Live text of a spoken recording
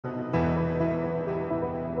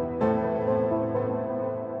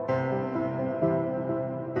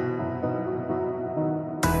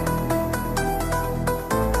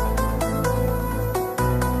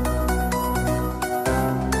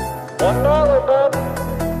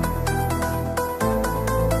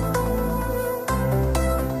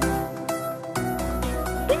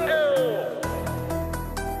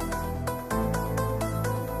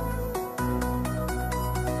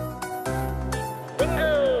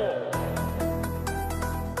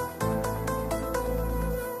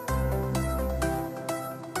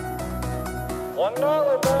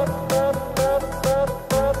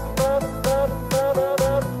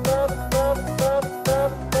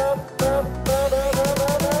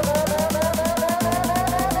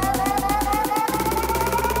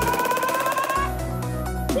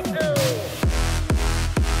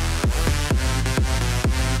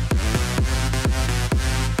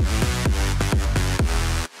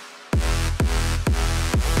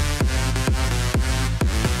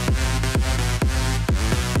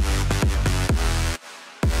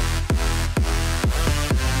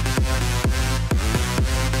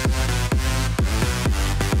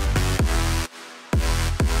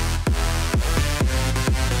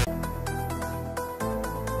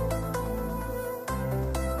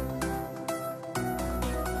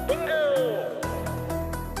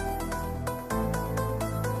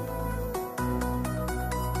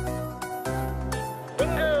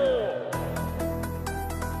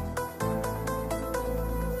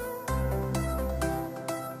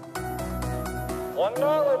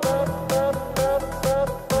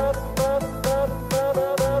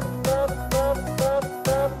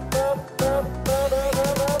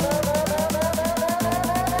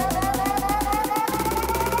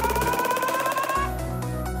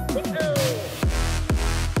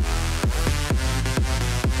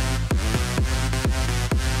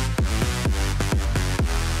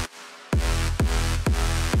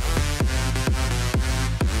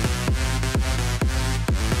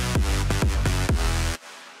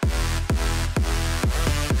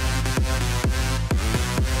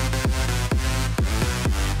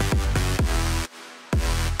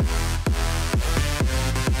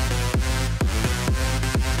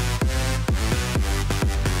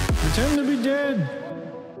Pretend to be dead.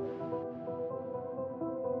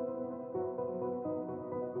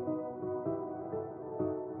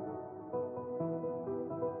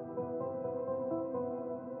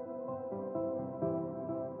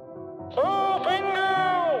 Oh,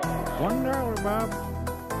 bingo! $1, Bob.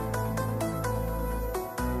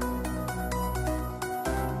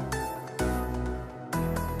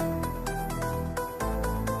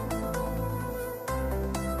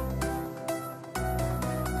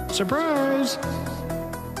 Surprise!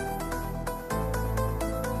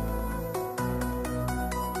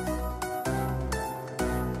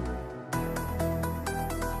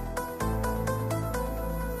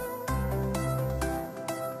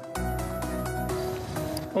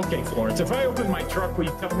 Okay, Florence, if I open my truck, will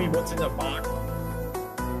you tell me what's in the box?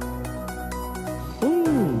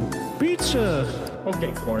 Ooh, pizza!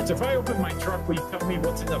 Okay, Florence, if I open my truck, will you tell me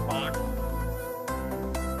what's in the box?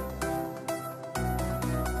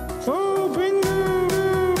 Oh, bingo!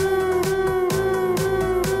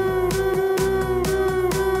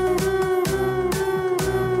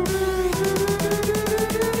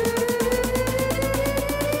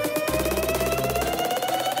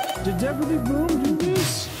 Did Deputy Boom do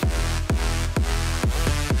this?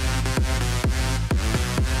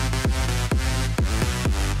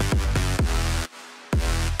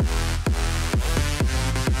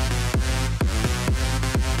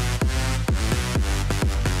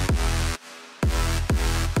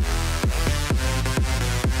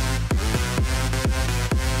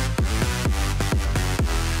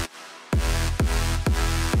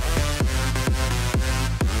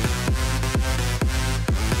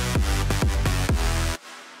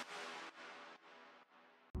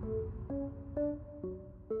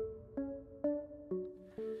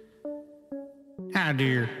 Hi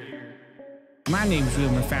there. My name's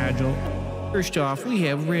Wilmer. First off, we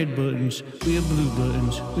have red buttons, we have blue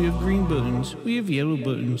buttons, we have green buttons, we have yellow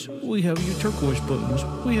buttons, we have your turquoise buttons,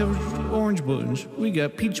 we have orange buttons, we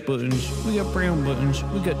got peach buttons, we got brown buttons,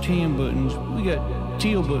 we got tan buttons, we got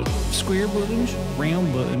teal buttons, square buttons,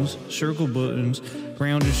 round buttons, circle buttons,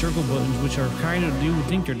 round and circle buttons, which are kind of, you would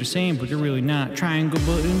think they're the same, but they're really not. Triangle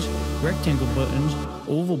buttons, rectangle buttons,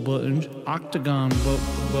 oval buttons, octagon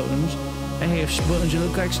buttons. I have buttons that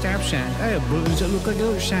look like stop signs. I have buttons that look like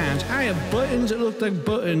other signs. I have buttons that look like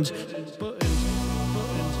buttons. Buttons.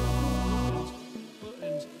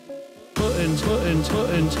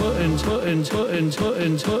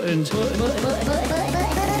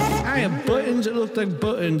 I have buttons that look like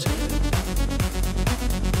buttons.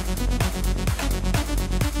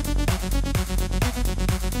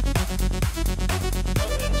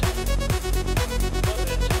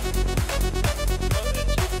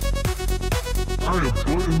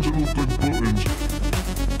 buttons that look like buttons.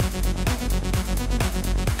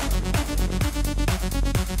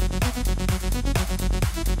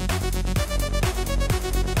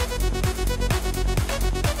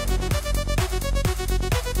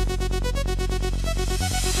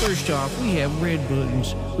 First off, we have red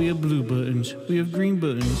buttons, we have blue buttons, we have green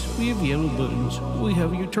buttons, we have yellow buttons, we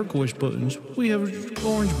have your turquoise buttons, we have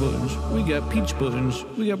orange buttons, we got peach buttons,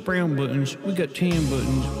 we got brown buttons, we got tan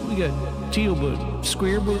buttons, we got teal buttons,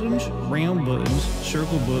 square buttons, round buttons,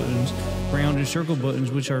 circle buttons, round and circle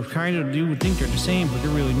buttons, which are kind of, you would think they're the same, but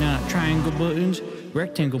they're really not. Triangle buttons,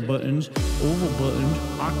 rectangle buttons, oval buttons,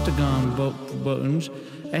 octagon buttons.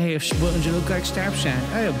 I have buttons that look like stop signs.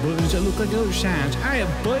 I have buttons that look like other signs. I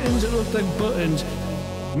have buttons that look like buttons.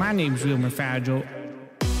 My name's Wilmer Fagel.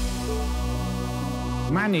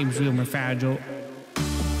 My name's Wilmer Fagel.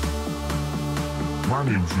 My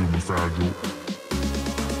name's Wilmer Fagel.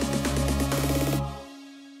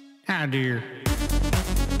 Hi, dear.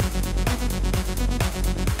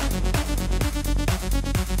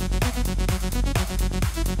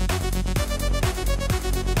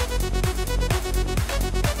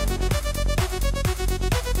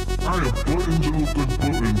 I have buttons that look like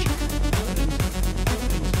buttons.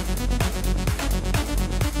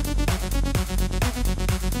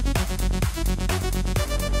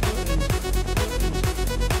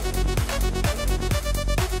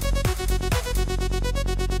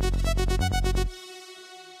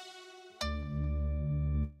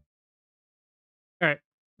 All right.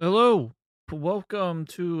 Hello. Welcome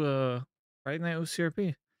to Friday Night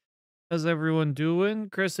OCRP. How's everyone doing?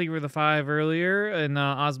 Chris, thank you for the 5 earlier. And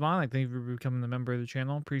Osman, thank you for becoming a member of the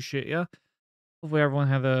channel. Appreciate you. Hopefully everyone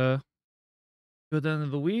had a good end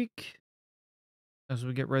of the week as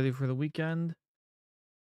we get ready for the weekend.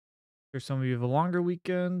 Or some of you have a longer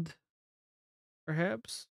weekend,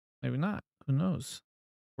 perhaps. Maybe not. Who knows?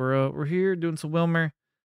 We're here doing some Wilmer.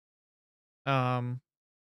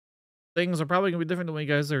 Things are probably gonna be different than what you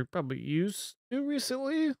guys are probably used to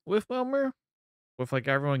recently with Wilmer. With like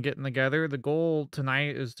everyone getting together. The goal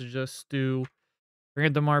tonight is to just do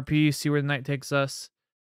random RP, see where the night takes us.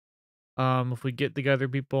 If we get together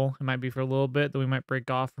people, it might be for a little bit, then we might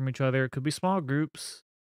break off from each other. It could be small groups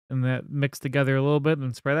and that mix together a little bit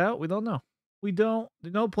and spread out. We don't know.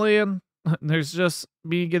 There's no plan. There's just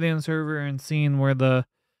me getting on the server and seeing where the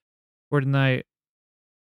night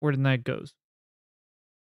goes.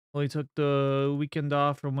 Well, we took the weekend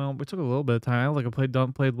off from we took a little bit of time. I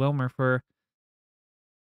played Wilmer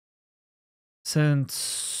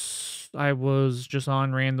since I was just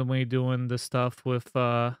on randomly doing this stuff with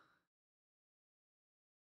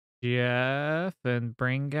GF and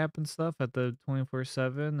Brain Gap and stuff at the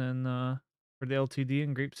 24/7 and for the LTD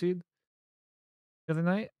and Grapeseed the other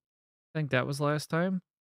night. I think that was last time.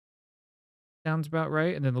 Sounds about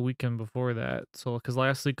right. And then the weekend before that. So, because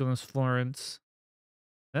last weekend was Florence.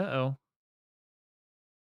 Uh-oh.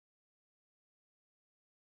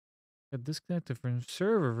 Got disconnected from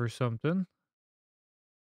server or something.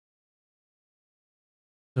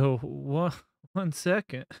 So, one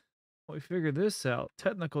second. We figured this out.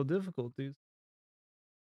 Technical difficulties.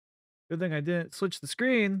 Good thing I didn't switch the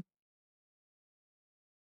screen.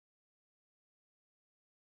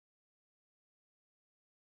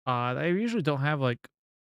 I usually don't have like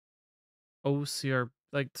OCR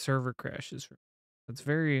like server crashes. That's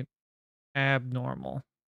very abnormal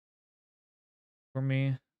for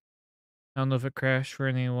me. I don't know if it crashed for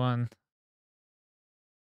anyone.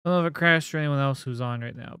 I don't know if it crashed for anyone else who's on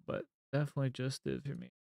right now, but definitely just did for me.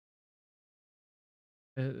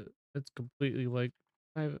 It's completely like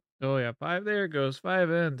 5. Oh yeah, 5 there it goes. 5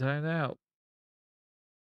 in, time out.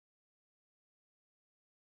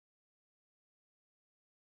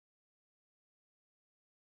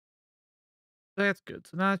 That's good.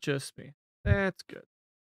 So not just me. That's good.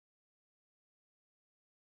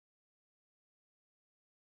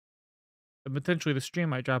 And potentially the stream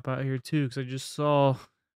might drop out here too, because I just saw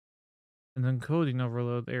an encoding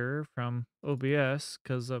overload error from OBS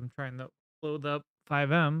because I'm trying to load up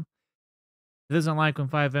 5M. It doesn't like when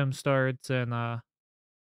 5M starts, and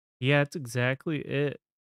yeah, it's exactly it.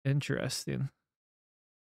 Interesting.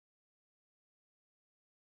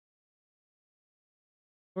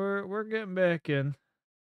 We're getting back in.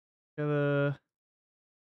 Gotta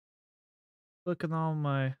look at all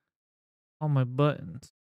my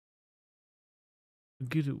buttons.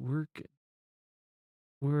 Get it working.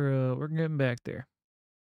 We're getting back there.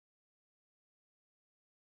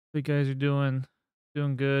 You guys are doing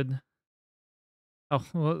good. Oh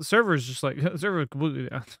well, the server's just like server completely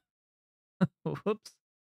down. Whoops.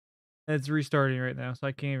 It's restarting right now, so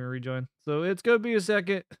I can't even rejoin. So it's gonna be a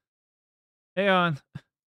second. Hey on.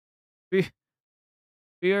 B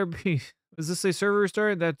BRB. Does this say server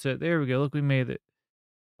restart? That's it. There we go. Look, we made it.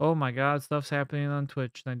 Oh my god, stuff's happening on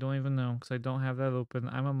Twitch, and I don't even know because I don't have that open.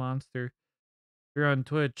 I'm a monster. If you're on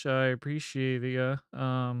Twitch, I appreciate it.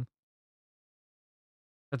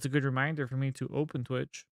 That's a good reminder for me to open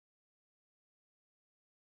Twitch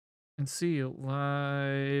and see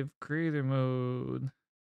live creator mode.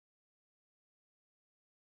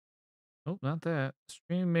 Nope, not that.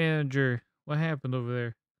 Stream manager. What happened over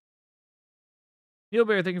there? Neil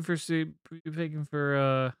Bear, thank you for something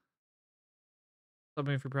for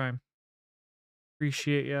Prime.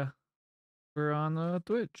 Appreciate ya. We're on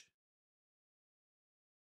Twitch.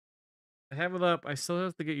 I have it up. I still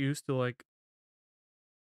have to get used to like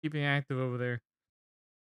keeping active over there.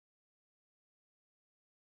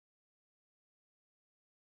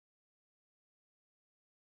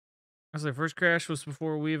 As the first crash was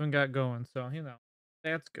before we even got going, so you know,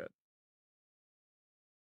 that's good.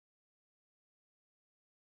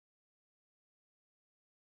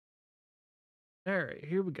 All right,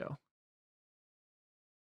 here we go.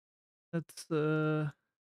 Let's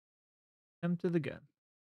empty the gun.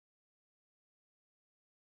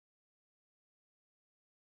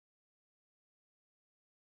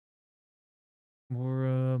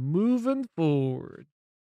 We're moving forward.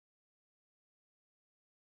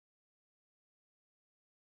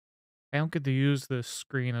 I don't get to use this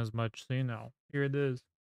screen as much, so you know, here it is.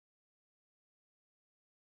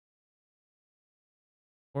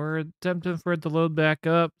 We're attempting for it to load back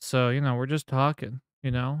up, so you know, we're just talking.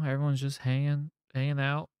 You know, everyone's just hanging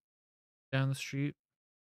out down the street.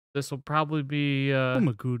 This will probably be Oh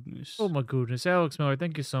my goodness. oh my goodness, Alex Miller,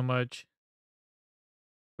 thank you so much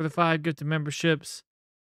for the 5 gifted memberships.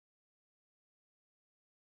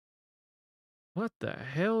 What the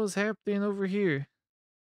hell is happening over here?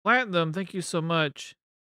 Platinum, thank you so much.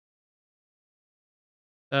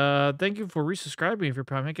 Thank you for resubscribing for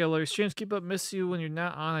Prime. Thank you, Larry Streams. Keep up, miss you when you're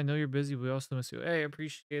not on. I know you're busy, we also miss you. Hey, I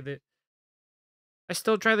appreciate it. I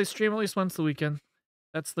still try to stream at least once a weekend.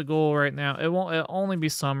 That's the goal right now. It'll only be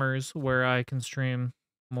summers where I can stream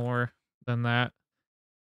more than that.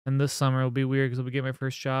 And this summer it'll be weird because I'll be getting my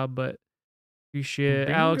first job, but appreciate it.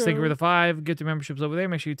 Alex, thank you for the 5. Get the memberships over there.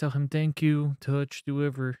 Make sure you tell him thank you. Touch, do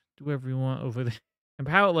whatever you want over there. And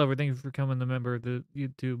Palette Lover, thank you for becoming a member of the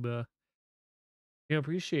YouTube.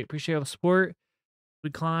 Appreciate all the support. We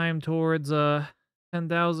climb towards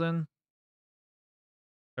 10,000.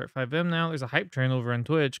 Start 5M now. There's a hype train over on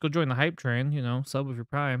Twitch. Go join the hype train, you know, sub with your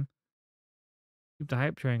Prime. Keep the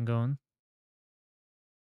hype train going.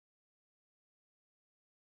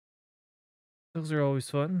 Those are always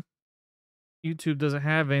fun. YouTube doesn't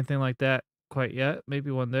have anything like that quite yet. Maybe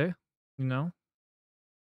one day, you know.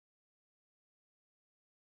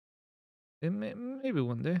 Maybe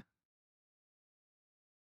one day.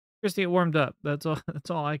 Just get warmed up. That's all. That's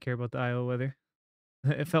all I care about the Iowa weather.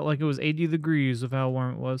 It felt like it was 80 degrees of how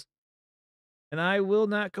warm it was, and I will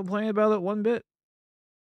not complain about it one bit.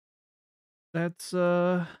 That's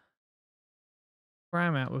where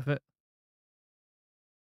I'm at with it.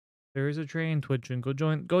 There is a train twitching. Go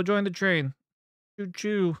join the train. Choo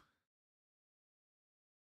choo.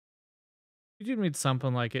 YouTube needs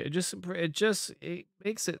something like it. It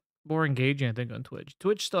makes it more engaging, I think, on Twitch.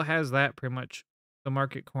 Twitch still has that pretty much the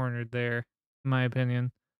market cornered there, in my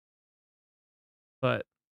opinion. But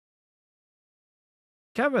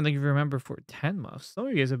Kevin, thank you for your member for 10 months. Some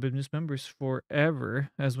of you guys have been just members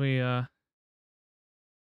forever as we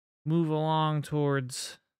move along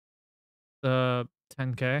towards the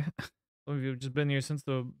 10K. Some of you have just been here since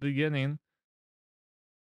the beginning.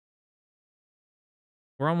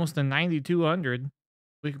 We're almost to 9,200.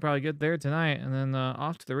 We could probably get there tonight and then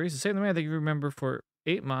off to the races. Same to me, I think you remember for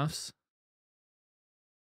 8 months.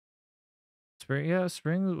 Spring, yeah,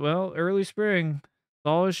 spring. Well, early spring. It's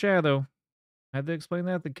all a shadow. I had to explain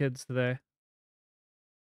that to kids today.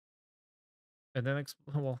 And then,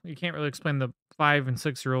 well, you can't really explain the 5 and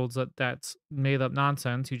 6-year-olds that's made up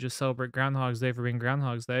nonsense. You just celebrate Groundhog's Day for being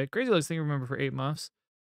Groundhog's Day. Crazy last thing you remember for 8 months.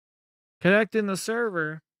 Connecting the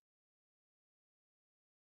server.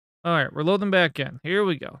 All right, we're loading back in. Here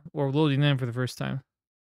we go. We're loading in for the first time.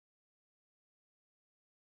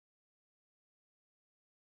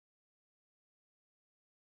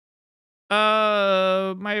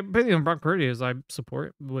 My opinion on Brock Purdy is I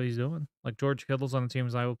support what he's doing. Like George Kittle's on the team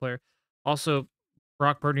as Iowa player. Also,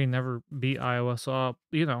 Brock Purdy never beat Iowa, so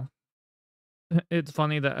you know, it's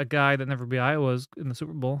funny that a guy that never beat Iowa is in the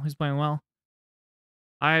Super Bowl. He's playing well.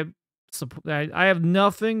 I have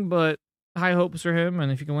nothing but high hopes for him,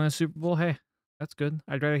 and if you can win a Super Bowl, hey, that's good.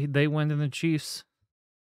 I'd rather they win than the Chiefs.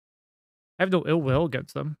 I have no ill will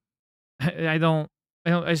against them. I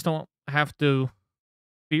just don't have to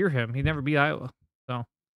fear him. He never beat Iowa. So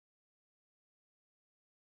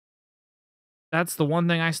that's the one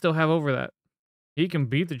thing I still have over that. He can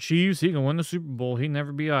beat the Chiefs. He can win the Super Bowl. He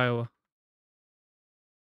never beat Iowa.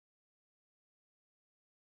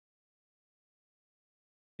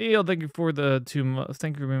 Deal. Thank you for the 2 months.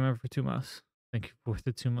 Thank you, remember, for 2 months. Thank you for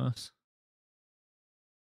the 2 months.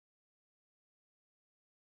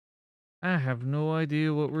 I have no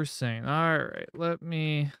idea what we're saying. All right, let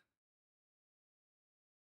me.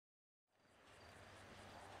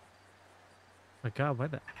 My God, why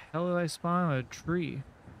the hell did I spawn a tree?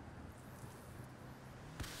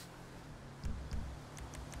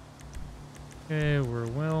 Okay, we're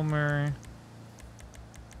Wilmer.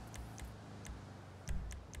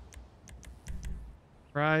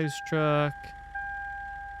 Prize truck.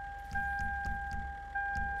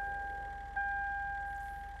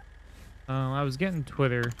 I was getting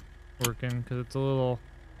Twitter working because it's a little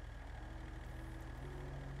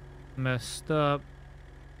messed up.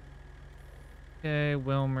 Okay,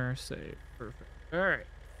 Wilmer save. Perfect. All right.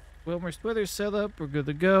 Wilmer's Twitter set up. We're good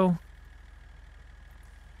to go.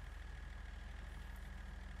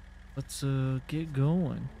 Let's get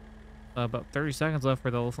going. About 30 seconds left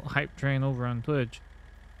for the hype train over on Twitch.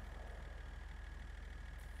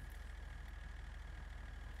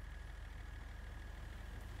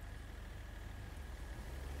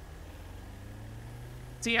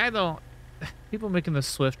 See, I don't... People making the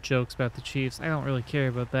Swift jokes about the Chiefs, I don't really care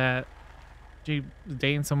about that. Gee,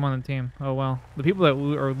 dating someone on the team. Oh, well. The people that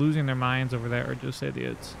are losing their minds over that are just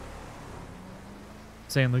idiots.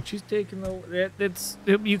 Saying, like, she's taking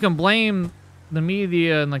the... You can blame the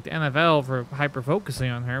media and, like, the NFL for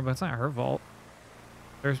hyper-focusing on her, but it's not her fault.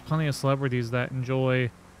 There's plenty of celebrities that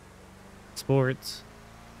enjoy sports.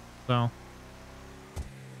 So...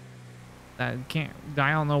 I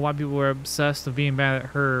don't know why people are obsessed with being mad at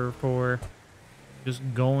her for just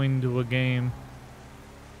going to a game.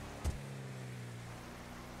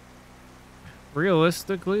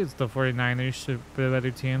 Realistically, it's the 49ers should be a better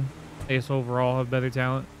team. Ace overall have better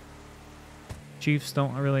talent. Chiefs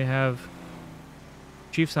don't really have...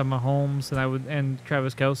 Chiefs have Mahomes and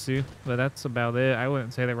Travis Kelce, but that's about it. I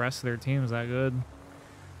wouldn't say the rest of their team is that good.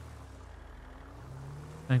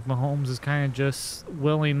 I think Mahomes is kind of just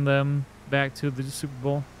willing them back to the Super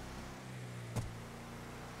Bowl.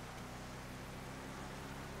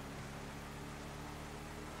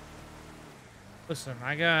 Listen,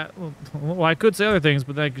 well, I could say other things,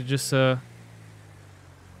 but I could just, I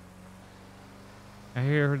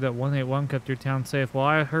heard that 181 kept your town safe. Well,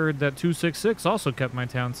 I heard that 266 also kept my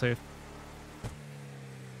town safe.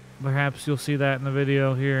 Perhaps you'll see that in the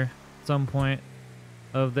video here at some point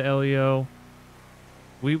of the LEO.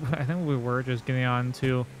 I think we were just getting on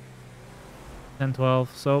to 10-12,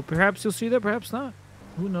 so perhaps you'll see that, perhaps not.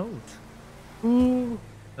 Who knows? Who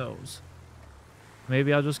knows?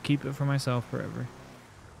 Maybe I'll just keep it for myself forever.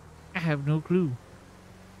 I have no clue.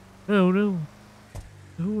 Oh no.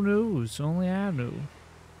 Who knows? Only I know.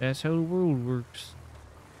 That's how the world works.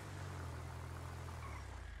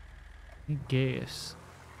 I guess.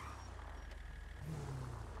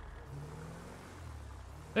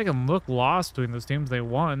 They can look lost between those teams. They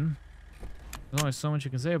won. There's only so much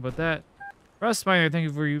you can say about that. Russ Miner, thank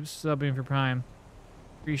you for you subbing for Prime.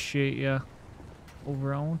 Appreciate ya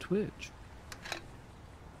over on Twitch.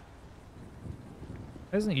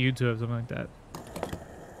 Why doesn't YouTube have something like that?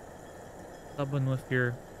 Subbing with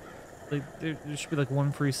your... Like, there should be like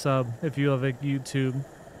one free sub if you have like YouTube.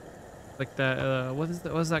 Like that, what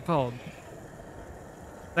is that called?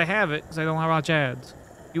 I have it because I don't watch ads.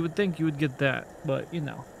 You would think you would get that, but you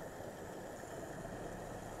know.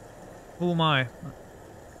 Who am I?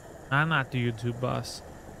 I'm not the YouTube boss.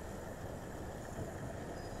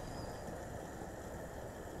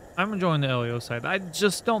 I'm enjoying the LEO side. I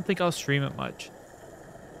just don't think I'll stream it much.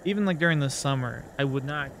 Even like during the summer, I would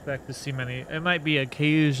not expect to see many. It might be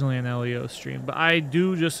occasionally an LEO stream, but I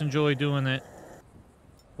do just enjoy doing it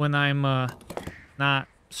when I'm not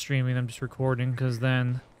streaming. I'm just recording, because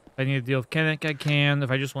then if I need to deal with Kinnick, I can. If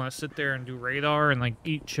I just want to sit there and do radar and like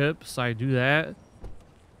eat chips, I do that.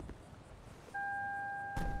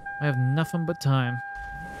 I have nothing but time.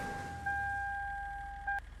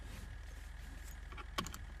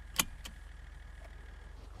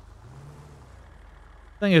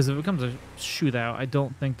 Thing is, if it comes a shootout, I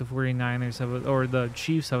don't think the 49ers have, or the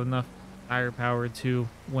Chiefs have enough firepower to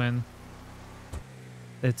win.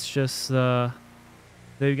 It's just,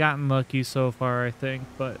 they've gotten lucky so far, I think,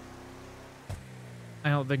 but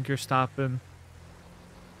I don't think you're stopping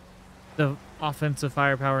the offensive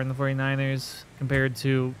firepower in the 49ers compared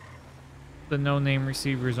to the no-name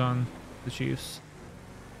receivers on the Chiefs.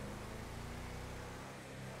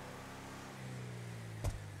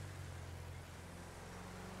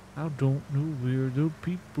 I don't know where the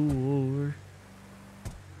people are.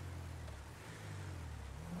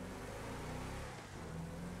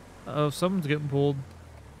 Oh, someone's getting pulled.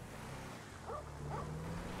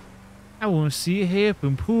 I want to see it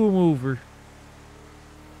happen. Pull him over.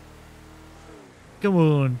 Come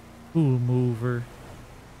on. Pull him over.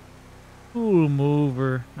 Pull him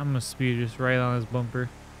over. I'm going to speed just right on his bumper.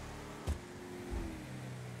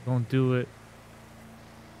 Don't do it.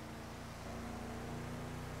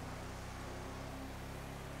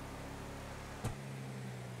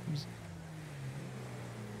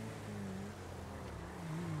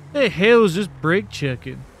 The hell is just brake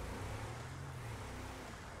checking?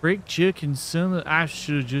 Brake checking, son. I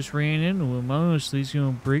should have just ran into him. Honestly, he's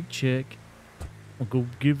gonna brake check. I'll go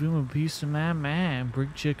give him a piece of my mind.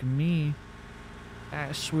 Brake checking me.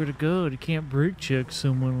 I swear to God, you can't brake check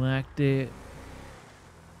someone like that.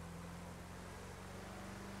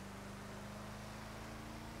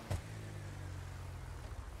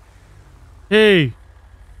 Hey,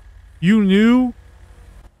 you knew?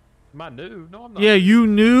 Am I new? No, I'm not. Yeah, you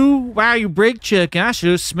knew? Why are you brake checking? I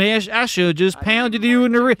should have smashed. I should have just pounded you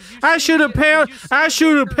in the rear. I should have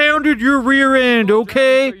pounded your rear end.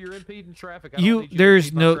 Okay. You're impeding traffic.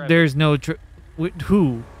 There's no.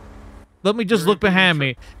 Who? Let me just look behind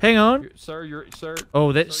me. Hang on. Sir.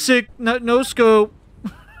 Oh, that's sick. No scope.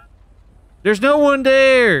 There's no one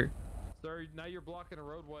there. Sir, now you're blocking a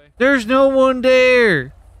roadway. There's no one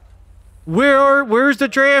there. Where's the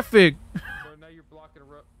traffic? Sir, now you're blocking a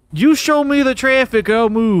road. You show me the traffic, I'll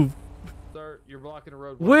move. Sir, you're blocking a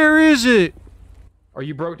roadway. Where is it? Are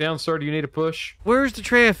you broke down, sir? Do you need a push? Where's the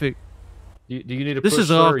traffic? Do you need a push? This is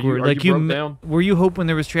sir? awkward. Are you broke down? Were you hoping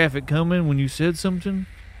there was traffic coming when you said something?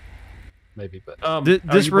 Maybe, but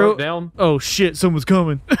this road road down. Oh shit! Someone's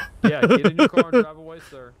coming. Yeah, get in your car and drive away,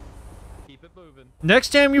 sir. Keep it moving. Next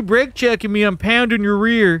time you brake checking me, I'm pounding your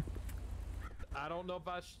rear. I don't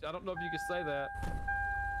know if you can say that.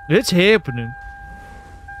 It's happening.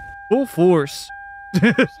 Full force. Say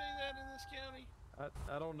that in this county?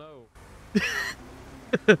 I don't know.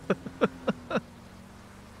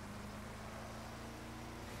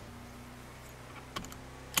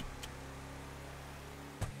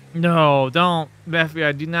 No, don't.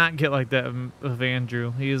 FBI, do not get like that with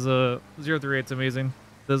Andrew. He's a 038's amazing.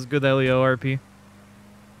 Does good LEO-RP.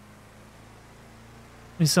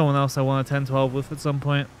 He's someone else I want a 10-12 with at some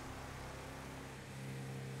point.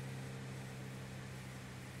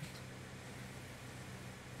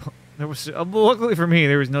 There was, luckily for me,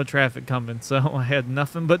 there was no traffic coming, so I had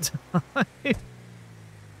nothing but time.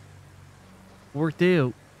 Worked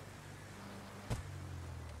out.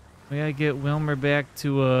 We gotta get Wilmer back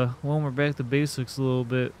to basics a little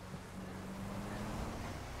bit.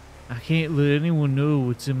 I can't let anyone know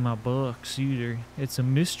what's in my box either. It's a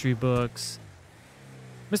mystery box.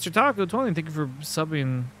 Mr. Taco 20, thank you for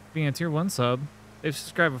subbing, being a tier 1 sub. They've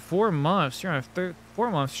subscribed for 4 months. You're on a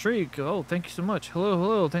 4-month streak. Oh, thank you so much.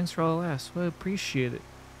 Hello. Thanks for all the laughs. I appreciate it.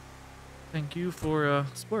 Thank you for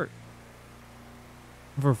support.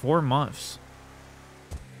 For 4 months.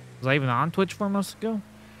 Was I even on Twitch 4 months ago?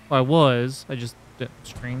 Well, I was. I just didn't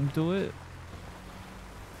stream to it.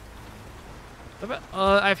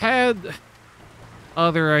 I've had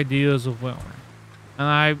other ideas of Wilmer, and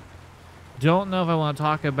I don't know if I want to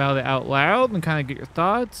talk about it out loud and kind of get your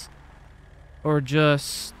thoughts, or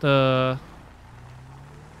just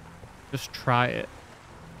try it.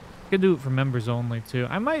 I could do it for members only too.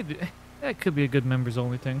 That could be a good members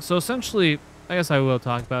only thing. So essentially, I guess I will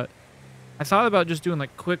talk about it. I thought about just doing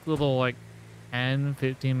like quick little like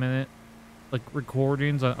 10-15 minute like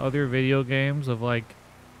recordings on other video games of like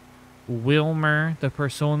Wilmer, the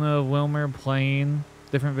persona of Wilmer playing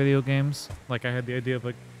different video games. Like I had the idea of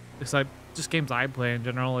like just games I play in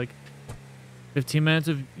general, like 15 minutes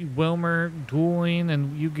of Wilmer dueling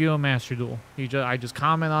and Yu-Gi-Oh! Master Duel. I just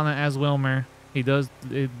comment on it as Wilmer. He does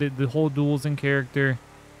the whole duels in character.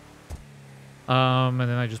 And then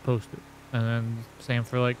I just post it. And then same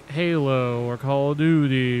for like Halo or Call of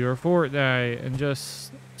Duty or Fortnite, and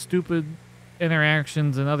just stupid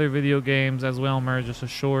interactions in other video games as Wilmer, just a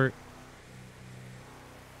short.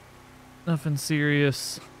 Nothing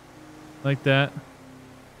serious like that.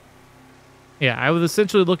 Yeah, I would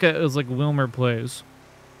essentially look at it as like Wilmer plays.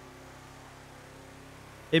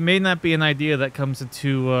 It may not be an idea that comes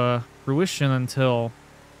into fruition until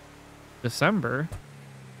December.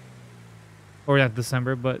 Or not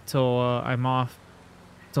December, but till I'm off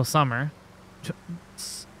till summer.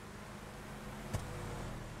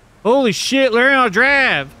 Holy shit, learn how to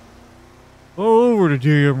drive! All over the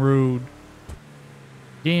damn road.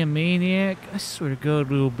 Damn maniac. I swear to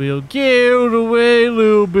God, little Bill. Get out of the way,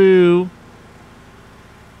 little Bill.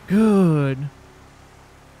 good.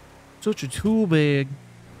 Such a tool bag.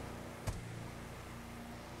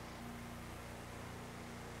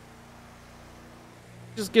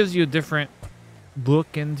 Just gives you a different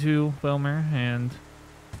look into Wilmer, and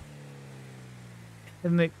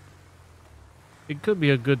it could be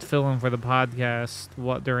a good fill-in for the podcast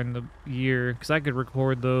during the year, because I could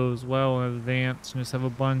record those well in advance and just have a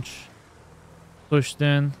bunch pushed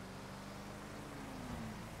in.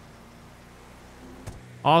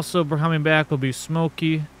 Also, coming back will be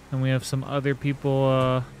Smokey, and we have some other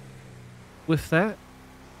people with that.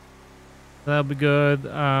 That'll be good.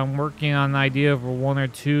 I'm working on an idea for one or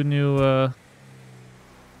two new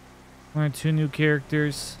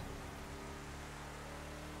characters.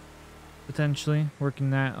 Potentially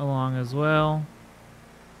working that along as well.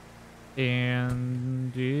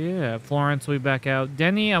 And yeah, Florence will be back out.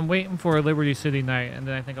 Denny, I'm waiting for a Liberty City night, and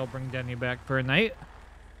then I think I'll bring Denny back for a night.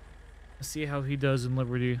 See how he does in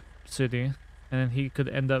Liberty City, and then he could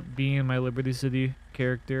end up being my Liberty City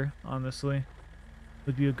character. Honestly,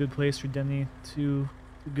 would be a good place for Denny to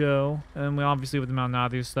go. And we obviously, with the Mount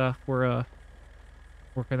Nadia stuff, we're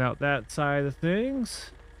working out that side of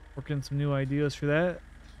things, working some new ideas for that.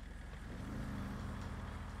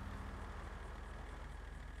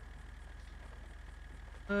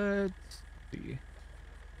 Let's see.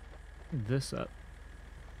 This up.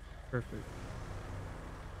 Perfect.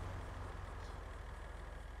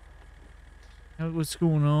 What's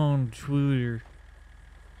going on Twitter?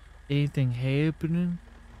 Anything happening?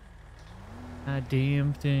 A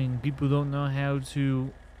damn thing. People don't know how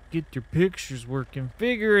to get their pictures working.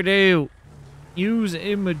 Figure it out. Use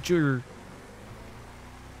Imager.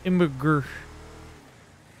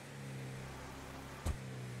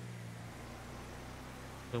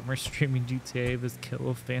 We're streaming GTAV as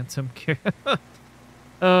Killa Phantom Care.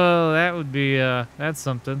 Oh, that would be that's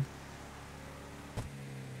something.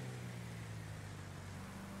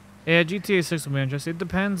 Yeah, GTA 6 will be interesting. It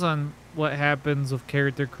depends on what happens with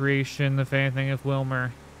character creation, if anything, if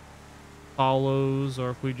Wilmer follows,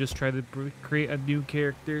 or if we just try to create a new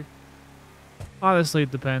character. Honestly,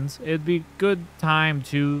 it depends. It'd be good time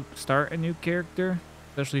to start a new character,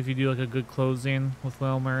 especially if you do like a good closing with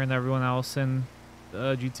Wilmer and everyone else in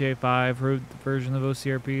GTA 5 version of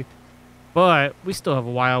OCRP. But we still have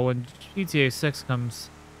a while when GTA 6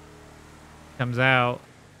 comes out.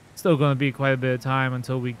 Still going to be quite a bit of time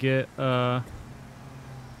until we get like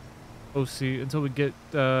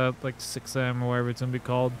 6M or whatever it's going to be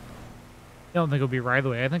called. I don't think it'll be right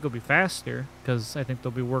away. I think it'll be faster, because I think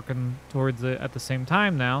they'll be working towards it at the same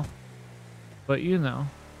time now. But you know.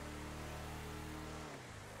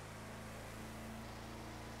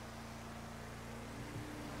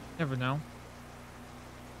 Never know.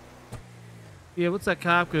 Yeah, what's that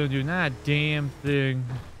cop gonna do? Not a damn thing.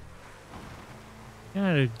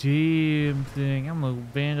 Not a damn thing. I'm gonna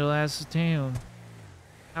vandalize this town.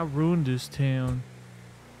 I ruined this town.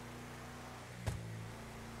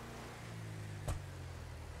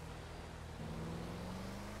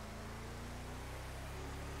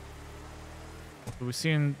 We've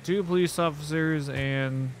seen 2 police officers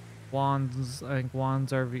and Juan's, I think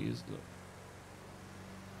Juan's RVs.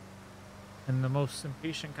 And the most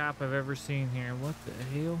impatient cop I've ever seen here. What the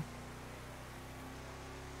hell?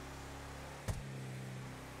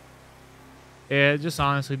 Yeah, it just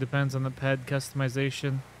honestly depends on the ped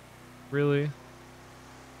customization. Really.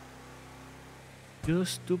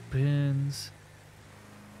 Just depends.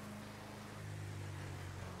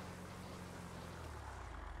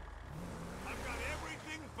 I've got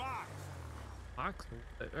everything boxed. Box?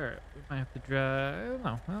 Alright, we might have to drive.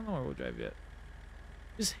 I don't know where we'll drive yet.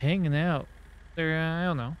 Just hanging out. There, I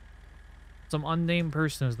don't know. Some unnamed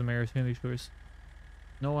person is the mayor of Sandy Shores.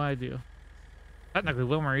 No idea. Technically,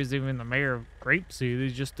 Wilmer isn't even the mayor of Grapeseed. He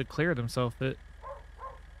just declared himself it.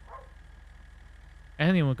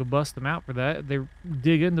 Anyone could bust him out for that if they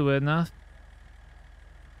dig into it enough.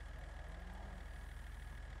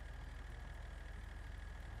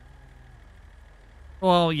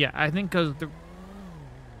 Well, yeah, I think because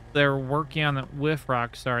they're working on it with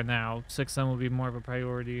Rockstar now, 6M will be more of a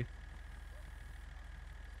priority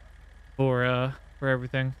for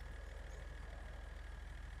everything.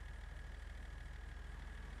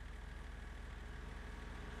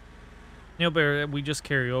 You know, but we just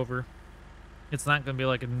carry over. It's not going to be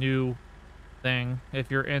like a new thing. If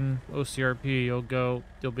you're in OCRP, you'll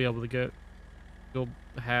be able to you'll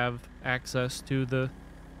have access to the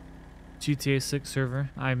GTA 6 server.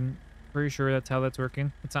 I'm pretty sure that's how that's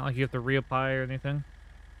working. It's not like you have to reapply or anything.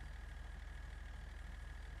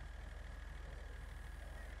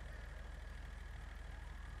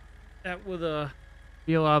 That would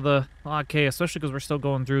be a lot of okay, especially because we're still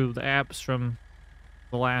going through the apps from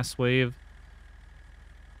the last wave.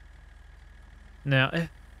 Now,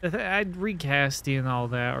 if I'd recasting and all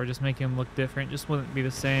that, or just making them look different, just wouldn't be the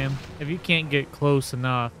same. If you can't get close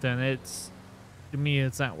enough, then it's, to me,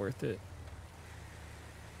 it's not worth it.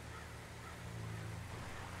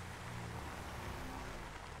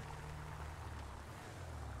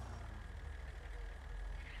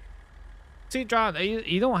 See, John,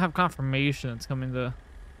 you don't have confirmation it's coming to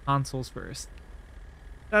consoles first.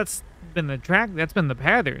 That's been the that's been the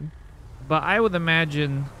pattern. But I would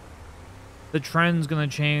imagine the trend's gonna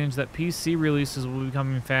change, that PC releases will be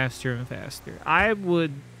coming faster and faster. I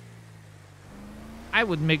would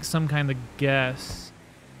make some kind of guess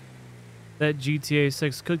that GTA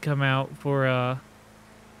 6 could come out for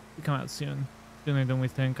soon. Sooner than we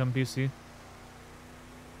think on PC.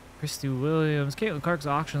 Christy Williams, Caitlin Clark's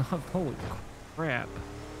auction. Holy crap.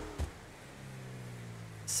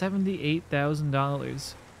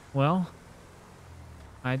 $78,000. Well,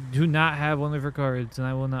 I do not have one of her cards, and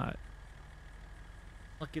I will not.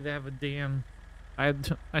 Lucky to have a damn. I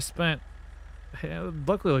spent.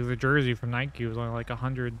 Luckily, like the jersey from Nike was only like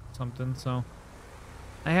 100 something, so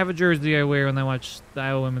I have a jersey I wear when I watch the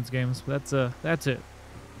Iowa women's games. But that's it.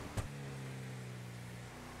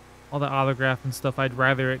 All the autograph and stuff, I'd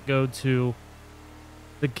rather it go to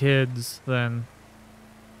the kids than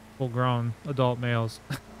full-grown adult males.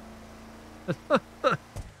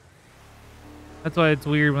 That's why it's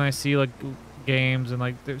weird when I see like games and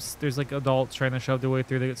like there's like adults trying to shove their way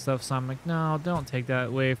through the stuff. So I'm like, no, don't take that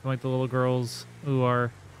away from like the little girls who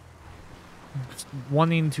are just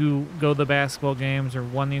wanting to go to the basketball games or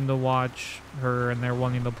wanting to watch her, and they're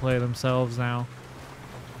wanting to play themselves now.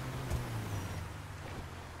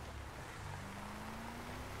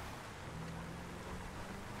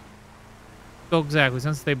 Oh, exactly.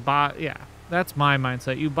 Since they bought, yeah, that's my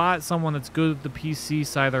mindset. You bought someone that's good at the PC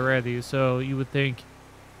side already, so you would think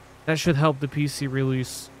that should help the PC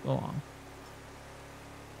release along.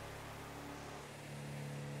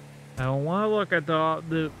 I don't want to look at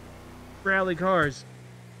the rally cars.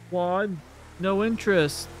 Quad, no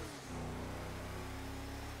interest.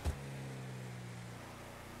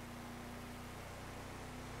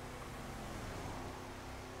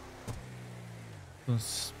 The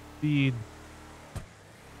speed.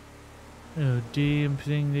 No damn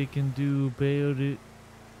thing they can do about it.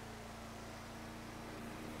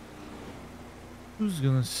 Who's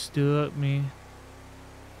gonna stop me?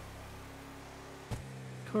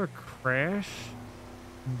 Car crash?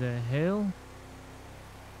 The hell?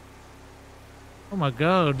 Oh my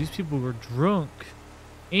god, these people were drunk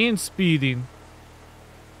and speeding.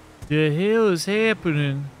 The hell is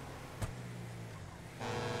happening?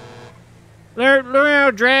 Learn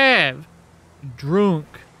how to drive. Drunk.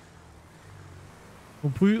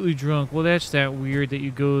 Completely drunk. Well, that's not weird that you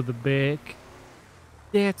go to the back.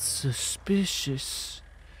 That's suspicious.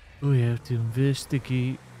 We have to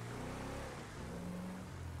investigate.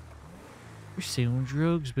 You're selling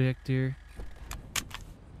drugs back there.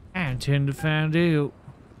 I intend to find out.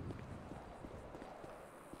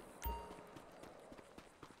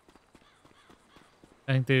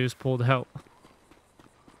 I think they just pulled out.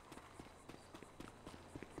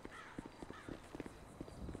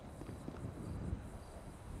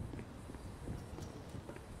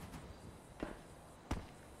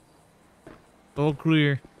 All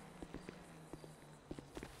clear.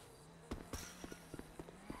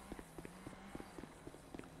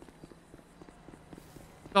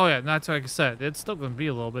 Oh yeah, that's like I said. It's still going to be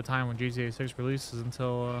a little bit of time when GTA 6 releases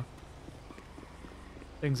until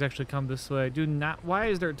things actually come this way. Do not. Why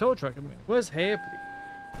is there a tow truck? I mean, what's happening?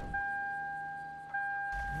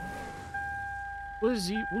 What is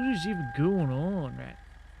even going on, right?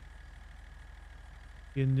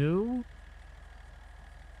 You know?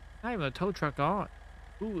 Not even a tow truck on.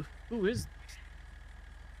 Who is this?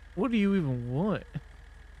 What do you even want?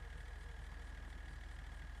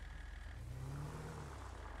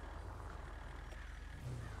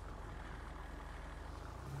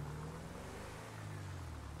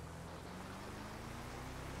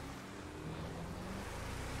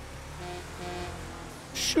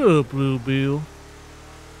 Shut up, little Bill.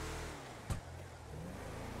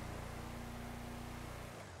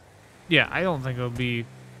 Yeah, I don't think it'll be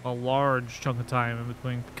a large chunk of time in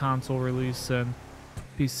between console release and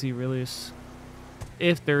PC release.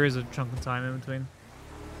 If there is a chunk of time in between.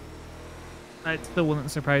 It still wouldn't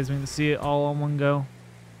surprise me to see it all on one go.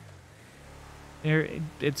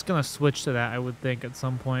 It's gonna switch to that, I would think, at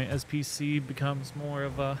some point as PC becomes more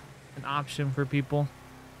of an option for people.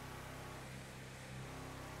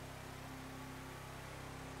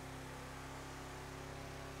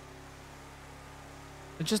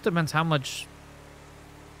 It just depends how much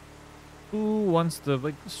who wants to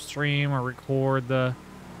like stream or record the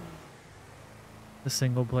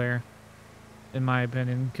single player, in my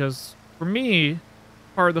opinion. Because for me,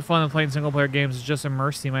 part of the fun of playing single player games is just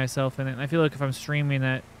immersing myself in it. And I feel like if I'm streaming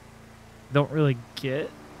it, I don't really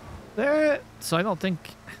get that. So I don't think,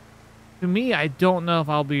 to me, I don't know if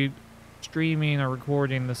I'll be streaming or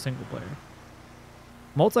recording the single player.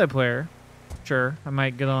 Multiplayer, sure, I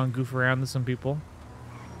might get on goof around with some people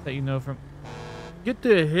that you know from. Get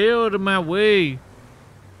the hell out of my way.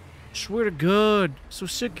 Swear to God, so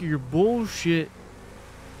sick of your bullshit.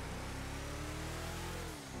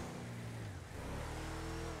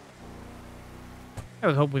 I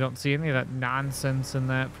would hope we don't see any of that nonsense in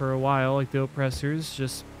that for a while, like the oppressors.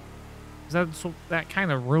 Just that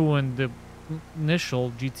kind of ruined the initial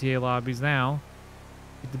GTA lobbies. Now,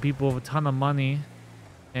 the people with a ton of money,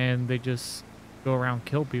 and they just go around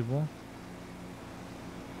kill people.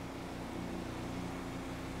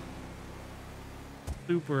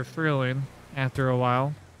 Super thrilling after a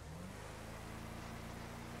while.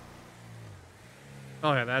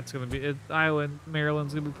 Oh yeah, that's gonna be it. Island,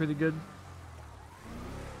 Maryland's gonna be pretty good.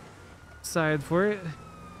 Excited for it.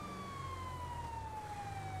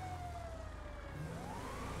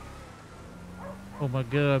 Oh my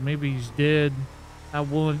God, maybe he's dead. I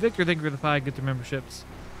won. Victor, thank you for the 5 Get the memberships.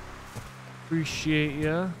 Appreciate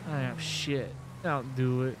ya. Ah, shit. Don't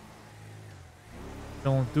do it.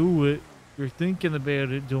 Don't do it. You're thinking about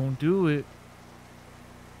it. Don't do it.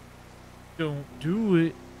 Don't do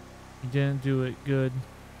it. You didn't do it. Good.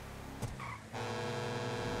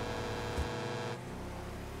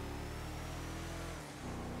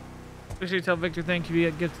 Especially tell Victor thank you.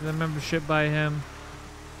 Get to the membership by him.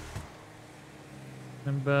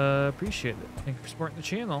 And appreciate it. Thank you for supporting the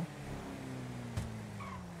channel.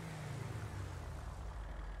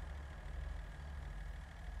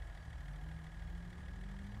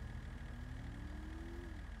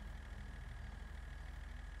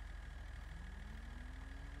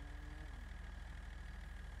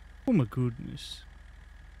 Oh my goodness.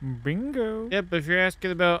 Bingo. Yep, if you're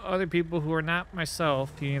asking about other people who are not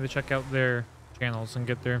myself, you need to check out their channels and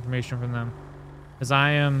get their information from them. Because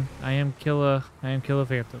I am Killa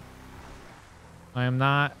Phantom. I'm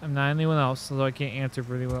not anyone else, although I can't answer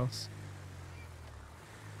for anyone else.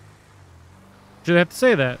 Should have to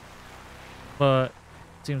say that. But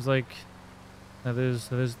it seems like that is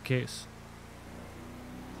the case.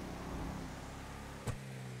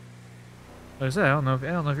 Like I said, I don't know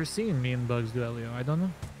if you're seeing me and Bugs do that, Leo. I don't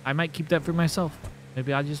know. I might keep that for myself.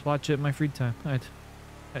 Maybe I'll just watch it in my free time. I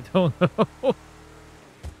don't know.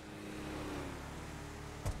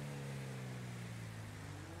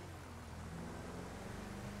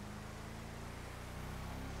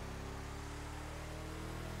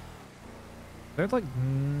 There's like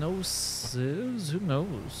no civs? Who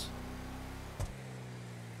knows?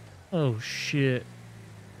 Oh shit.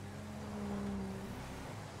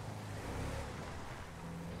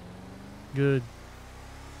 Good.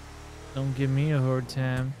 Don't give me a hard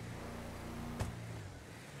time.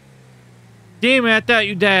 Damn it, I thought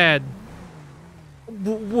you died.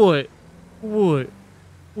 What? What?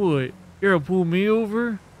 What? You're gonna pull me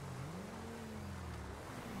over?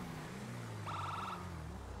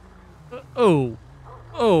 Oh.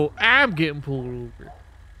 Oh, I'm getting pulled over.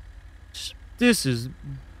 This is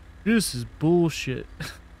bullshit.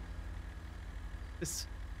 This.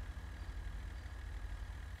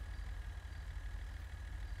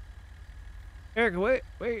 Eric, wait.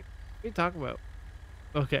 What are you talking about?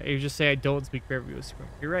 Okay, you just say I don't speak for every OCRP.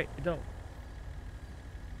 You're right, I don't.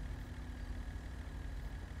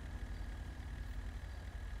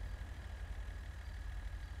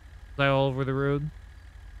 Fly all over the road.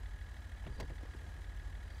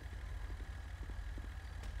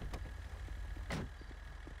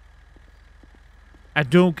 I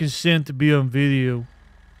don't consent to be on video.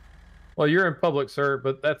 Well, you're in public, sir,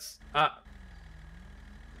 but that's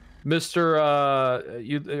Mr. Are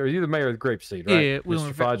you the mayor of the Grapeseed, right? Yeah,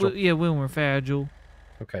 Wilmer. Wilmer Fagel.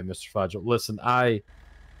 Okay, Mr. Fagel. Listen, I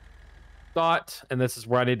thought, and this is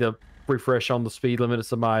where I need to refresh on the speed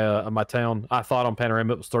limits of my town. I thought on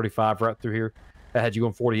Panorama it was 35 right through here. I had you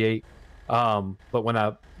going 48. But when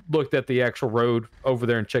I looked at the actual road over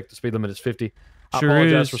there and checked the speed lit is 50. I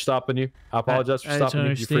apologize for stopping you. I apologize for stopping you.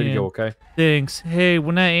 You're free to go, okay? Thanks. Hey,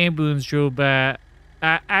 when that ambulance drove by,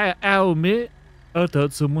 I'll admit, I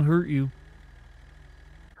thought someone hurt you.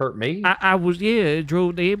 Hurt me? The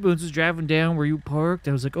ambulance was driving down where you parked.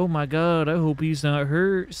 I was like, oh my God, I hope he's not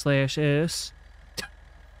hurt, /S.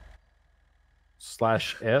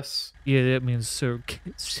 /S? Yeah, that means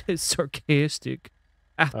sarcastic.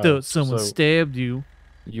 I thought someone stabbed you.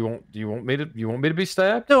 You want me to be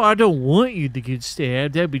stabbed? No, I don't want you to get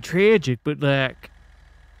stabbed. That'd be tragic. But like,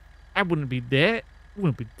 I wouldn't be that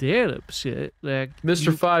upset. Like,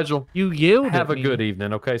 Mr. Figel, you yelled have at a me. good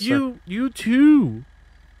evening, okay, sir? You too.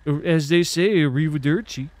 Or, as they say,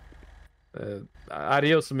 arrivederci.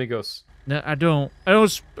 Adios, amigos. No, I don't.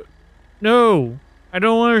 No, I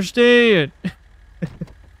don't understand.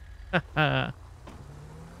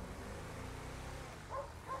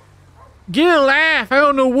 Get a laugh. I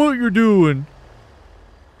don't know what you're doing.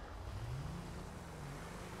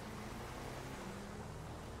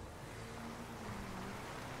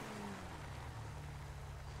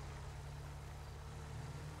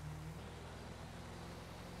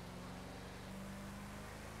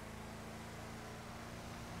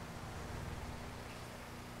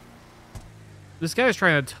 This guy's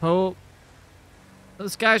trying to tow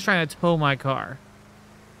my car.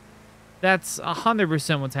 That's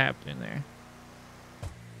 100% what's happening there.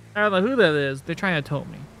 I don't know who that is. They're trying to tow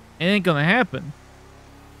me. It ain't gonna happen.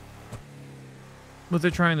 But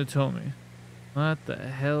they're trying to tow me. What the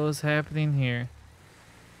hell is happening here?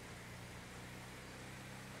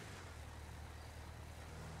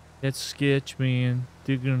 That's sketch, man.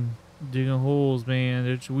 Digging holes, man.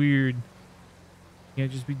 That's weird.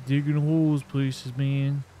 Can't just be digging holes places,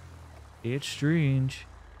 man. It's strange.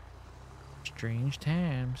 Strange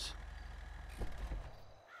times.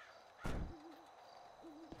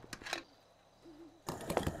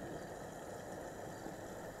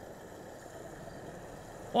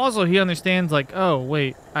 Also, he understands, like, oh,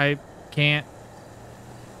 wait, I can't.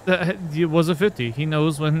 It was a 50. He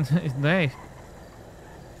knows when, hey.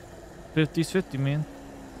 50's 50, man.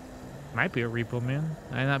 Might be a repo, man.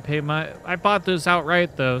 I bought this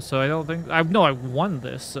outright, though, so I don't think, I know I won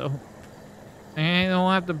this, so. I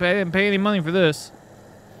don't have to pay any money for this.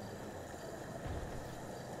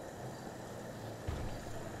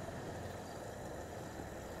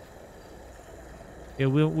 Yeah,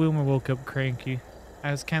 Wilmer woke up cranky. I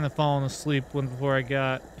was kind of falling asleep before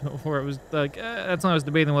it was like, that's when I was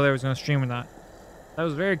debating whether I was going to stream or not. I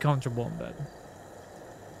was very comfortable in bed.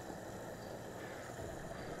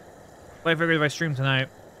 But I figured if I stream tonight,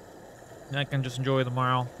 I can just enjoy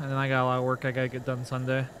tomorrow. And then I got a lot of work I gotta get done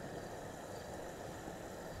Sunday.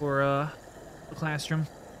 For, the classroom.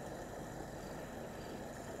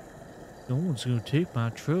 No one's gonna take my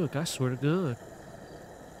truck, I swear to God.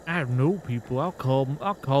 I have no people. I'll call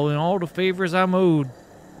in all the favors I'm owed.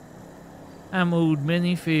 I'm owed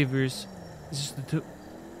many favors. It's just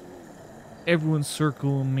everyone's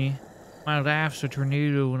circling me. My life's a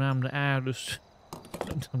tornado and I'm the eye of the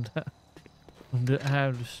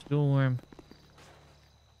storm.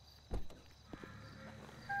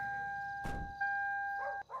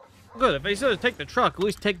 Good. If they said to take the truck, at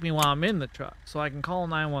least take me while I'm in the truck, so I can call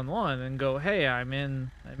 911 and go, "Hey, I'm in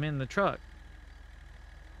the truck."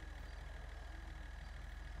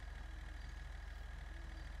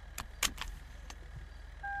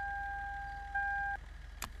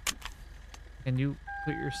 Can you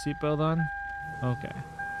put your seatbelt on? Okay.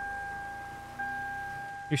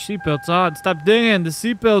 Your seatbelt's on. Stop dinging. The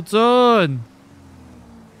seatbelt's on.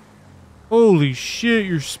 Holy shit,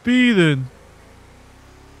 you're speeding.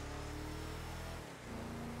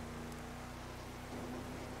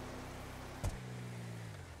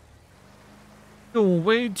 Going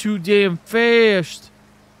way too damn fast.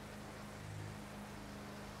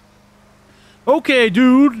 Okay,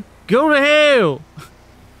 dude. Go to hell.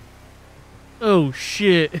 Oh,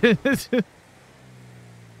 shit.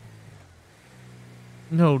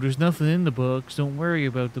 No, there's nothing in the box. Don't worry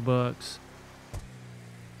about the box.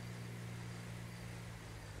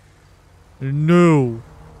 No.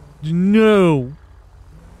 No.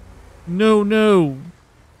 No, no.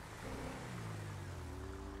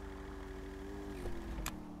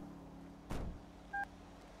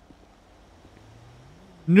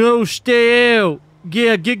 No, stay out.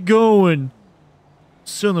 Yeah, get going.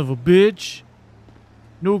 Son of a bitch.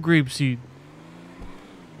 No grapeseed.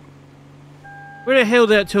 Where the hell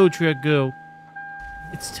did that tow truck go?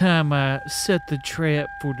 It's time I set the trap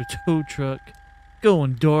for the tow truck.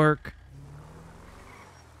 Going dark.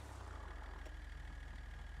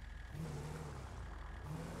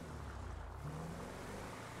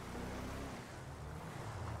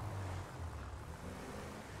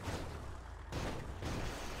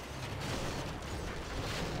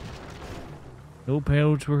 No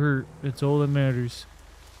panels were hurt. That's all that matters.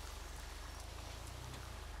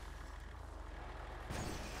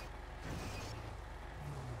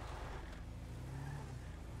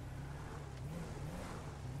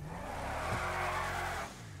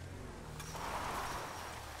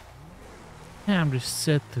 Time to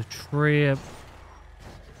set the trap.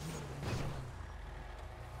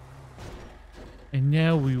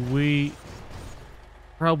 Now we wait.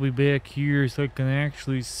 Probably back here so I can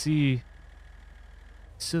actually see.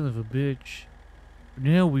 Son of a bitch.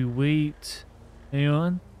 Now we wait. Hang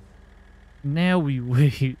on. Now we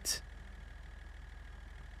wait.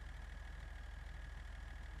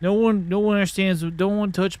 No one understands. Don't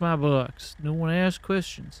want to touch my box. No one asks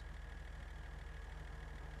questions.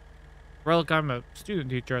 Well, look, I'm a student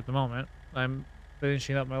teacher at the moment. I'm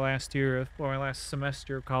finishing up my last year or my last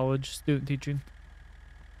semester of college student teaching.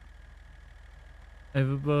 I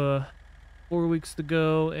have 4 weeks to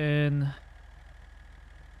go in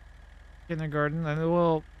kindergarten.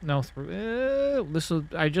 Well, no,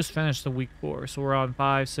 I just finished the week 4, so we're on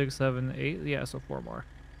 5, 6, 7, 8. Yeah, so 4 more.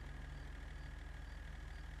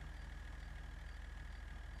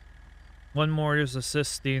 One more is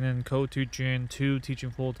assisting and co-teaching, 2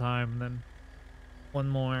 teaching full-time, and then 1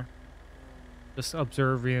 more just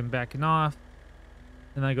observing and backing off.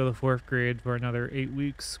 And I go to 4th grade for another 8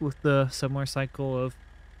 weeks with the similar cycle of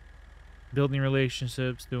building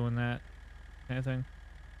relationships, doing that kind of thing.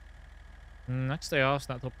 And next day off is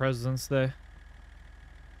not till President's Day.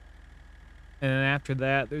 And then after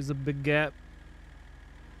that, there's a big gap.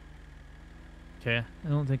 Okay, I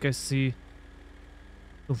don't think that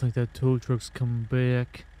tow truck's coming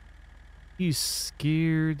back. He's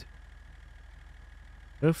scared.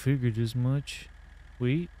 I figured as much.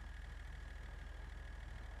 Wait.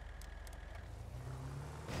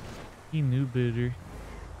 He knew better.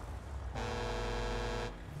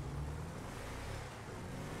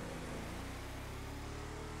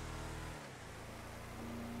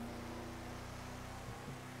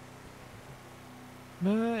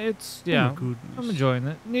 It's, yeah, I'm enjoying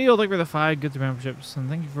it. Neil, thank you for the 5 good memberships, and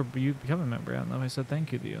thank you for becoming a member. I don't know if I said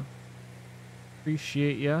thank you to you.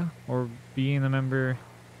 Appreciate ya, or being a member.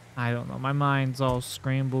 I don't know. My mind's all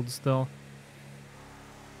scrambled still.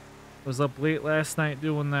 Was up late last night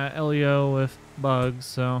doing that LEO with bugs,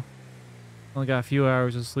 so only got a few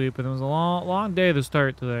hours of sleep, and it was a long day to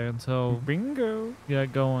start today until bingo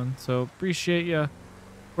got going. So appreciate ya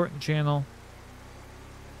supporting the channel.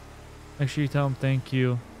 Make sure you tell them thank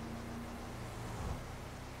you.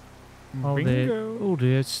 All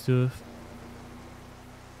that stuff.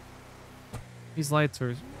 These lights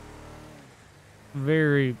are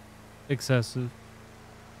very excessive.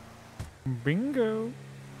 Bingo.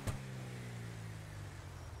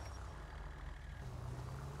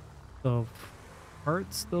 The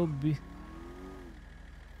heart still be.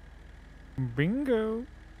 Bingo.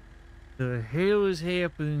 The hell is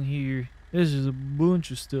happening here? This is a bunch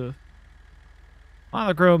of stuff.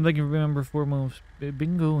 Monochrome, thank you for member 4 months.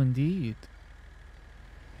 Bingo indeed.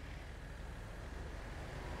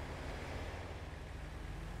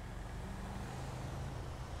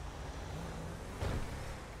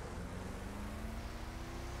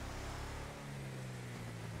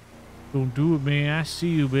 Don't do it, man. I see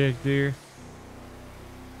you back there.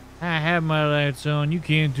 I have my lights on. You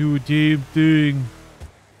can't do a damn thing.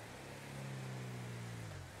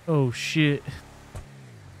 Oh, shit.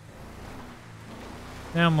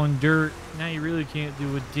 Now I'm on dirt. Now you really can't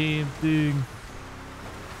do a damn thing.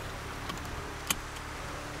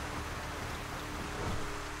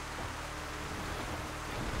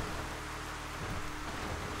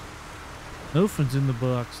 Nothing's in the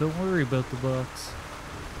box. Don't worry about the box.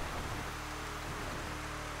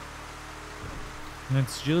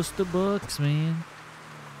 That's just a box, man.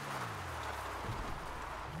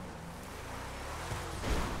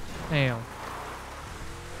 Damn.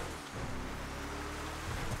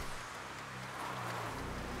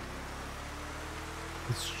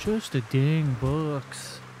 It's just a dang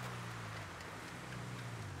box.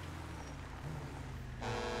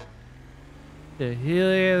 The hell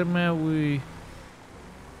out of my way.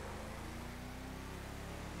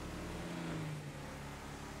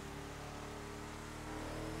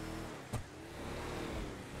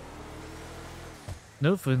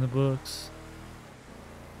 Nothing in the books.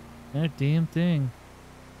 That damn thing.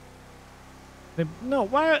 No,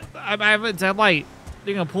 why? I haven't that light.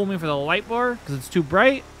 They're gonna pull me for the light bar because it's too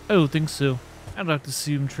bright? I don't think so. I'd like to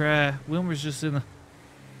see him try. Wilmer's just in a.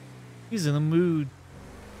 He's in a mood.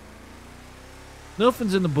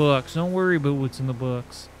 Nothing's in the books. Don't worry about what's in the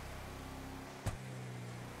books.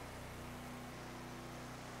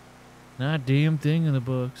 Not a damn thing in the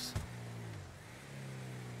books.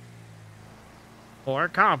 Well, our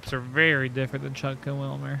cops are very different than Chuck and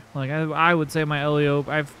Wilmer. Like I would say my LEO,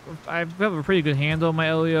 I have a pretty good handle on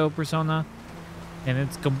my LEO persona, and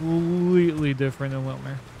it's completely different than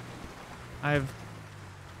Wilmer. I've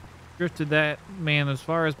drifted that man as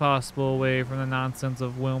far as possible away from the nonsense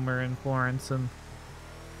of Wilmer and Florence and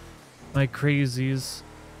my crazies,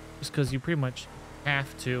 just because you pretty much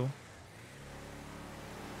Have to.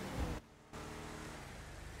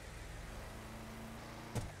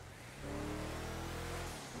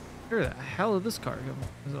 Where the hell did this car go?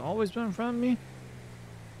 Has it always been in front of me?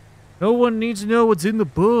 No one needs to know what's in the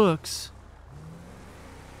books.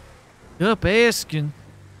 Stop asking.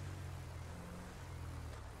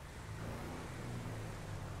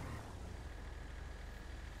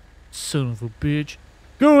 Son of a bitch.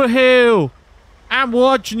 Go to hell! I'm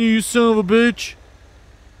watching you, you son of a bitch!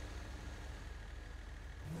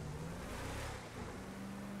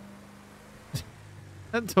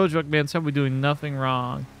 That tow truck man's probably doing nothing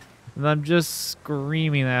wrong. And I'm just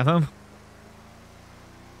screaming at him.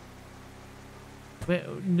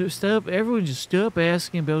 No, stop, everyone just stop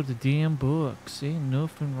asking about the damn books. Ain't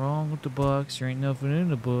nothing wrong with the books. There ain't nothing in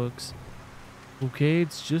the books. Okay,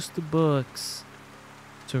 it's just the books.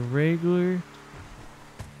 It's a regular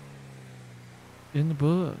in the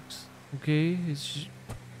books. Okay, it's just,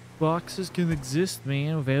 boxes can exist,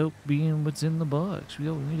 man, without being what's in the box. We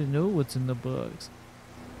don't need to know what's in the box.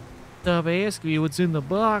 Stop asking me what's in the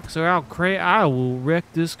box, or I will wreck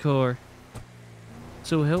this car.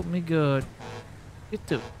 So help me God. Get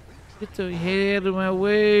the head out of my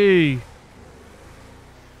way.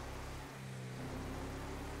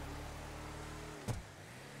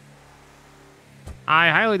 I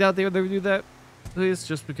highly doubt they would ever do that. Please,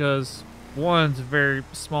 just because one, it's very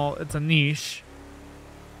small. It's a niche.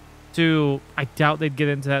 Two, I doubt they'd get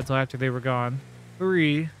into that till after they were gone.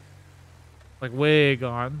 Three, like way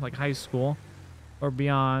gone, like high school or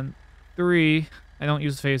beyond. Three, I don't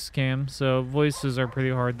use face cam, so voices are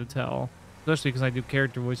pretty hard to tell. Especially because I do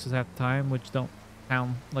character voices half the time, which don't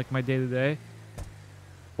sound like my day-to-day.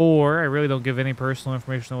 Four, I really don't give any personal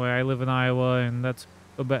information away. I live in Iowa, and that's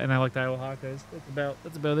about, and I like the Iowa Hawkeyes.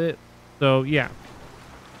 That's about it. So yeah,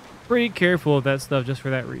 pretty careful with that stuff just for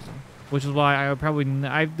that reason. Which is why I would probably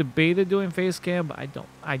I've debated doing face cam, but I don't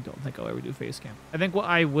think I'll ever do face cam. I think what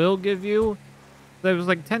I will give you, there was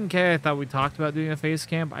like 10K. I thought we talked about doing a face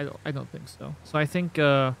cam. But I don't think so. So I think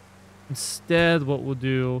instead what we'll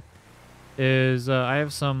do is I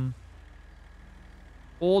have some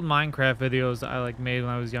old Minecraft videos that I like made when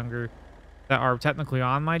I was younger that are technically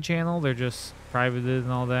on my channel. They're just privated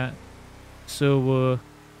and all that. So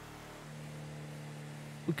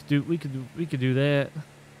we could do that.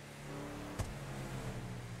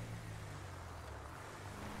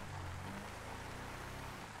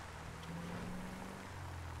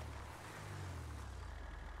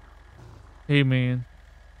 Hey man,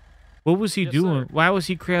 what was he doing? Sir. Why was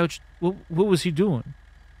he crouched? What was he doing?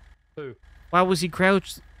 Who? Why was he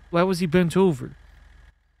crouched? Why was he bent over?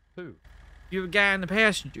 Who? You have a guy in the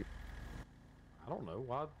passenger. I don't know.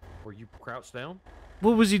 Why were you crouched down?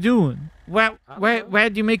 What was he doing? Why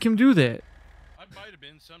did you make him do that? I might have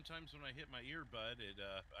been. Sometimes when I hit my earbud,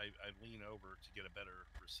 I lean over to get a better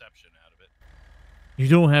reception out of it. You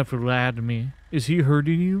don't have to lie to me. Is he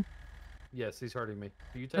hurting you? Yes, he's hurting me.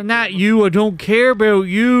 Do you take Not you. I don't care about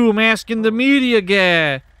you. I'm asking the media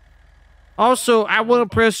guy. Also, I want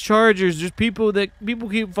to press charges. There's people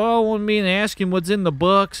keep following me and asking what's in the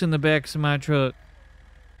box in the backs of my truck.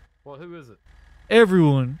 Well, who is it?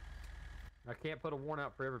 Everyone. I can't put a warrant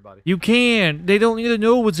out for everybody. You can. They don't need to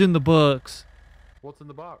know what's in the box. What's in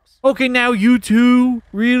the box? Okay, now you too?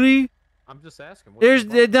 Really? I'm just asking. There's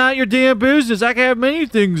not your damn business. I can have many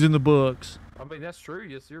things in the box. I mean, that's true.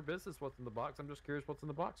 It's your business what's in the box. I'm just curious what's in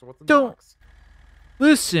the box or what's in Don't- the box.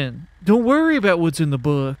 Listen, don't worry about what's in the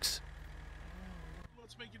box.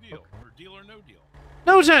 Let's make a deal, or deal or no deal.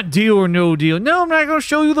 No, it's not deal or no deal. No, I'm not going to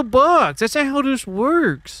show you the box. That's not how this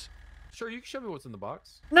works. Sure, you can show me what's in the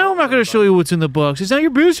box. No, I'm not going to show you what's in the box. It's not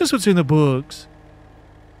your business what's in the box.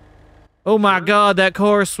 Oh my Sure. God, that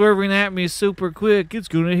car swerving at me super quick. It's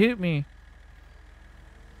going to hit me.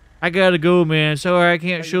 I gotta go, man. Sorry, I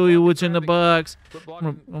can't Hey, show you're you blocking what's in the traffic. box. Quit I'm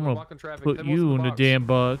blocking, gonna blocking traffic. put Tell me what's you in the box. damn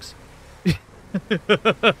box.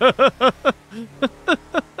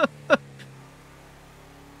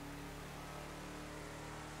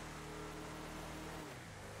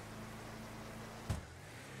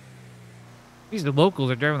 These locals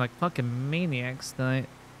are driving like fucking maniacs tonight.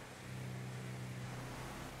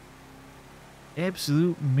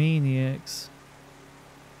 Absolute maniacs.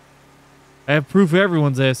 I have proof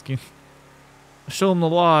everyone's asking. I'll show them the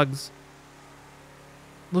logs.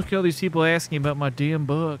 Look at all these people asking about my damn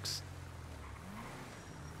books.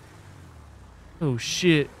 Oh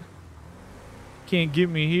shit. Can't get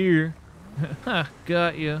me here. Ha,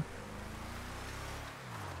 got ya.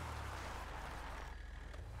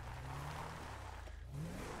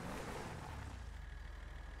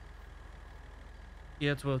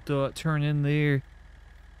 Yeah, that's what I thought. Turn in there.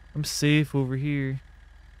 I'm safe over here.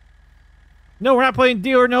 No, we're not playing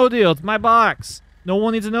Deal or No Deal. It's my box. No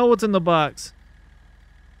one needs to know what's in the box.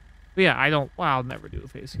 But yeah, well, I'll never do a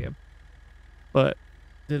face cam. But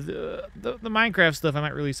the Minecraft stuff I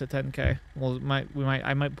might release at 10K. Well,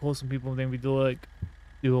 I might pull some people and then we do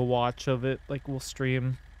a watch of it. Like we'll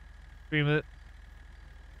stream it.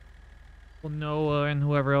 Well, Noah and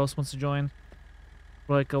whoever else wants to join.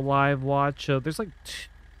 Like a live watch of. There's like,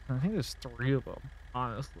 I think there's 3 of them.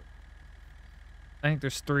 Honestly, I think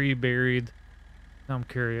there's 3 buried. I'm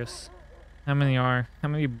curious. How many are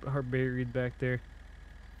buried back there?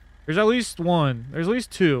 There's at least 1. There's at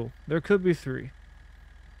least 2. There could be 3.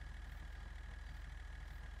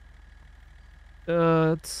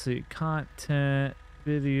 Let's see. Content,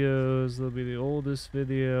 videos. That'll be the oldest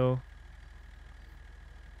video.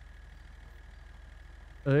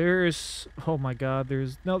 Oh my god,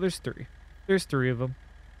 there's 3. There's 3 of them.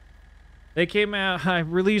 They came out, I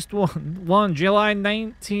released one July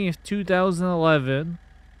 19th, 2011,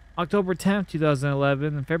 October 10th,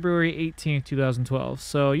 2011, and February 18th, 2012.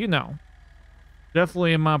 So, you know,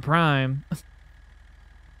 definitely in my prime.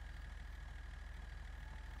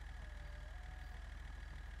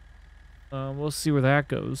 We'll see where that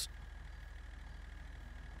goes.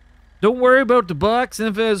 Don't worry about the box, and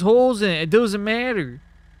if it has holes in it, it doesn't matter.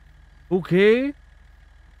 Okay?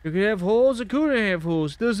 You could have holes, it couldn't have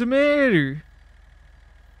holes. Doesn't matter.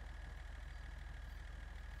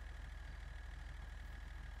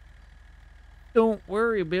 Don't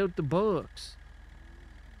worry about the box.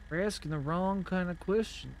 We're asking the wrong kind of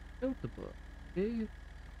question about the box. Okay?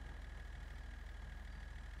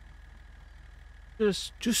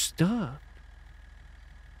 Just stop.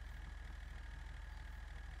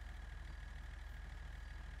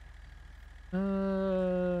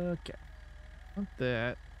 Okay. Want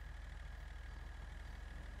that.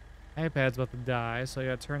 iPad's about to die, so I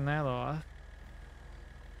gotta turn that off.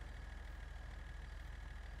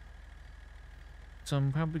 So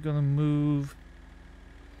I'm probably gonna move.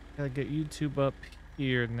 Gotta get YouTube up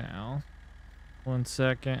here now. 1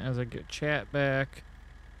 second as I get chat back.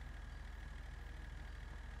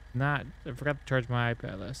 I forgot to charge my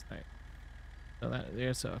iPad last night. So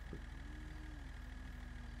that's awkward.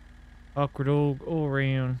 Awkward old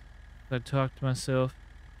round. I talk to myself.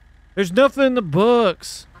 There's nothing in the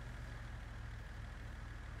books.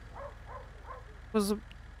 Was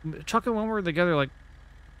Chuck and Wilmer together like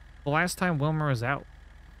the last time Wilmer was out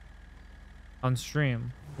on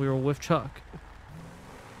stream? We were with Chuck.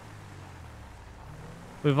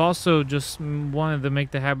 We've also just wanted to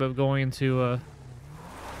make the habit of going to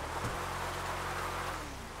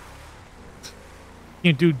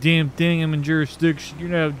can't do a damn thing. I'm in jurisdiction. You're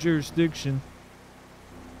not out of jurisdiction.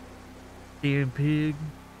 Damn pig.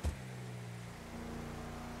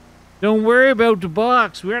 Don't worry about the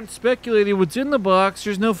box. We aren't speculating what's in the box.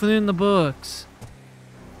 There's nothing in the box.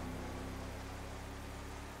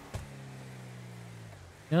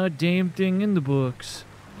 Not a damn thing in the books.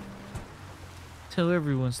 Tell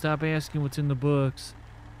everyone, stop asking what's in the books.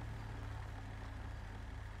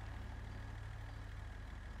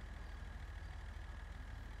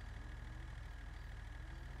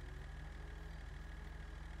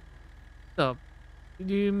 What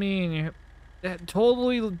do you mean? That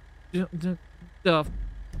totally stuff.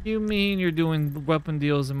 You mean you're doing weapon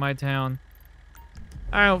deals in my town?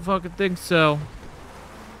 I don't fucking think so.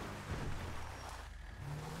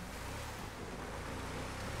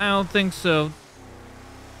 I don't think so.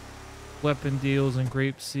 Weapon deals and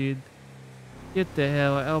grapeseed. Get the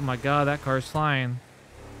hell out. Oh my god, that car's flying.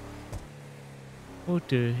 What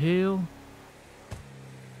the hell?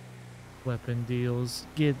 Weapon deals.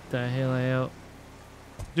 Get the hell out.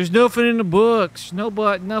 There's nothing in the books.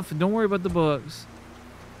 Nothing. Don't worry about the books.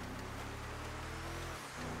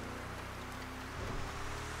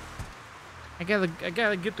 I gotta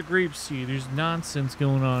get the grapeseed. There's nonsense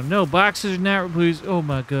going on. No, boxes are not please. Oh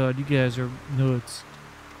my god, you guys are nuts.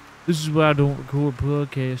 This is why I don't record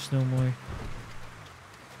podcasts no more.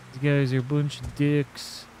 These guys are a bunch of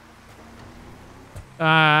dicks.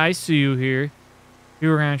 I see you here. You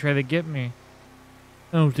were gonna try to get me.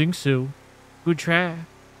 I don't think so. Good try.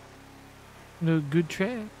 No, good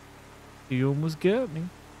try. You almost got me.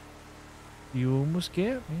 You almost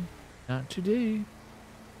got me. Not today.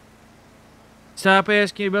 Stop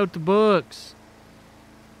asking about the books.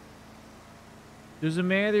 Doesn't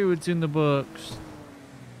matter what's in the books.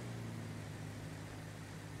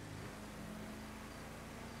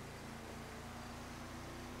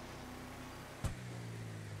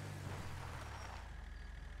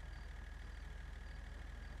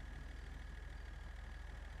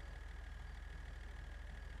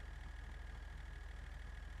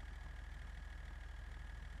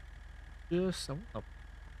 just I wanna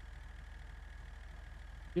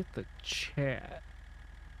get the chat.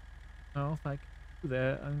 Oh, if I can do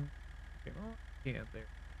that, I can't there.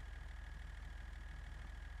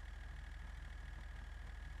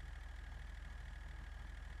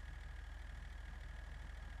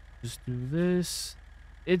 Just do this.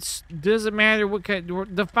 It doesn't matter what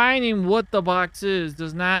kind. Defining what the box is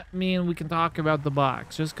does not mean we can talk about the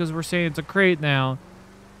box. Just because we're saying it's a crate now,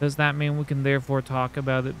 does not mean we can therefore talk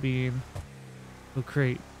about it being a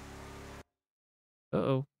crate.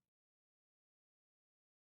 Uh-oh.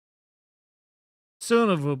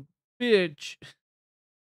 Son of a bitch.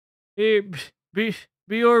 Hey,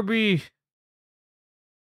 BRB.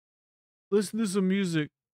 Listen to some music.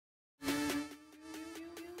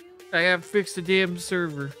 I have fixed the damn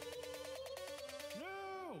server.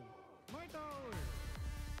 No! My dollar!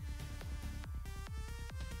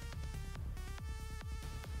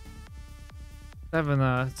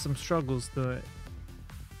 Having some struggles to it.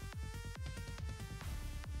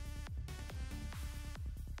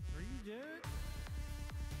 Are you dead?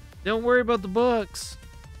 Don't worry about the books.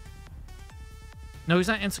 No, he's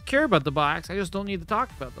not insecure about the box. I just don't need to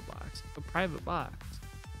talk about the box. It's a private box.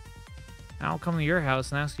 I'll come to your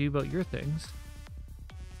house and ask you about your things.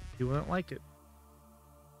 You wouldn't like it.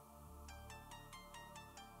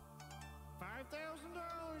 $5,000,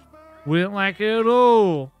 Bob. Wouldn't like it at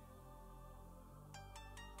all.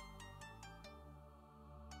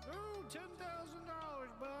 Oh, $10,000,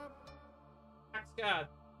 Bob. Thanks God.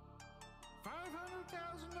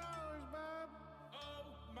 $500,000, Bob. Oh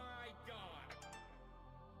my God.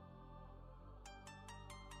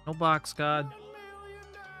 No box God. $1 million,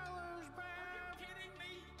 Bob. Kidding me?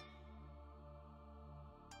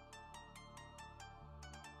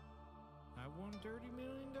 I won $30 million.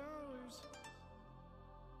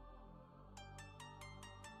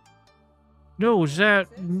 No, is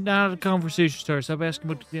that not a conversation starter? Stop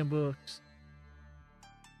asking about the damn books.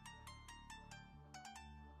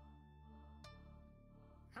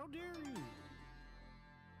 How dare you?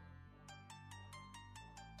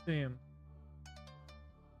 Damn.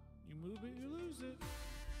 You move it, you lose it.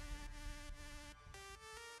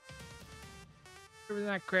 Everything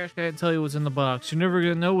that crash guy didn't tell you what's in the box. You're never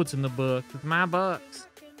gonna know what's in the book. It's my box.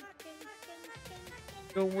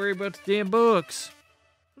 Don't worry about the damn books.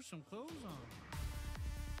 Put some clothes on.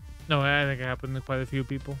 No, I think it happened to quite a few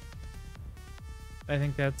people. I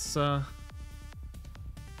think that's don't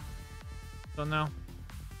know.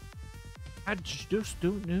 I just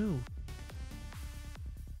don't know.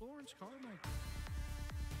 Florence Carmichael.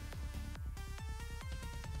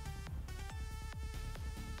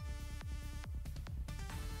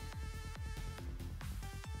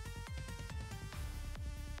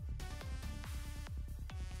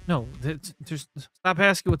 No, just stop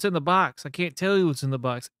asking what's in the box. I can't tell you what's in the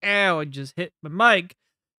box. Ow, I just hit my mic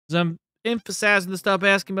because I'm emphasizing to stop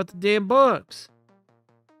asking about the damn books.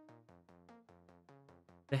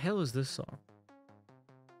 The hell is this song?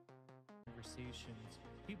 Conversations.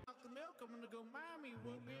 People out the milk. I'm gonna go, Mommy,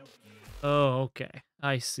 won't milk you. Oh, okay.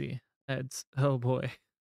 I see. That's, oh boy.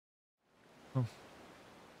 Oh.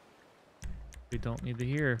 We don't need to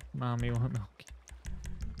hear Mommy won't milk you.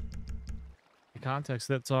 The context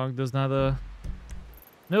of that song does not,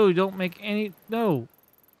 no, you don't make any, no.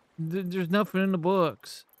 There's nothing in the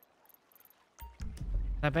books.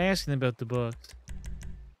 Stop asking about the books.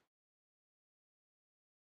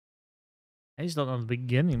 I just don't know the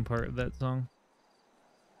beginning part of that song.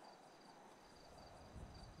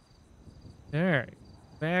 Alright.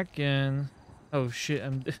 Back in. Oh shit,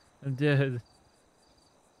 I'm dead.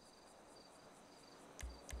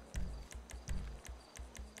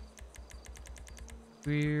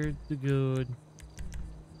 Weird to good.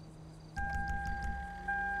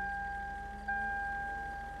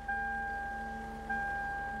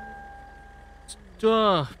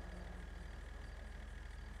 Stuff.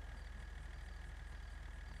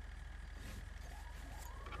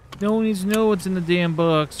 No one needs to know what's in the damn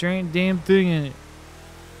box. There ain't a damn thing in it.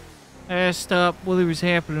 I gotta stop whatever's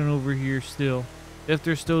happening over here still. If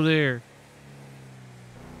they're still there.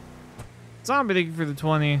 Zombie, thank you for the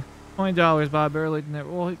 $20, Bob. Better late than never.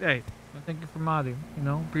 Well, hey, thank you for modding. You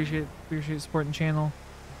know, appreciate supporting the channel.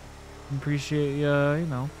 Appreciate you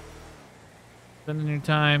know, spending your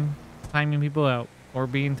time timing people out or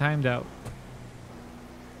being timed out.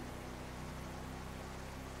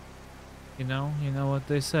 You know what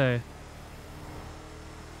they say.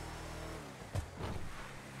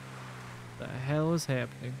 The hell is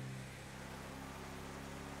happening?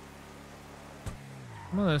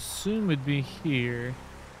 I'm gonna assume it'd be here.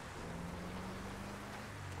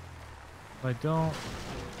 I don't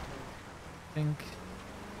think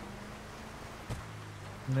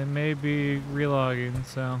And they may be relogging,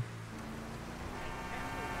 so.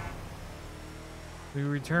 We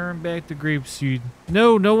return back to Grapeseed.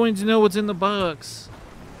 No, no one's know what's in the box.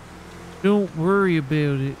 Don't worry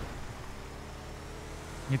about it.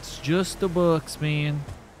 It's just a box, man.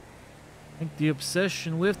 I think the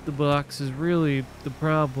obsession with the box is really the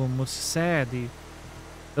problem with society.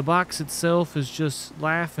 The box itself is just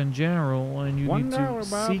life in general, and you need to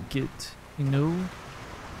seek it, you know?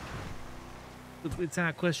 It's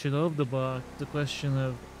not a question of the box, it's a question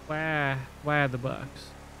of why the box?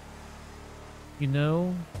 You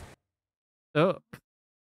know? Oh.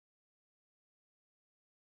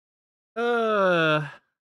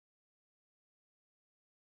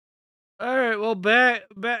 Alright, well, back.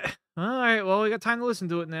 Alright, well, we got time to listen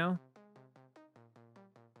to it now.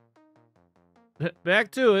 Back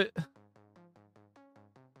to it.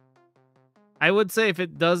 I would say if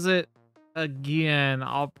it does it again,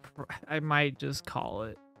 I might just call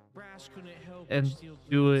it and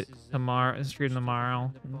do it tomorrow and stream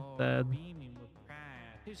tomorrow instead.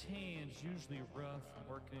 It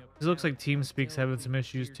looks like TeamSpeak's having some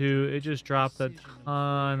issues too. It just dropped a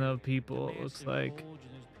ton of people, it looks like.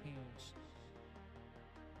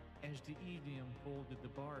 As the evening unfolded, the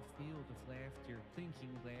bar filled with laughter,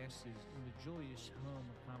 clinking glasses, and the joyous hum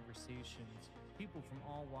of conversations. People from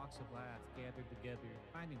all walks of life gathered together,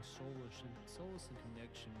 finding solace and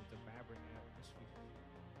connection with the vibrant atmosphere.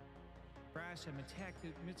 Bryce had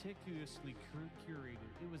meticulously curated.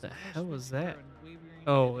 It was The hell was that?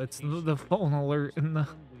 Oh, it's the phone alert in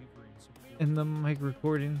the mic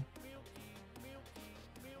recording.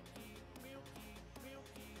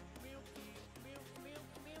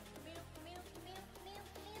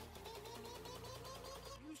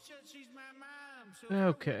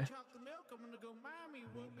 Okay.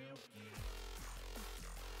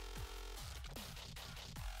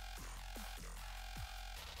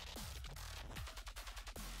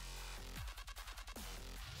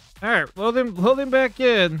 Alright, loading back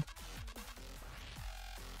in.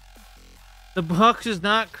 The box is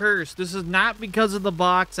not cursed. This is not because of the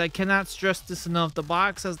box. I cannot stress this enough. The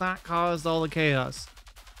box has not caused all the chaos.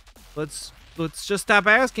 Let's just stop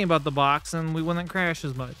asking about the box and we wouldn't crash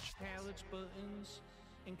as much. Pallets, buttons,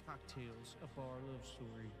 and cocktails. A bar love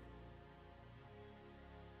story.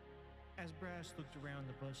 As Bryce looked around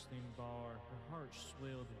the bustling bar, her heart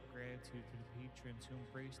swelled with gratitude to the patrons who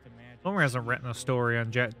embraced the magic. Wilmer hasn't written a story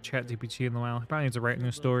on ChatGPT in a while. He probably needs to write a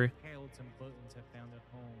new story. Pallets and buttons have found a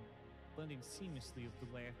home, blending seamlessly with the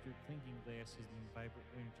laughter, clinking glasses, and vibrant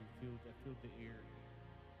energy that filled the air.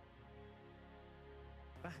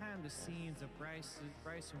 Behind the scenes of Bryce and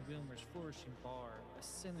Wilmer's flourishing bar, a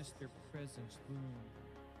sinister presence loomed.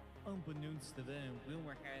 Unbeknownst to them,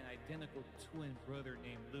 Wilmer had an identical twin brother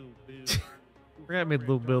named Lil Bill. Forgot I made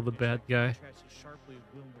Lil Bill the bad guy. Sharply of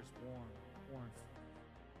Wilmer's warmth.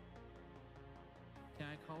 Can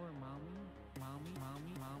I call her mommy? Mommy,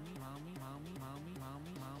 mommy, mommy, mommy, mommy, mommy,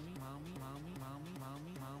 mommy, mommy, mommy, mommy, mommy,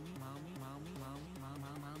 mommy, mommy, mommy, mommy, mommy,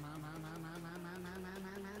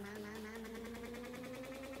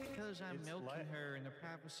 because I'm milking her in the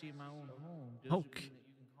privacy of my own home doesn't mean that you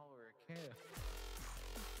can call her a calf.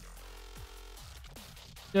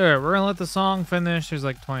 Alright, we're gonna let the song finish. There's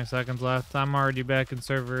like 20 seconds left. I'm already back in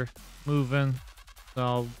server moving. So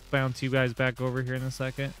I'll bounce you guys back over here in a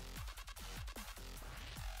second.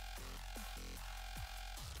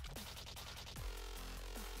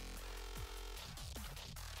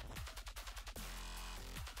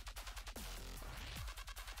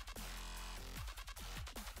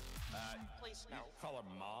 Please no. Call her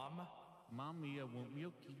mom. Mommy, I want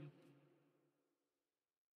milky.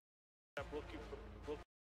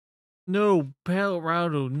 No,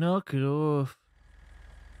 Colorado, knock it off.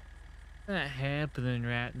 Not happening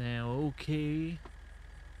right now, okay?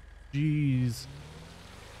 Jeez.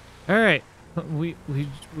 Alright,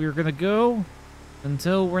 we're gonna go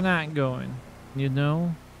until we're not going, you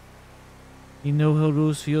know? You know how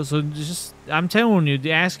those feel, so just, I'm telling you, to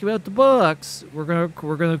ask about the box, we're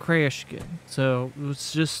gonna crash again. So,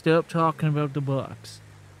 let's just stop talking about the box.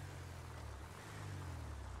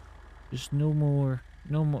 Just no more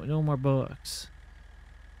bucks.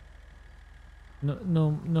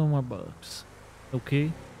 No more bucks.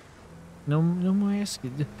 Okay? No more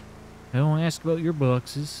asking. I don't ask about your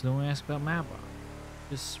boxes. Don't ask about my box.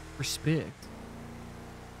 Just respect.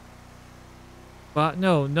 But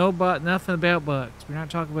nothing about bucks. We're not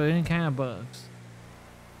talking about any kind of bucks.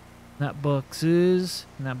 Not boxes.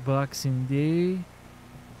 Not Boxing Day.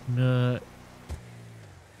 Not.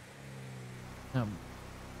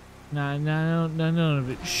 No, none of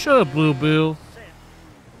it. Shut up, Blue Bill.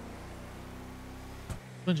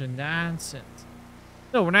 Bunch of nonsense.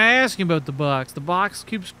 No, we're not asking about the box. The box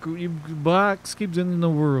keeps ending the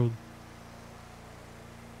world.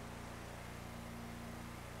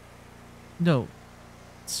 No.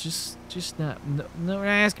 It's just not. No, we're not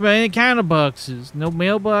asking about any kind of boxes. No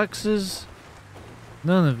mailboxes.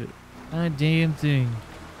 None of it. Not a damn thing.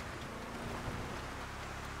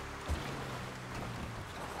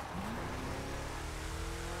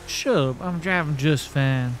 Shut up. I'm driving just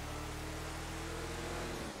fine.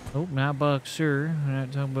 Nope, not boxer. We're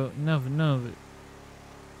not talking about none of it.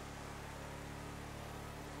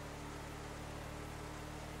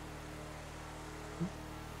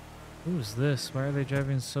 Who's this? Why are they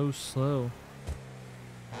driving so slow?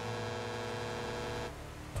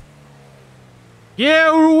 Get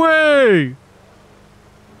out of the way!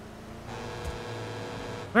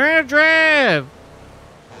 We're gonna drive!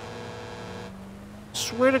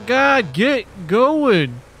 Swear to God, get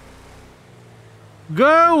going!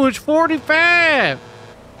 Go! It's 45!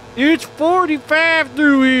 It's 45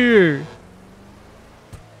 through here!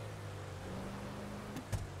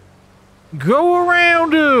 Go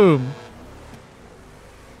around him!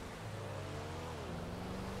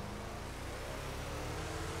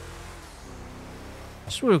 I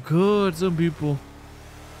swear to God, some people.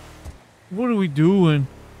 What are we doing?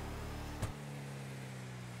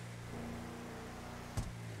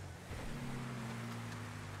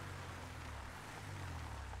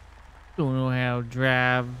 Don't know how to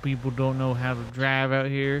drive. People don't know how to drive out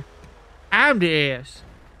here. I'm the ass.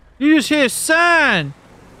 You just hit a sign.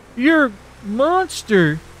 You're a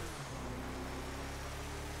monster.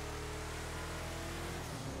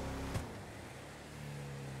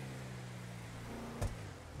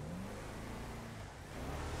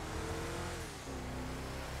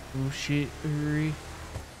 Oh shit, hurry.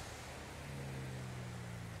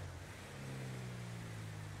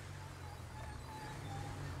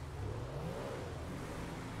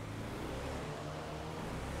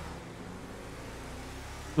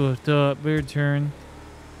 Lift up, bear turn.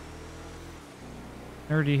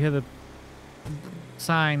 I already hit a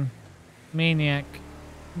sign. Maniac.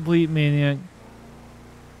 Complete maniac.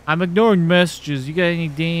 I'm ignoring messages. You got any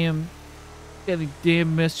damn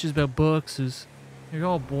messages about boxes? They're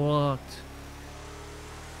all blocked.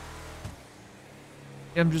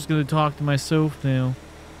 I'm just gonna talk to myself now.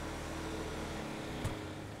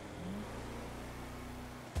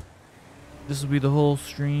 This will be the whole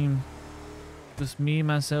stream. Just me,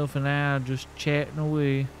 myself, and I just chatting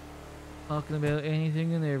away. Talking about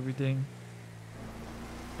anything and everything.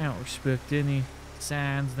 I don't respect any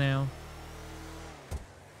signs now.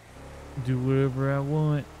 Do whatever I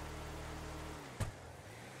want.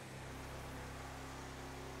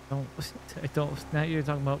 I don't. Now you're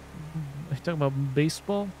talking about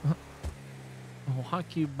baseball? A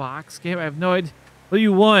hockey box game? I have no idea. What do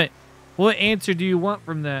you want? What answer do you want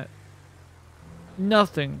from that?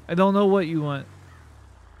 Nothing. I don't know what you want.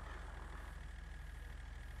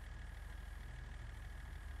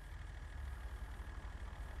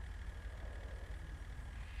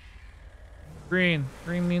 Green.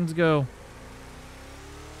 Green means go.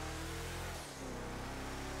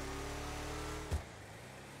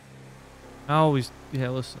 I always,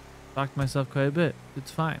 listen, talk to myself quite a bit.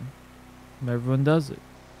 It's fine. Everyone does it.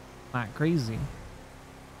 Not crazy.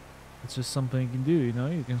 It's just something you can do, you know?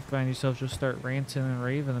 You can find yourself just start ranting and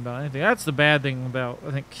raving about anything. That's the bad thing about,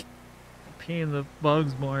 I think, peeing the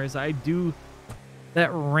bugs more is I do that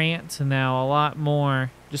rant now a lot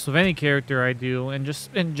more. Just with any character I do, and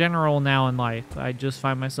just in general now in life. I just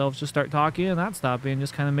find myself just start talking and not stopping,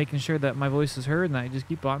 just kind of making sure that my voice is heard, and I just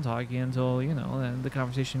keep on talking until, you know, then the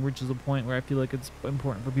conversation reaches a point where I feel like it's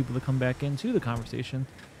important for people to come back into the conversation.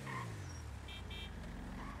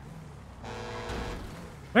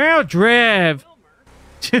 Well, Drev!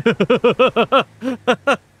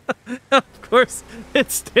 Of course,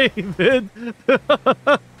 it's David.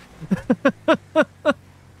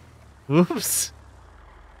 Whoops.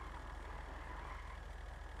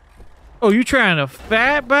 Oh, you trying to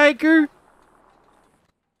fat biker?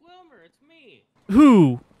 Wilmer, it's me.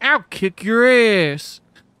 Who? I'll kick your ass.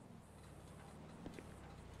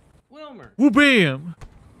 Wilmer. Woo bam.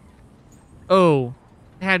 Oh,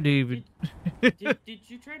 hi David. Did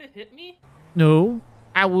you try to hit me? No,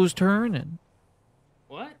 I was turning.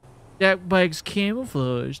 What? That bike's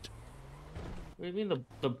camouflaged. What do you mean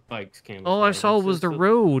the bikes came? All I saw was the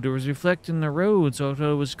road. It was reflecting the road, so I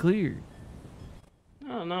thought it was clear.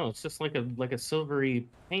 No, it's just like a silvery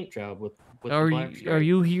paint job with Are the black you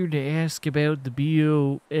stripe. here to ask about the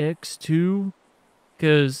BOX too?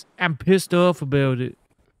 Cause I'm pissed off about it.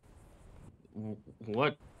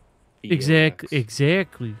 What?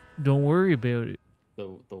 Exactly. Don't worry about it.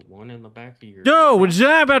 the one in the back of your. No, truck? it's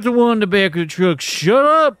not about the one in the back of the truck. Shut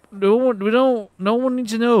up. No one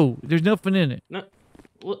needs to know. There's nothing in it. No.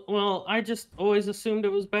 Well, I just always assumed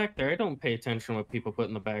it was back there. I don't pay attention to what people put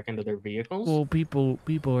in the back end of their vehicles. Well, people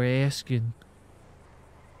are asking.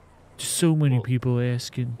 Just so many people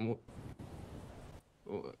asking.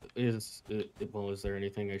 Is there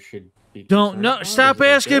anything I should be? Don't concerned no. about? Stop Is it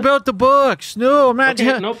asking good? about the books. No, I'm not.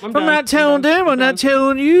 Okay, nope, I'm done. not telling I'm done. them. I'm not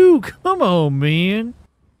telling you. Come on, man.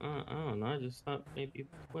 I don't know. I just thought maybe you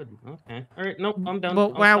would. Okay. All right. Nope. I'm done. But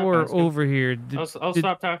I'll while stop we're asking. over here, I'll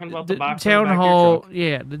stop talking about the box. town on the back of your hall. truck.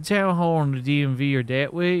 Yeah, the town hall and the DMV are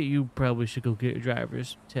that way. You probably should go get a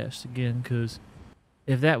driver's test again, because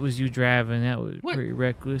if that was you driving, that was What? pretty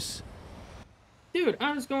reckless. Dude,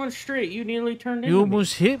 I was going straight. You nearly turned into You me.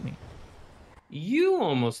 almost hit me. You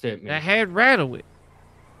almost hit me. I had rattle it.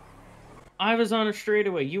 I was on a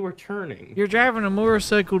straightaway. You were turning. You're driving a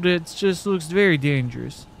motorcycle that just looks very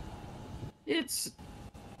dangerous. It's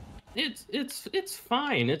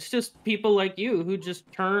fine. It's just people like you who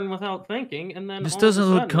just turn without thinking, and then This all of a doesn't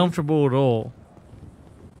look sudden- comfortable at all.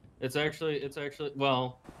 It's actually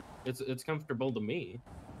well, it's comfortable to me.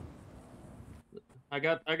 I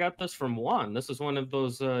got this from Juan. This is one of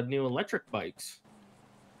those new electric bikes.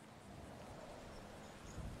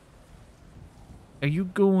 Are you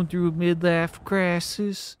going through a midlife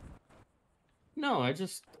crisis? No, I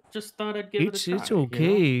just thought I'd give it a try. It's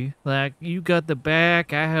okay. Like, you got the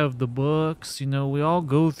back, I have the bucks. You know, we all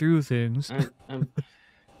go through things. Well,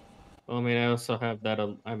 I mean, I also have that.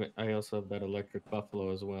 I also have that electric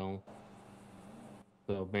buffalo as well.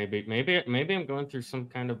 So maybe I'm going through some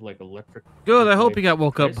kind of like electric. Good. I hope you got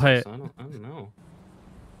woke up by it. I don't know.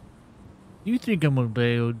 You think I'm a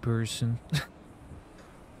loud person?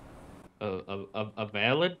 A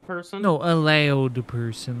valid person? No, a loud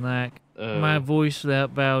person. Like, my voice without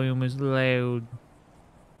volume is loud.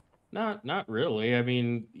 Not really. I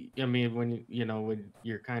mean, when when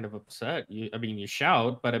you're kind of upset, you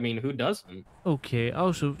shout, but I mean, who doesn't? Okay.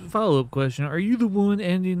 Also, follow-up question: are you the one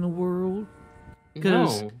ending the world?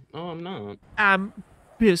 No, I'm not. I'm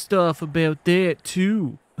pissed off about that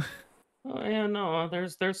too. Oh yeah, no.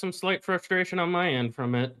 There's some slight frustration on my end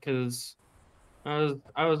from it because I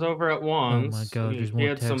was over at Juan's. Oh my god, there's He more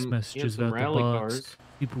had text some messages about the rally bucks. cars.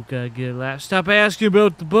 People gotta get a laugh. Stop asking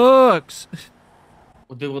about the bucks.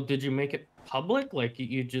 Well, did you make it public? Like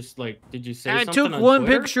you just did you say I something took on one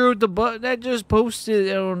Twitter? picture of the buck that just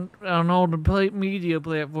posted on all the media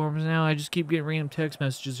platforms. Now I just keep getting random text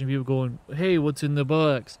messages from people going, "Hey, what's in the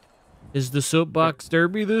box? Is the soapbox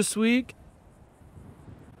derby this week?"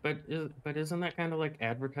 But isn't that kind of like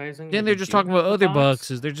advertising? Then that they're you just do talking have about the other box?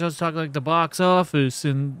 boxes. They're just talking like the box office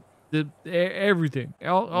and everything.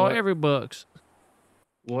 Every box.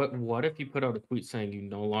 What if you put out a tweet saying you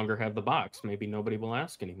no longer have the box? Maybe nobody will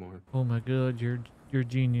ask anymore. Oh my god, you're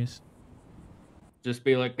genius. Just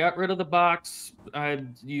be like, got rid of the box.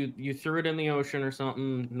 You threw it in the ocean or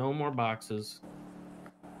something. No more boxes.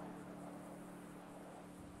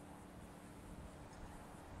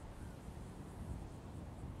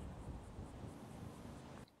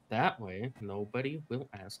 That way, nobody will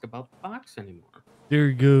ask about the box anymore. There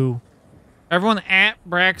you go. Everyone at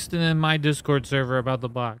Braxton in my Discord server about the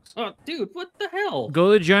box. Oh, dude, what the hell?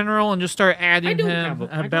 Go to General and just start I adding don't him have a,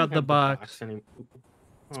 I don't about the have box. anymore.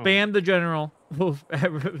 Oh. Spam the General.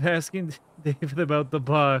 Asking David about the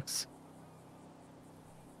box.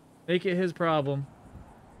 Make it his problem.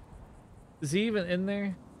 Is he even in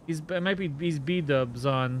there? He's B-dubs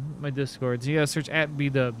on my Discord. So you gotta search at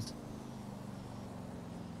B-dubs.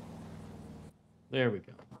 There we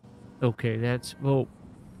go. Okay, that's well.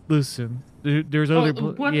 Listen, there's other.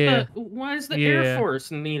 Why is the Air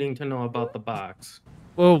Force needing to know about the box?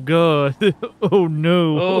 Oh god. Oh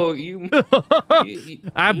no. Oh, you.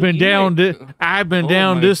 I've been down this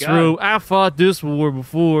God. road. I fought this war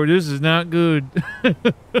before. This is not good.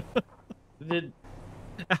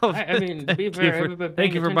 I mean, to be fair,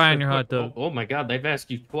 thank you for buying your hot dog. Oh my God, they've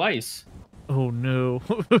asked you twice. Oh no.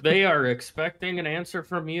 They are expecting an answer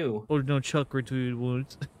from you. Oh no, Chuck retweeted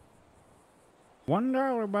once.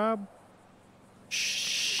 $1, Bob.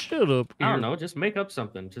 Shut up. I don't know. Just make up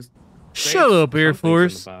something. Just shut up, Air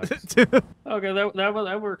Force. Okay,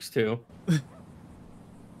 that works too.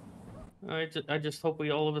 I just hope we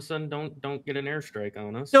all of a sudden don't get an airstrike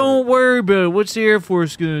on us. Don't worry about it. What's the Air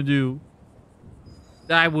Force gonna do?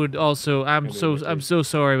 I would also. I'm so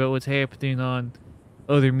sorry about what's happening on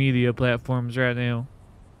other media platforms right now.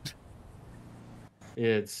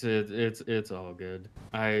 It's all good.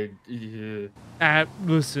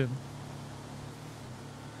 Listen.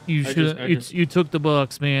 You should. You took the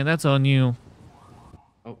box, man. That's on you.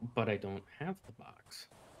 Oh, but I don't have the box.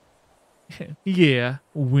 Yeah,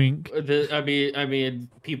 wink. I mean,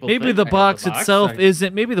 people. Maybe think the I have box itself I-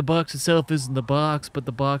 isn't. Maybe the box itself isn't the box, but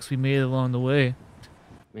the box we made along the way.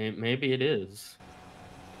 Maybe it is.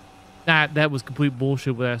 That was complete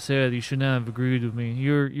bullshit. What I said. You should not have agreed with me.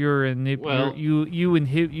 You're a nip. Well- You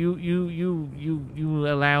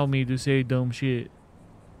allow me to say dumb shit,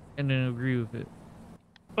 and then agree with it.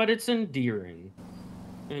 But it's endearing,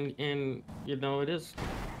 and you know it is.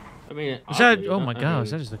 I mean, Is that? oddly Oh enough- my I god! mean,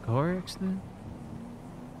 Is that just a car accident?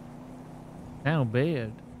 Sound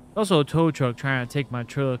bad. Also, a tow truck trying to take my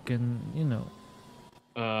truck, and you know.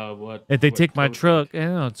 What? If they what take my tow truck, I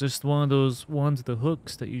don't know, it's just one of those ones with the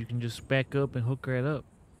hooks that you can just back up and hook right up.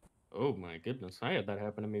 Oh my goodness, I had that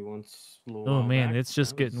happen to me once. A little Oh while man, back. it's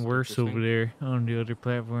just That was getting worse over interesting. there on the other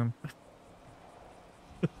platform.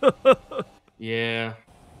 Yeah,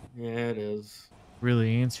 it is.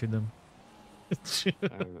 Really answered them. I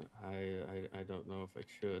don't know if I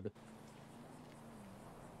should.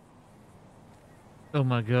 Oh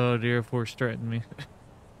my god, the Air Force threatened me.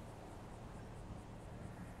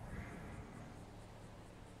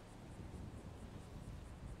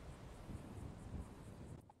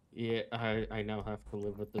 Yeah, I now have to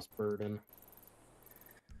live with this burden.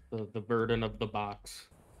 The burden of the box.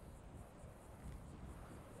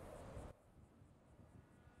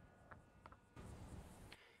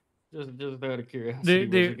 Just out of curiosity,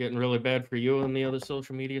 was it getting really bad for you on the other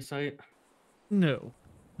social media site? No.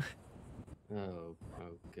 Oh,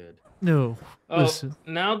 good. No. Oh, Listen.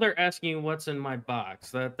 now they're asking you what's in my box.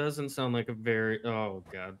 That doesn't sound like a very. Oh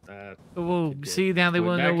god, that. Well, could see, get now they twi-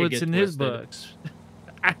 want to that know could what's get in his twisted. box.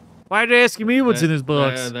 Why are they asking me what's in his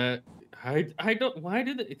box? I don't. Why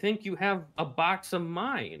do they think you have a box of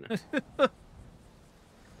mine?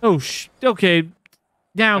 Oh, okay.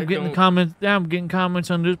 Now I'm I getting don't- comments. Now I'm getting comments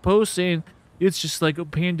on this post saying it's just like a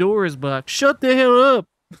Pandora's box. Shut the hell up.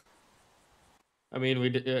 I mean,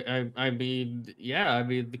 we. I mean, yeah. I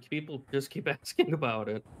mean, the people just keep asking about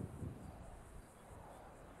it.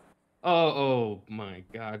 Oh my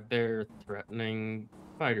God! They're threatening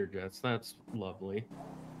fighter jets. That's lovely.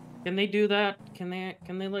 Can they do that? Can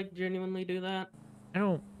they like genuinely do that?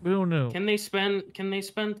 We don't know. Can they spend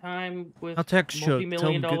time with I'll text Chuck. Tell him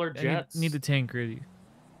multi-million-dollar I jets? need the tank ready.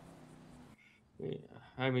 Yeah,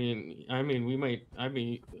 I mean, we might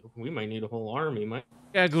need a whole army.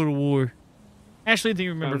 Gotta go to war. Ashley, do you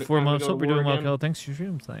remember Time to- 4 time to months? go to Hope you're war doing well, again? Killa. Thanks for your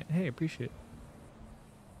stream tonight. Hey, appreciate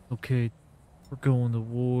it. Okay, we're going to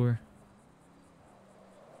war.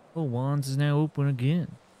 Oh, Wands is now open again.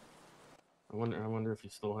 I wonder if he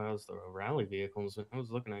still has the rally vehicles. I was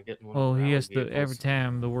looking at getting one. Oh, of the he rally has to, every vehicles.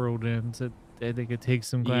 time the world ends, I think it takes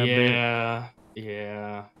some kind of bit.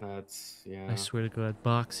 Yeah, that's yeah. I swear to God,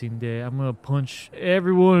 Boxing Day, I'm gonna punch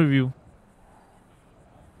every one of you.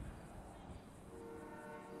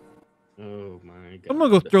 Oh my God. I'm gonna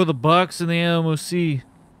go throw the box in the LMOC.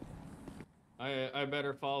 I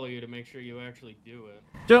better follow you to make sure you actually do it.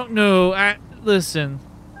 Don't know. Listen.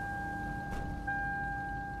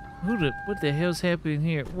 What the hell's happening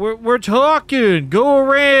here? We're talking. Go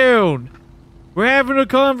around. We're having a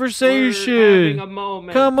conversation. We're having a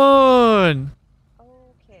moment. Come on.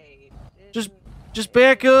 Okay. Just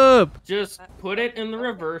back up. Just put it in the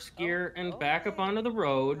reverse gear and back up onto the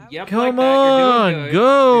road. Yep. Come like that. You're on, doing good.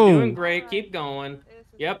 go. You're doing great. Keep going.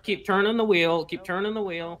 Yep. Keep turning the wheel. Keep turning the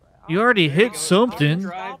wheel. You already There you hit go. something.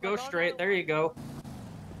 Drive. Go straight. There you go.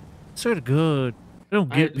 Sort of good. I don't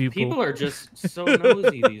get people. People are just so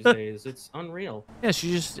nosy these days. It's unreal. Yeah,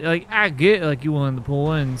 she just like I get like you wanted to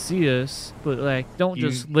pull in and see us, but like don't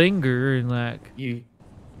just linger and like. You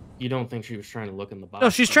don't think she was trying to look in the box? No,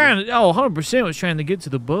 she's do you? trying to. Oh, 100% was trying to get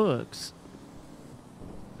to the bugs.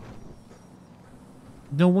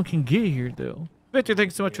 No one can get here though. Victor,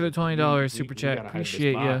 thanks so much for the $20 super chat. gotta hide this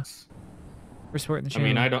Appreciate you. box. For supporting the I channel.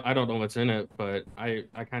 mean, I don't know what's in it, but I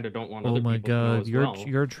kind of don't want Oh other my people to know God, as you're well.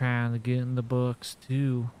 you're trying to get in the books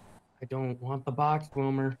too. I don't want the box,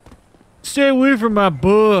 Wilmer. Stay away from my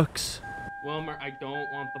books. Wilmer, I don't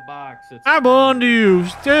want the box. It's I'm on to you.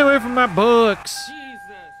 Stay away from my books. Jesus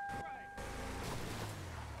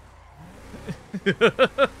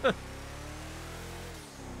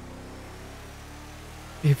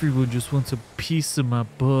Everyone just wants a piece of my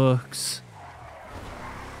books.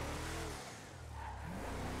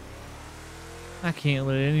 I can't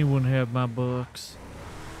let anyone have my books.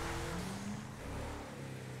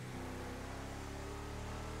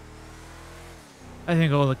 I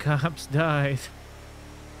think all the cops died.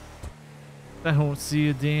 I don't see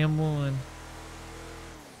a damn one.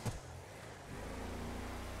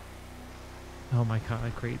 Oh my God, a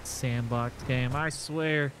great sandbox game. I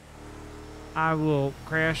swear I will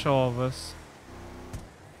crash all of us.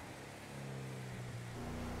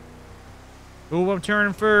 Oh, I'm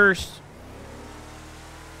turning first.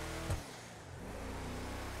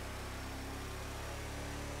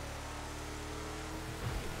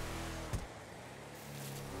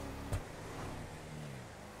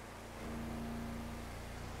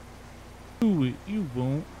 Do it. You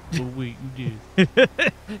won't. But wait, you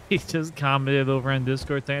did. He just commented over on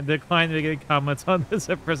Discord saying, decline to get comments on this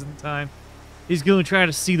at present time. He's going to try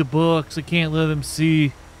to see the books. I can't let him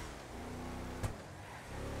see.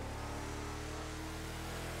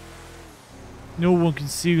 No one can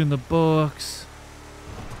see you in the books.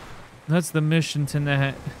 That's the mission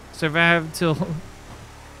tonight. Survive till...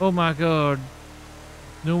 Oh my god.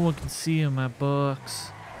 No one can see in my books.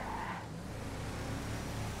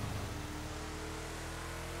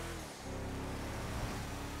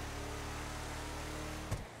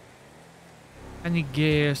 I need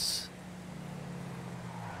gas.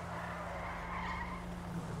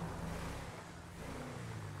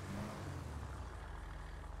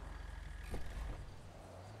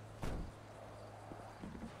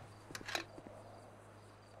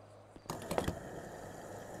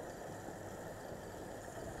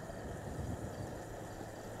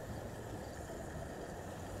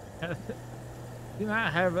 Do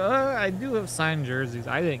not have. I do have signed jerseys.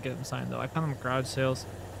 I didn't get them signed though. I found them at garage sales.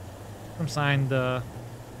 Some signed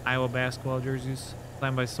Iowa basketball jerseys,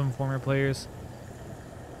 signed by some former players.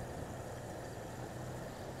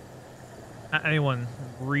 Not anyone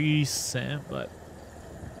recent, but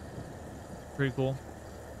pretty cool.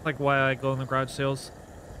 Like why I go in the garage sales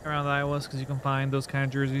around Iowa, because you can find those kind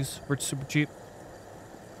of jerseys for super cheap.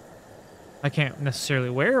 I can't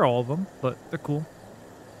necessarily wear all of them, but they're cool.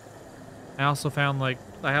 I also found like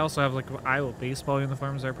I also have like Iowa baseball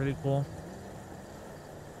uniforms that are pretty cool.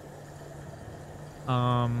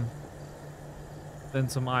 Then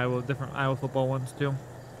some different Iowa football ones too.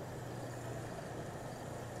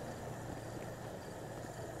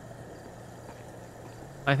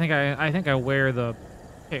 I think I wear the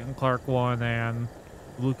Peyton Clark one and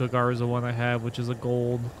Luca Garza one I have, which is the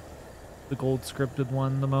gold scripted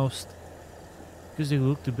one the most, because they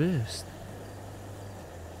look the best.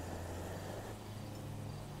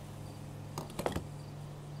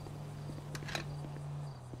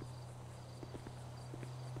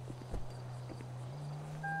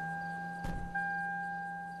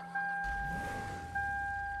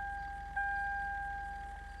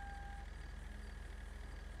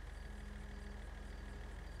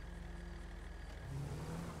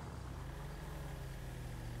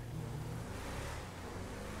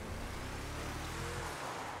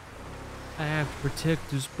 I have to protect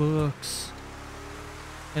his books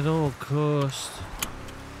at all costs.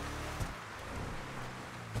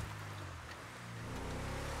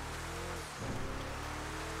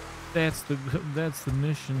 That's the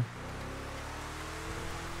mission.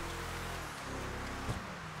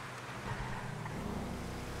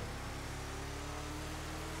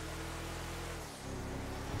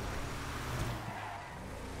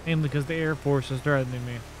 Mainly because the Air Force is threatening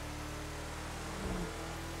me.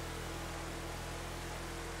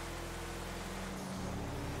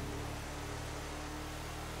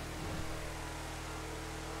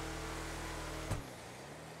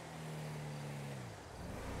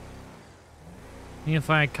 You can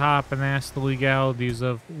find a cop and ask the legalities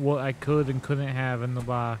of what I could and couldn't have in the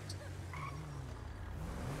box.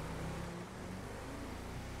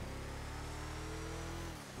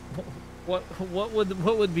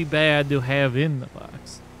 What would be bad to have in the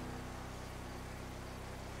box?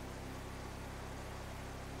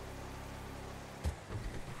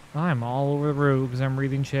 I'm all over the road because I'm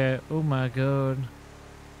reading chat. Oh my god.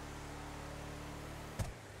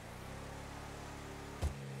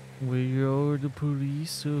 Where are the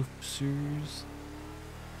police officers?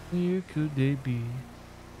 Where could they be?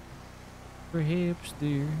 Perhaps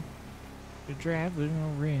they're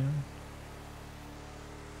driving around.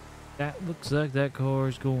 That looks like that car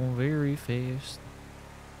is going very fast.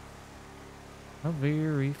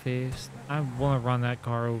 Very fast. I want to run that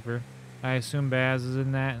car over. I assume Baz is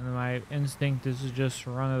in that, and my instinct is to just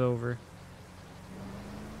run it over.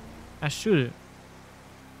 I shouldn't,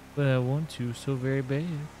 but I want to so very bad.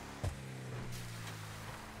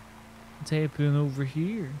 What's happening over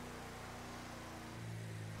here?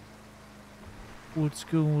 What's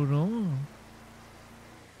going on?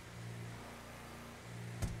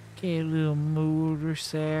 Got a little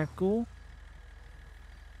motorcycle.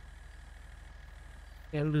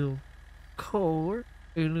 Got a little car.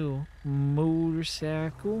 A little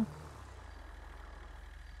motorcycle.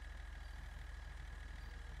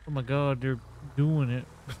 Oh my god, they're doing it.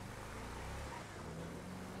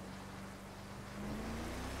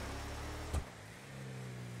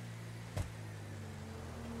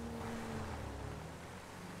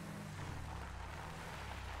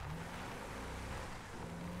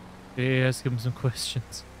 Yeah, ask him some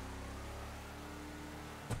questions.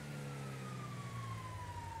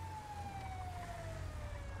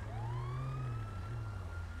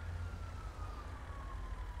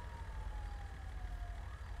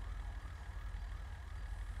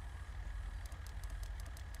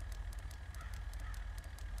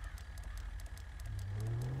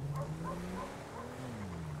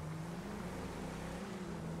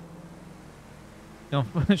 No,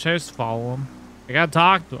 should I just follow him? I gotta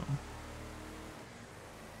talk to him.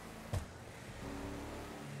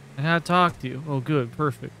 I gotta talk to you. Oh, good.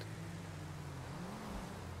 Perfect.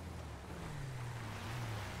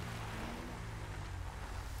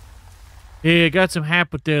 Yeah, I got some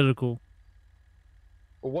hypothetical.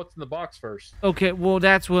 Well, what's in the box first? Okay, well,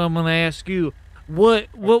 that's what I'm gonna ask you. What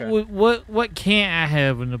can't I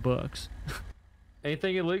have in the box?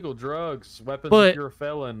 Anything illegal, drugs, weapons But- if you're a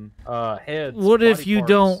felon, heads. What if body you parts.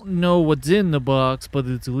 don't know what's in the box, but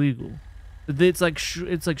it's illegal? It's like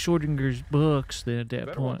Schrodinger's books. Then at that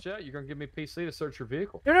Better point, watch out. You're gonna give me a PC to search your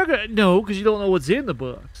vehicle. you're not gonna know because you don't know what's in the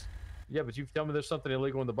box. Yeah, but you tell me there's something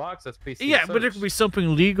illegal in the box. That's PC. Yeah, but there could be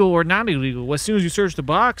something legal or not illegal. As soon as you search the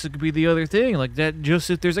box, it could be the other thing. Like that, just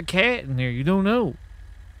if there's a cat in there, you don't know.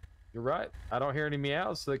 You're right. I don't hear any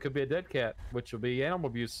meows, so it could be a dead cat, which will be animal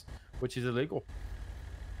abuse, which is illegal.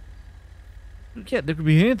 Yeah, there could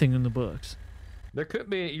be anything in the box. There could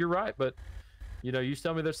be. You're right, but you know, you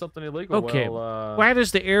tell me there's something illegal. Okay, Well, why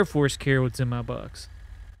does the Air Force care what's in my box?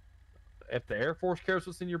 if the Air Force cares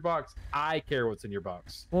what's in your box, I care what's in your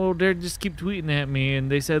box. Well, they just keep tweeting at me, and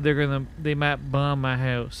they said they might bomb my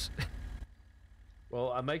house.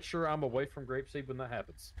 Well, I make sure I'm away from Grapeseed when that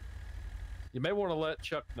happens. You may want to let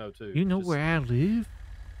Chuck know too. You know Just- where I live?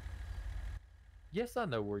 Yes, I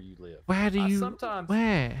know where you live. Why do I you? sometimes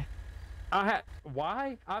Why?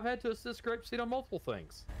 Why? I've had to assist Grapeseed on multiple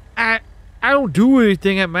things. I don't do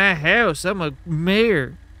anything at my house. I'm a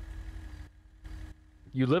mayor.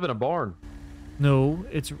 You live in a barn. No,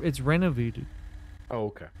 it's renovated. Oh,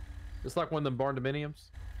 okay. It's like one of them barn dominiums.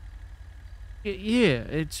 Yeah,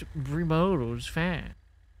 it's remodeled. It's fine.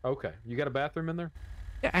 Okay. You got a bathroom in there?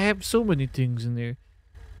 Yeah, I have so many things in there.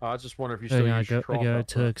 Oh, I was just wondering if you Hang still on, use your I trough got a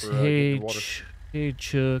up front text. for, getting Hey, the water. hey,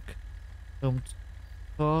 Chuck. I'm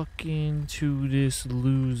talking to this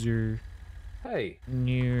loser Hey,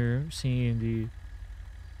 near Sandy.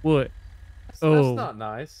 What? that's Oh. not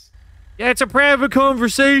nice. Yeah, it's a private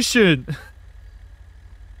conversation.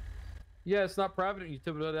 Yeah, it's not private and you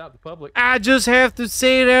put it out to the public. I just have to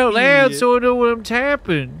say it out loud Idiot. so I know what I'm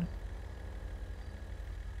tapping.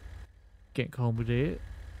 Can't call me that.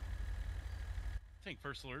 I think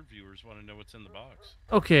First Alert viewers want to know what's in the box.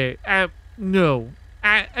 Okay, no.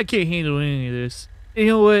 I can't handle any of this. You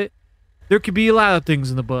know what? There could be a lot of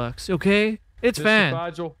things in the box, okay? It's Mr.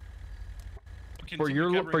 fine. Vigil, We'll for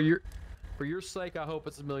continue covering- for your sake, I hope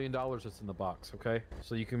it's $1 million that's in the box, okay?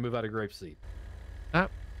 So you can move out of Grapeseed.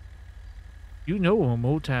 You know I'm a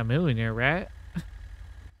multi-millionaire, right?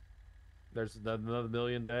 There's another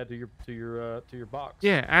million to add to your box.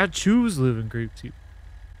 Yeah, I choose living Grapeseed.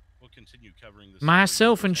 We'll continue covering this.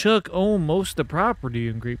 Myself and Chuck own most of the property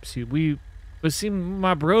in Grapeseed. But see,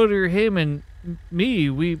 my brother, him, and me,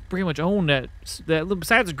 we pretty much own that.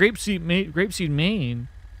 Besides Grapeseed, Maine,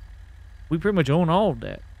 we pretty much own all of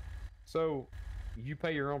that. So, you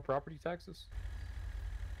pay your own property taxes?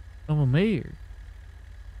 I'm a mayor.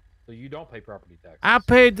 So you don't pay property taxes?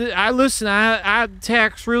 I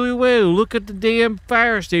tax really well. Look at the damn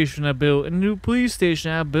fire station I built and the new police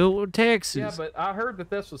station I built with taxes. Yeah, but I heard that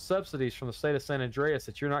this was subsidies from the state of San Andreas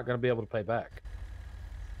that you're not going to be able to pay back.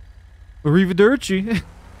 Arrivederci.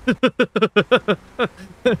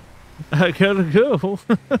 I gotta go.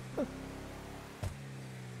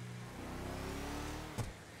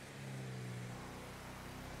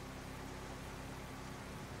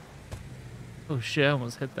 Oh shit, I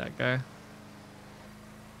almost hit that guy.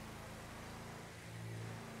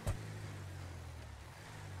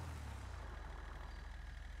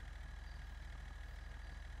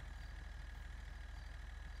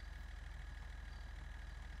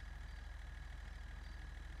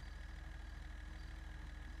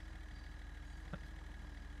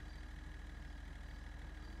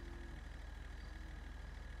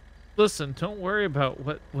 Listen, don't worry about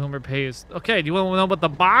what Wilmer pays. Okay, do you want to know about the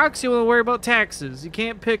box? You want to worry about taxes? You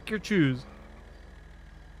can't pick or choose.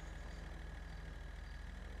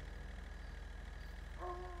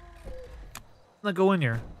 Now go in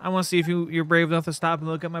here. I want to see if you're brave enough to stop and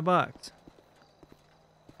look at my box.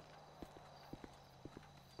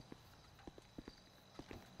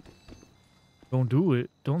 Don't do it.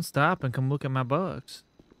 Don't stop and come look at my box.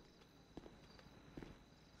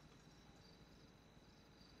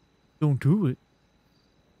 Don't do it.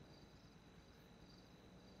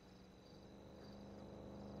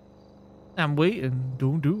 I'm waiting.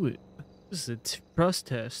 Don't do it. This is a trust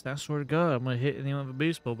test. I swear to God, I'm gonna hit anyone with a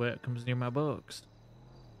baseball bat comes near my box.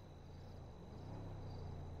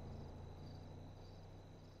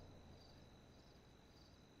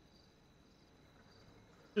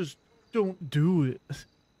 Just don't do it.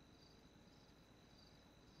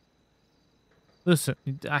 Listen,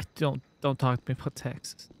 I don't talk to me about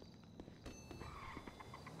taxes.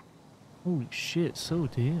 Holy shit, so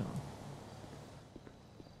damn.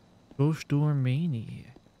 Ghost door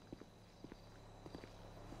maniac.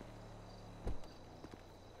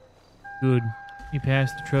 Good. He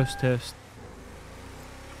passed the trust test.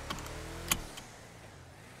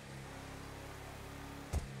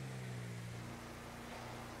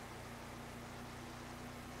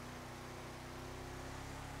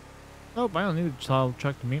 Nope, I don't need a child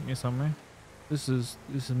truck to meet me somewhere. This is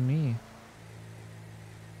me.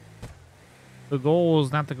 The goal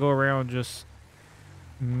is not to go around just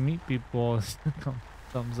meet people.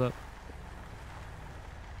 Thumbs up.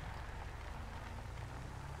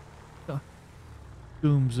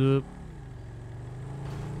 Thumbs up.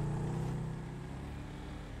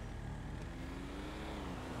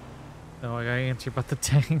 No, I gotta answer about the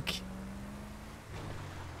tank.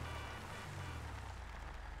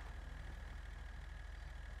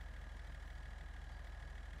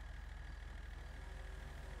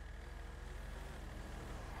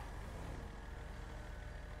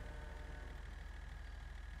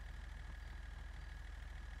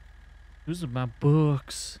 Those are my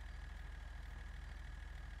books.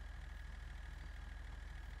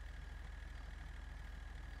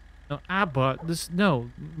 No, I bought this.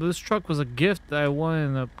 No, this truck was a gift that I won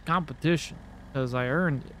in a competition because I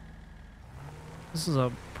earned it. This is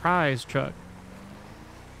a prize truck.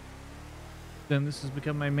 Then this has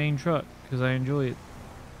become my main truck because I enjoy it.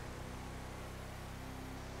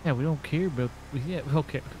 Yeah, we don't care about. Yeah,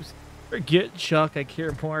 okay. Forget Chuck. I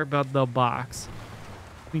care more about the box.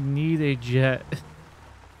 We need a jet.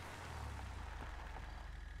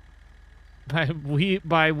 By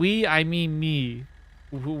we, I mean me.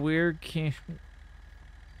 Where can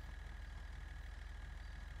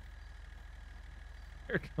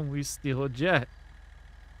we steal a jet?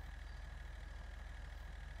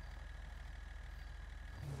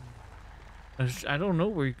 I don't know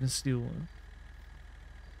where you can steal one.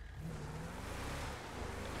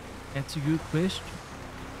 That's a good question.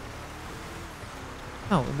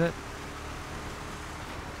 Oh, that.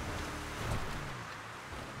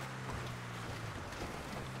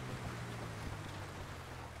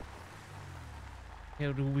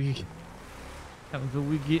 How do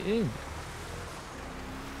we get in?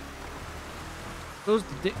 Close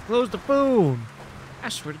the phone. I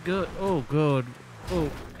swear to God. Oh God.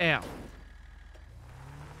 Oh, ow.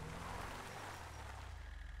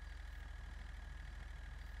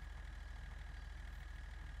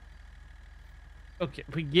 Okay,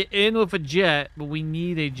 we get in with a jet, but we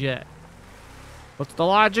need a jet. What's the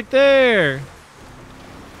logic there?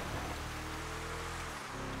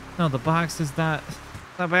 No, the box is not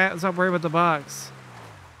bad. Let's not worry about the box.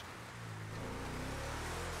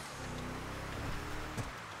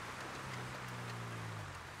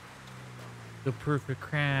 The perfect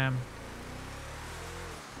crime.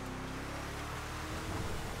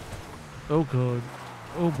 Oh God.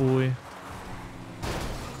 Oh boy.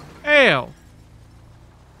 Ow!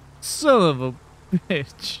 Son of a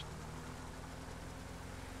bitch.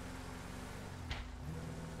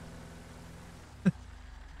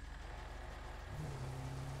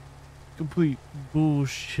 Complete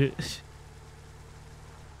bullshit.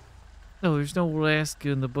 No, there's no Alaska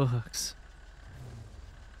in the box.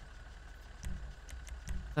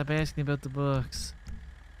 Stop asking about the box.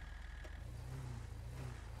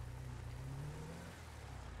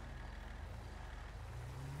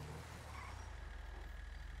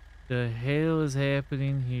 The hell is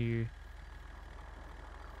happening here?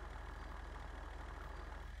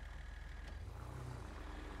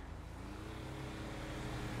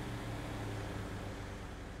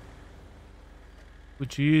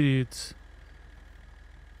 Bunch of idiots.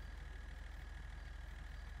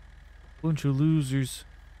 Bunch of losers.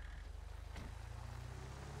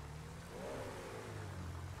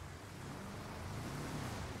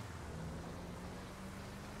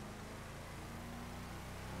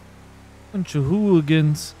 Bunch of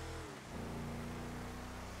hooligans.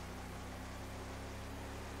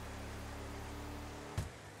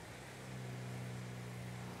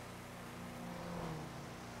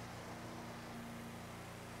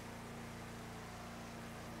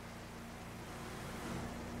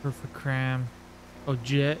 Perfect crime. a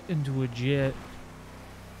jet into a jet.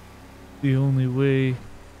 The only way.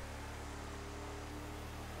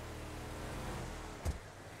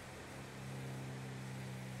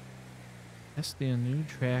 That's the new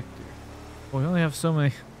tractor. We only have so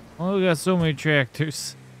many. Only got so many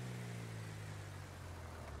tractors.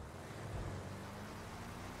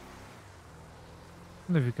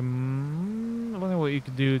 I wonder if you can. I wonder what you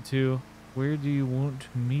could do too. Where do you want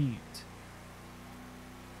to meet?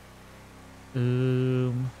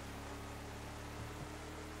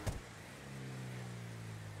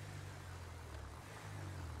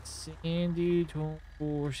 Sandy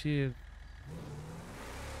 24 shit.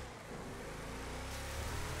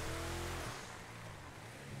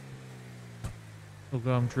 Oh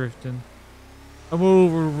god, I'm drifting. I'm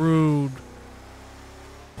over the road.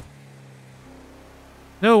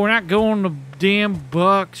 No, we're not going to damn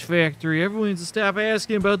Bucks factory. Everyone needs to stop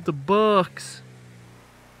asking about the Bucks.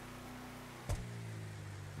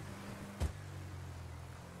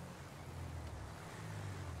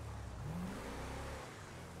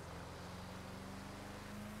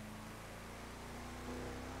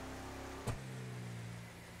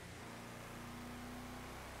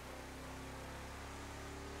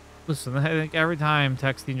 Listen, I think every time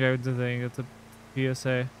texting driving the thing, it's a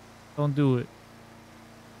PSA. Don't do it.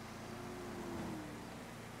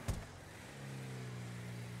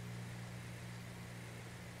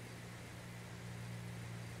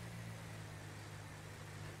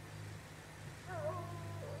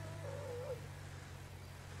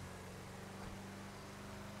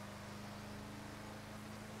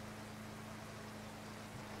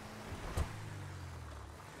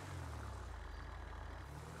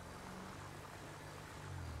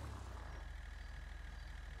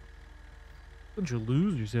 Bunch of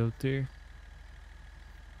losers out there.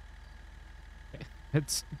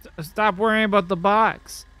 Stop worrying about the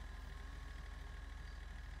box.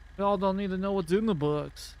 We all don't need to know what's in the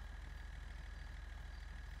box.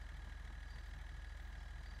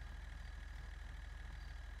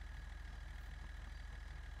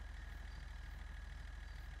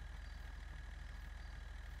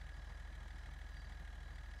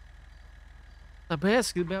 Stop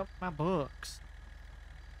asking about my books.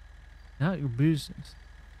 Not your business.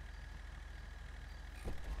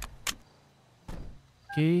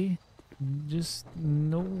 Okay? Just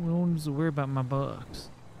no one needs to worry about my bucks.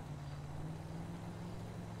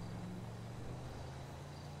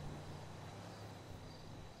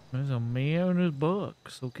 There's a man and his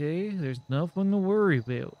bucks, okay? There's nothing to worry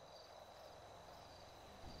about.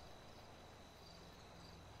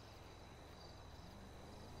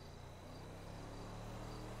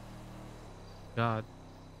 God.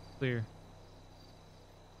 Clear.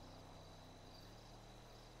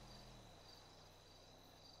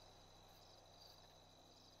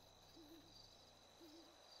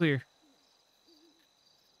 Clear.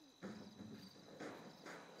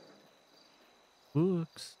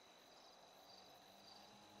 Books.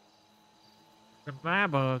 They're my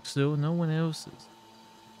books, though. No one else's.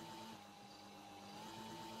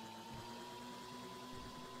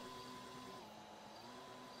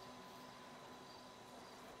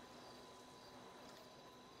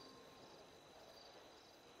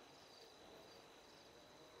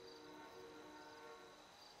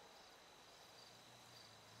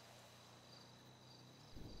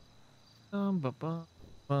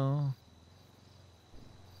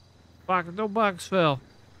 Fuck, no box fell.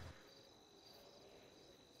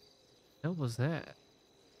 What was that?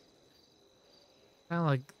 Sounded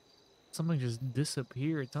like something just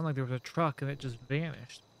disappeared. It sounded like there was a truck and it just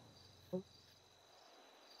vanished. Oh.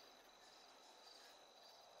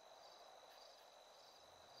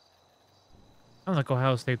 I don't think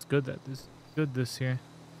Ohio State's good this year.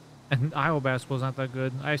 And Iowa basketball's not that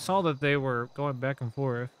good. I saw that they were going back and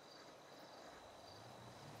forth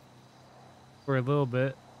for a little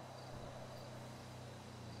bit.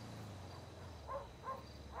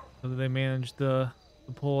 So they managed to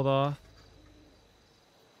pull it off.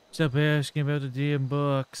 Stop asking about the damn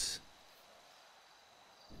Bucks.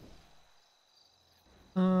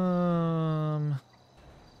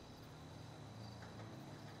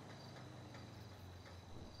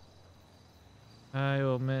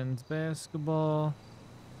 Iowa men's basketball.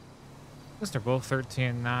 I guess they're both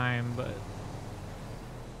 13-9, but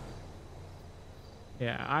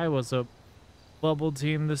yeah, Iowa's a bubble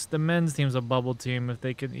team. The men's team's a bubble team. If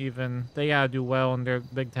they can even, they gotta do well in their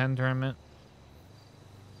Big Ten tournament.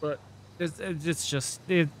 But there's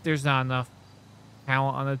not enough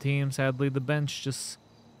talent on the team. Sadly, the bench just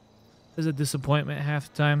is a disappointment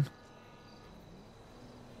half the time.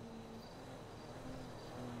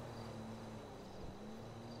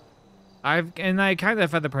 I kind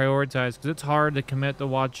of had to prioritize because it's hard to commit to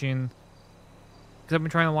watching. Because I've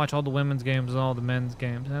been trying to watch all the women's games and all the men's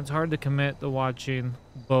games, and it's hard to commit to watching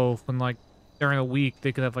both. And like during a week,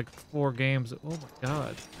 they could have like 4 games. Oh my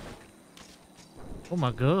god. Oh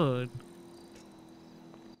my god.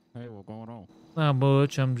 Hey, what's going on? Not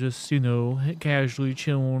much. I'm just, you know, casually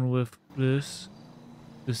chilling with this.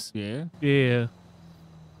 Yeah? Yeah.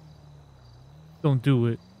 Don't do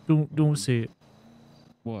it. Don't say it.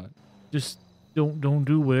 What? Just don't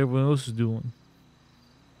do what everyone else is doing.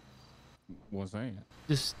 What's that?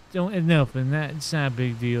 Just don't. It's nothing. It's not a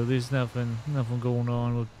big deal. There's nothing going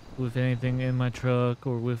on with anything in my truck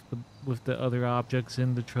or with the other objects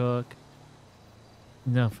in the truck.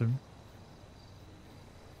 Nothing.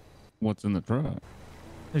 What's in the truck?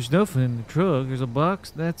 There's nothing in the truck. There's a box.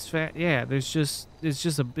 That's fat. Yeah. It's just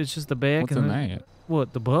a bag. What's in that?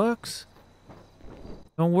 What, the box?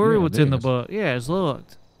 Don't worry. Yeah, what's in the this. box? Yeah, it's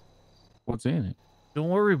locked. What's in it? Don't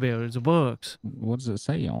worry about it. It's a box. What does it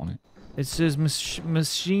say on it? It says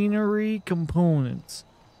machinery components.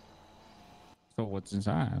 So what's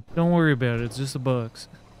inside? Don't worry about it. It's just a box.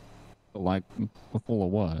 Like, full of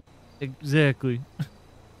what? Exactly.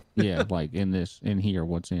 Yeah, like in here,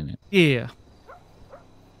 what's in it? Yeah.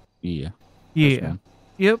 Yeah. Yeah. One.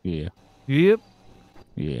 Yep. Yeah. Yep.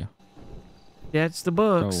 Yeah. That's the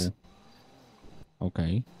box. So,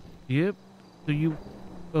 okay. Yep. So you...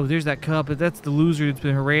 Oh, there's that cop. But that's the loser that's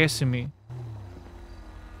been harassing me.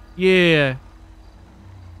 Yeah.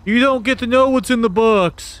 You don't get to know what's in the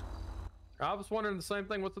box. I was wondering the same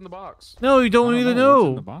thing. What's in the box? No, you don't need to What's in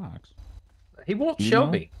know. the box? He won't You show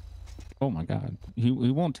know? me. Oh my god. He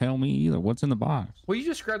won't tell me either. What's in the box? Will you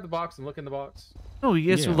just grab the box and look in the box? No,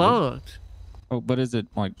 it's Yeah, locked. Oh, but is it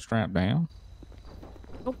like strapped down?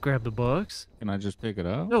 Don't grab the box. Can I just pick it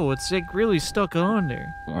up? No, it's like really stuck on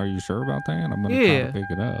there. Are you sure about that? I'm gonna Yeah. try to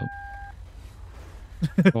pick it up.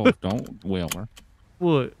 Oh, don't, Wilmer.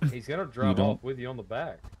 What? He's gonna drive don't- off with you on the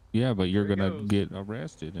back. Yeah, but you're Here he gonna goes. get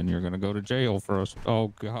arrested and you're gonna go to jail for us. Oh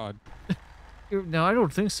God. No, I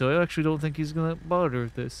don't think so. I actually don't think he's gonna bother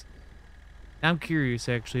with this. I'm curious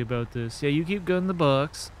actually about this. Yeah, you keep going in the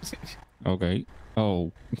box. Okay.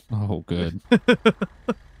 Oh. Oh, good.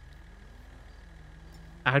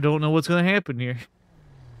 I don't know what's gonna happen here.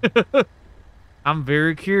 I'm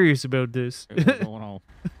very curious about this. Hey, what's going on?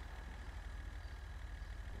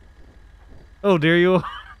 Oh, there you are.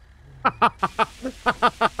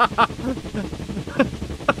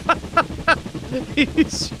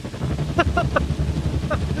 He's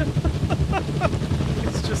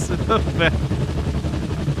it's just enough man.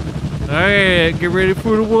 Alright, get ready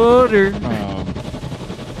for the water.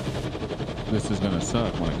 This is gonna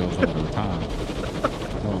suck when it goes over the top.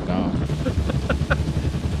 Oh God.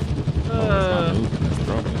 Oh, it's not moving. It's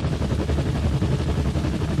broken.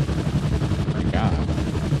 My God.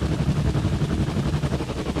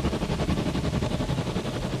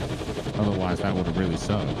 Otherwise, that would have really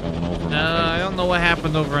sucked going over my I face. don't know what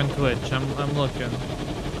happened over on Twitch. I'm looking.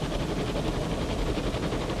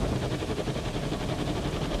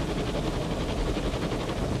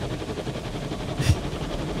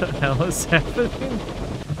 What the hell is happening?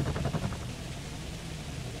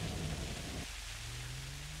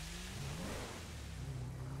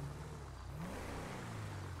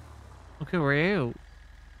 Okay, we're out.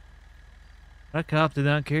 That cop did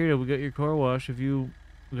not care that we got your car wash. We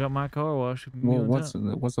got my car wash. If you Well, on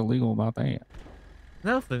top. what's illegal about that?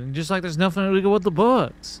 Nothing. Just like there's nothing illegal with the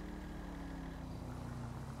box.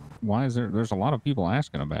 Why is there's a lot of people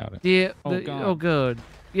asking about it? Yeah. Oh, God. Oh god.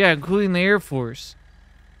 Yeah, including the Air Force.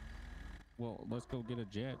 Well, let's go get a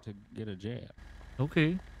jet to get a jet.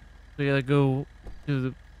 Okay. So you gotta go to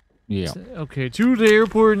the. Yeah. Okay, to the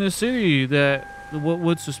airport in the city.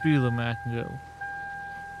 What's the speed limit I can go?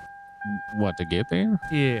 What, to get there?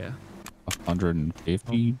 Yeah.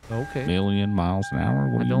 150 Okay. million miles an hour?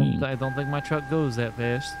 What do you mean? I don't think my truck goes that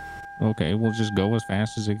fast. Okay, we'll just go as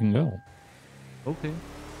fast as it can go. Okay.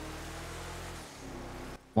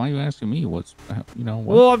 Why are you asking me? What's, you know,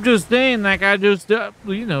 what? Well, I'm just saying, like, I just,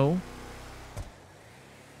 you know.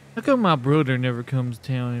 How come my brother never comes to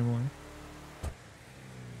town anymore?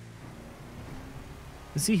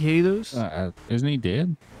 Does he hate us? Isn't he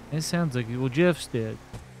dead? It sounds like it. Well, Jeff's dead.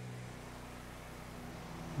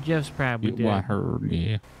 Jeff's probably dead. Well, I heard,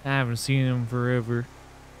 yeah. I haven't seen him forever.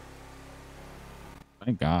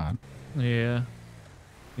 Thank God. Yeah.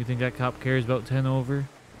 You think that cop cares about 10 over?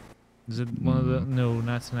 Is it one of the... No,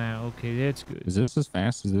 not now. Okay, that's good. Is this as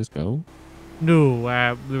fast as this go? No,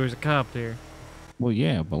 there was a cop there. Well,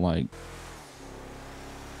 yeah, but like,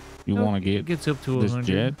 You want to It get gets up to this 100.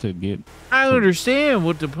 jet to get... I understand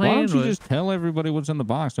what the Why plan don't you was. just tell everybody what's in the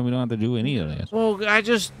box and we don't have to do any of this? Well,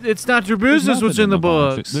 it's not your There's business what's nothing in the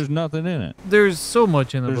box. There's nothing in it. There's so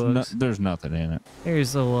much in the box. There's nothing in it.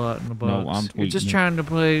 There's a lot in the box. No, I'm You're just tweeting it. trying to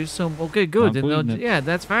play some. Okay, good. I'm Then tweeting it. yeah,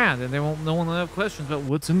 that's fine. Then no one will have questions about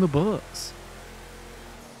what's in the box.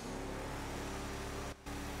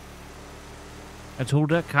 I told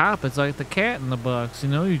that cop it's like the cat in the box. You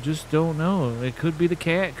know, you just don't know. It could be the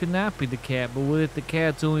cat, could not be the cat. But what if the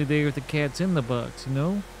cat's only there if the cat's in the box? You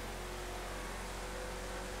know.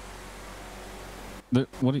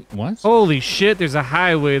 What? Holy shit! There's a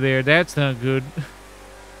highway there. That's not good.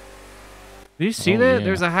 Did you see that? Yeah.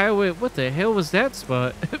 There's a highway. What the hell was that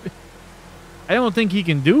spot? I don't think he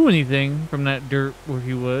can do anything from that dirt where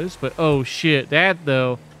he was. But oh shit, that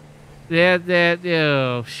though. That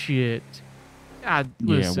oh shit. God,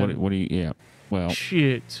 listen. Yeah. What do you? Yeah. Well.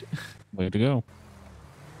 Shit. Way to go.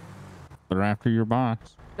 They're after your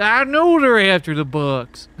box. I know they're after the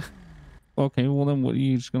bucks. Okay, well then, what are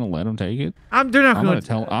you just gonna let them take it? They're not gonna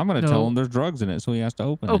tell. I'm gonna tell him there's drugs in it, so he has to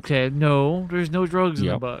open it. Okay, no, there's no drugs in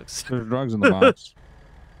the box. There's drugs in the box.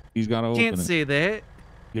 He's got to open it. Can't say that.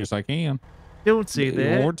 Yes, I can. Don't say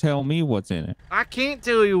that. Or tell me what's in it. I can't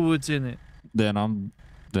tell you what's in it. Then I'm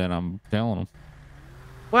telling him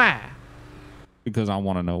Why? because I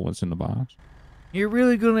want to know what's in the box. You're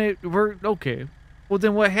really gonna work? Okay. Well,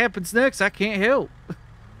 then what happens next? I can't help.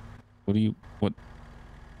 What do you? What?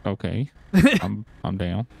 Okay, I'm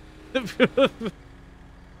down.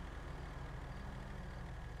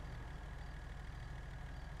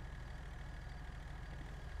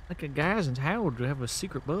 Like a guy's entitled to have a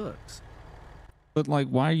secret box. But like,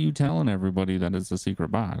 why are you telling everybody that it's a secret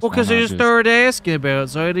box? Well, because Why they not just started asking about it,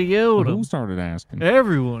 so I had to yell at Who them. started asking?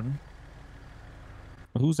 Everyone.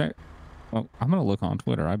 Who's that? Well, I'm gonna look on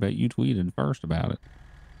Twitter. I bet you tweeted first about it.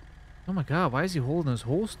 Oh my god, why is he holding his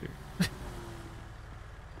holster?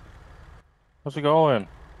 How's it going?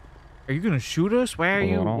 Are you gonna shoot us? Why are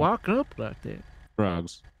you Hold on. walking up like that?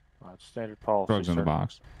 Drugs. That's standard policy. Drugs in the sir.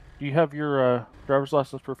 box. Do you have your driver's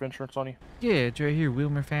license proof insurance on you? Yeah, it's right here,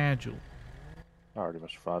 Wilmer Fagel. Alrighty,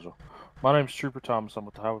 Mr. Fagel. My name's Trooper Thomas. I'm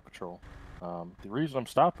with the Highway Patrol. The reason I'm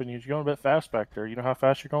stopping you is you're going a bit fast back there. You know how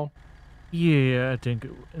fast you're going? Yeah, I think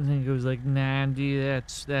it was like 90. I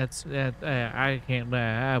can't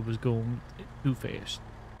lie. I was going too fast.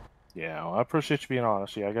 Yeah, well, I appreciate you being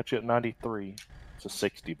honest. Yeah, I got you at 93. It's a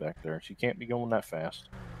 60 back there, so you can't be going that fast.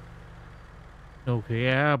 Okay,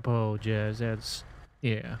 I apologize.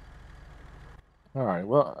 Yeah. All right.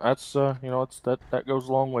 Well, that's that goes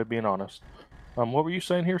a long way being honest. What were you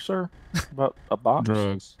saying here, sir? About a box?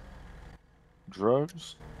 Drugs.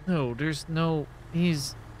 Drugs? No, there's no.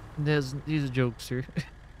 He's a jokester.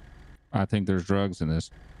 I think there's drugs in this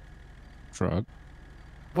truck.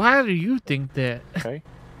 Why do you think that? Okay.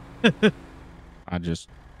 I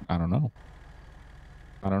don't know.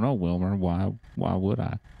 I don't know, Wilmer. Why would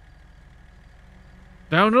I?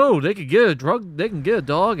 I don't know. They could get a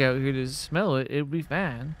dog out here to smell it. It'd be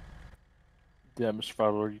fine. Yeah, Mr.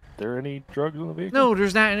 Fowler, are there any drugs in the vehicle? No,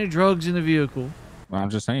 there's not any drugs in the vehicle. I'm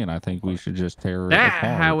just saying. I think we should just tear it That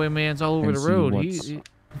apart. highwayman's all over and the see road. what's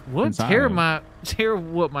What? inside Tear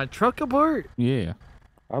of it. my truck apart? Yeah.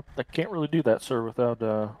 I can't really do that, sir, without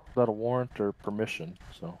a warrant or permission.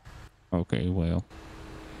 So. Okay. Well.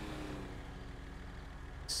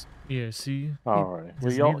 Yeah. See. All right.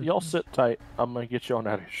 Well, y'all sit tight. I'm gonna get you on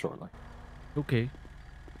out of here shortly. Okay.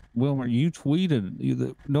 Wilmer, you tweeted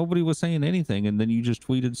that nobody was saying anything, and then you just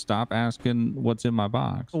tweeted, "Stop asking what's in my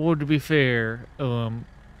box." Well, to be fair, I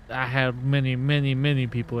had many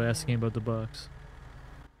people asking about the box.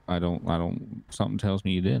 I don't. Something tells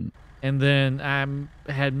me you didn't. And then I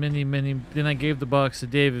had many. Then I gave the box to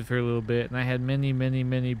David for a little bit, and I had many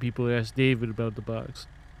people ask David about the box.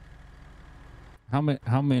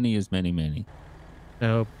 How many is many?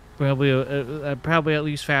 Probably at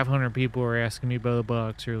least 500 people were asking me about the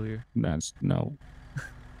box earlier. That's no.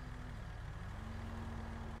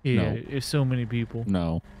 Yeah, No. it's so many people.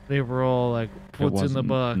 No. They were all like, "What's in the wasn't-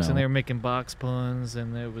 box?" no. And they were making box puns,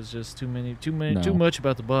 and it was just too No. much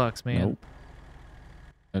about the box, man. Nope.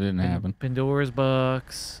 That didn't happen. Pandora's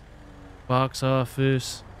box, box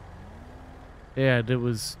office. Yeah,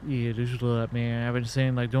 there's a lot, man. I've been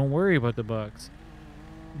saying like, don't worry about the box.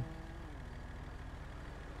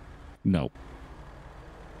 Nope.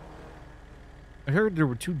 I heard there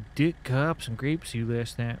were 2 dick cops in Grapeview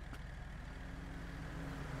last night.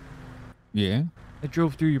 Yeah. I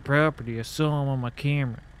drove through your property. I saw them on my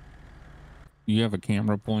camera. You have a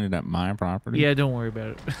camera pointed at my property? Yeah, don't worry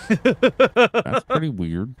about it. That's pretty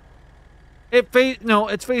weird.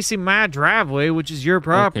 It's facing my driveway, which is your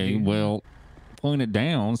property. Okay, well, point it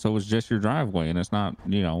down so it's just your driveway and it's not,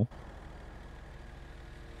 you know.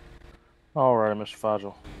 All right, Mr.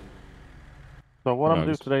 Fagel. So what I'm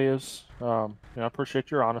gonna do Drugs. today is, I appreciate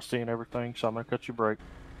your honesty and everything. So I'm gonna cut you a break.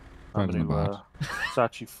 I'm Drugs in the gonna box.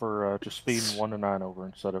 cite you for just speeding 1 to 9 over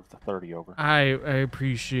instead of the 30 over. I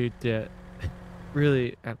appreciate that.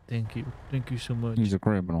 Really, thank you so much. He's a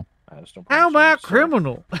criminal. How am I a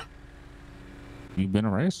criminal? You've been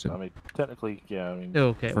arrested. I mean, technically, yeah. I mean,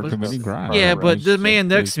 Okay, for but- committing crime. Yeah, but the man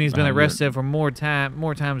It's- next to me has been you're- arrested for more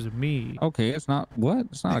times than me. Okay, it's not what?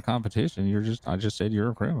 It's not a competition. I just said you're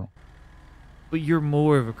a criminal. But you're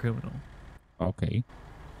more of a criminal. Okay.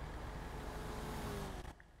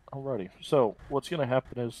 Alrighty. So what's gonna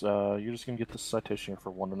happen is you're just gonna get this citation here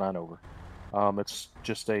for 1 to 9 over. It's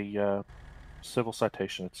just a civil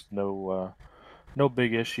citation. It's no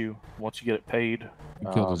big issue. Once you get it paid, You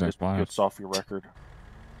killed his it ex-wife. gets off your record.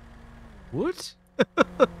 What?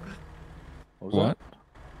 was What? that?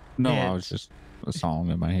 No, Yeah. I was just a song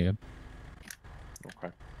in my head.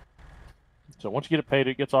 Okay. So once you get it paid,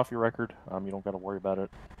 it gets off your record. You don't got to worry about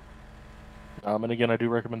it. And again, I do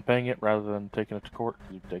recommend paying it rather than taking it to court.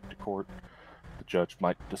 You take it to court, the judge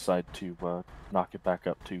might decide to knock it back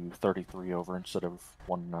up to 33 over instead of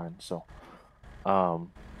 1 to 9. So,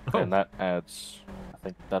 and that adds, I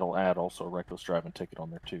think that'll add also a reckless driving ticket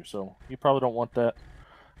on there too. So you probably don't want that.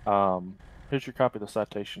 Here's your copy of the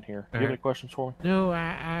citation here. Do you have any questions for me? No,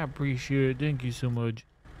 I appreciate it. Thank you so much.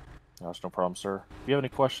 That's no problem, sir. If you have any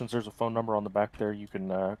questions, there's a phone number on the back there. You can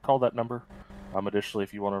call that number. Additionally,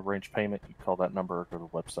 if you want to arrange payment, you can call that number or go to the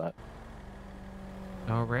website.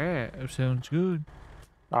 All right, that sounds good.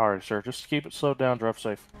 All right, sir. Just keep it slowed down. Drive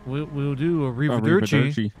safe. We'll do a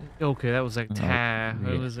Arrivederci. Okay, that was like Thai.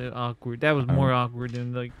 That was awkward. That was more awkward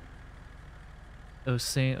than like I was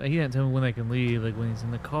saying. Like, he didn't tell me when I can leave. Like when he's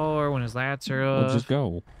in the car, when his lights are up. Well, just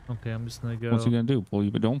go. Okay, I'm just gonna go. What's he gonna do? Pull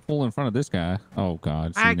you? But don't pull in front of this guy. Oh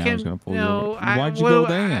God! See, I now can. he's gonna pull No, you over. Why'd you go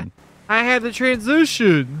then? I had the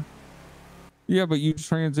transition. Yeah, but you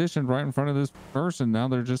transitioned right in front of this person. Now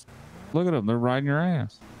they're just look at them. They're riding your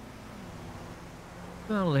ass.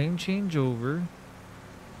 No lane change over.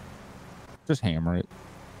 Just hammer it.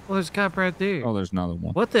 Well, there's a cop right there. Oh, there's another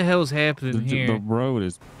one. What the hell's happening here? The road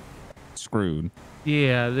is screwed.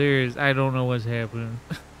 Yeah, there's. I don't know what's happening.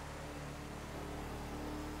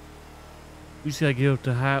 You see, I get up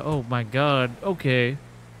to high. Oh my God. Okay.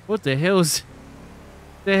 What the hell's?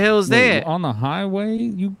 The hell's Wait, that? on the highway?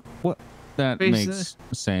 You what? That Face makes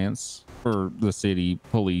sense for the city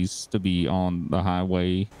police to be on the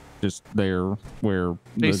highway, just there where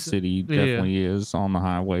the city definitely is on the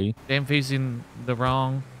highway. I'm facing the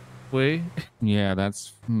wrong way. Yeah,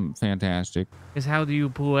 that's fantastic. Is how do you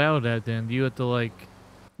pull out at then? Do you have to like?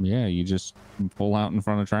 Yeah, you just pull out in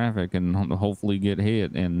front of traffic and hopefully get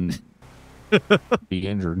hit and be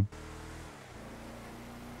injured.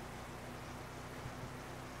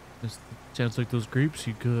 This sounds like those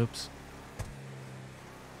grapeseed cups.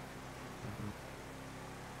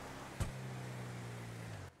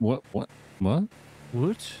 What? What?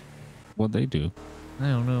 What'd they do? I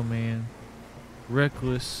don't know, man.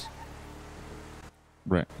 Reckless.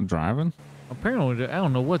 Driving? Apparently, I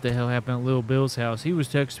don't know what the hell happened at Lil Bill's house. He was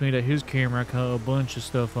texting me that his camera caught a bunch of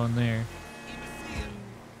stuff on there.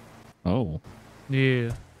 Oh.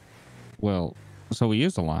 Yeah. Well, so he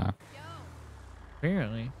is alive.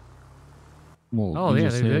 Apparently. Well, oh, you yeah,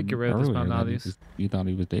 just they said did get rid of this earlier that Malnati's. you thought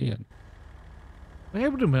he was dead. What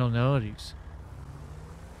happened to Malnati's?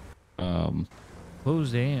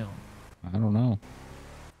 Closed down. I don't know.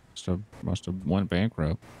 Must have went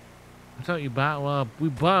bankrupt. I thought you bought a lot. We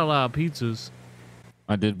bought a lot of pizzas.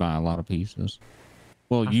 I did buy a lot of pieces.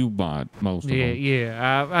 Well, you bought most of them.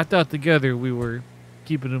 Yeah. I thought together we were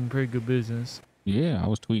keeping them pretty good business. Yeah, I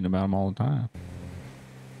was tweeting about them all the time.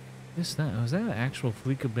 Was that an actual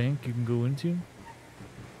Fleeca bank you can go into?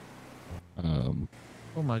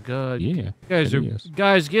 Oh my God. Yeah.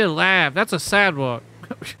 Guys, get a laugh. That's a sidewalk.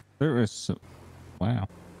 There is. Wow.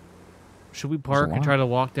 Should we park and try to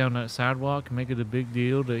walk down that sidewalk and make it a big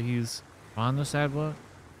deal that he's on the sidewalk?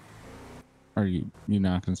 Are you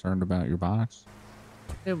not concerned about your box?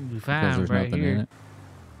 It would be Because fine there's right nothing here. in it?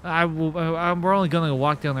 We're only gonna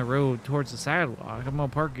walk down the road towards the sidewalk. I'm gonna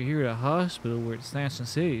park it here at a hospital where it's nice and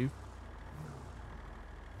safe.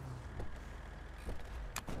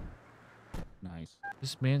 Nice.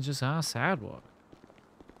 This man's just on a sidewalk.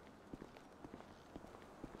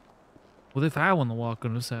 What if I want to walk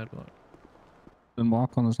on the sidewalk? Then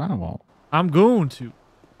walk on the sidewalk. I'm going to.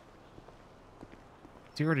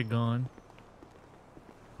 He's already gone.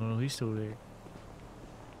 Oh, he's still there.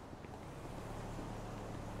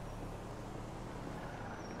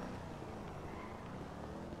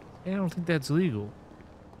 I don't think that's legal.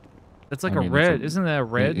 That's like I mean, a red. Isn't that a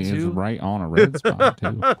red it is too? right on a red spot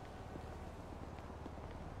too.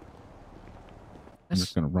 I'm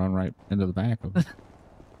just gonna run right into the back of it.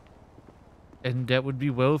 And that would be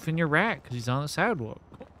well within your rack because he's on the sidewalk.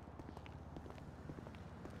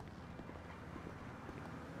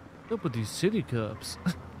 What's up with these city cops?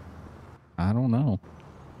 I don't know.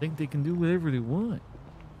 Think they can do whatever they want.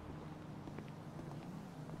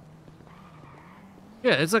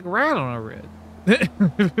 Yeah, it's like a rat on a red.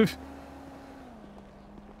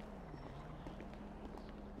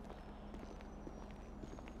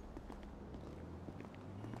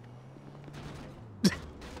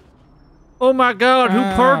 Oh my God!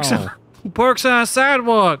 Who parks on a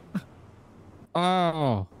sidewalk?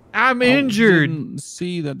 Oh, I'm injured. Didn't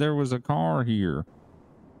see that there was a car here.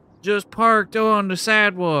 Just parked on the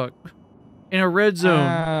sidewalk in a red zone.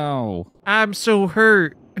 Ow. I'm so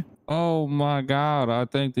hurt. Oh my God! I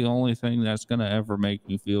think the only thing that's gonna ever make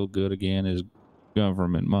me feel good again is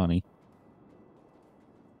government money.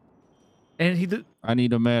 And I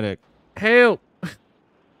need a medic. Help!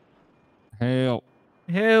 Help!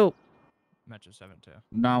 Help! Metro 7-2.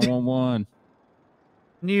 911.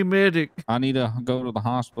 New medic. I need to go to the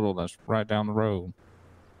hospital that's right down the road.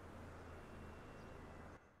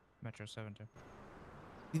 Metro 7-2.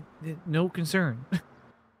 No concern.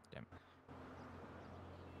 Damn.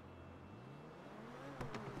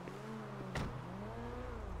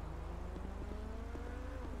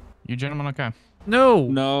 You gentlemen okay? No.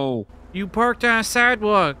 No. You parked on a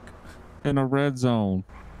sidewalk. In a red zone.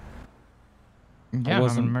 Yeah,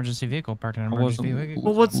 I'm an emergency vehicle parked in an emergency vehicle.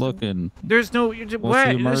 Well, what's looking? There's no. What's What?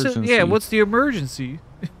 the emergency? Yeah, what's the emergency?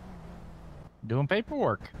 Doing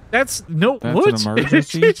paperwork. That's no. That's what? an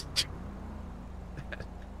emergency?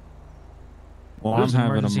 Well, I'm There's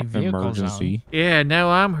having emergency an vehicle emergency. Yeah, now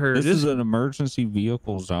I'm hurt. This is an emergency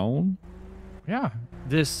vehicle zone? Yeah.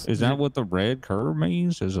 Is that what the red curve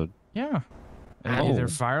means? Is a Yeah. Either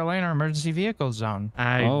fire lane or emergency vehicle zone.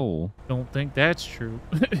 I don't think that's true.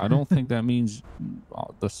 I don't think that means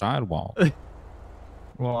the sidewalk.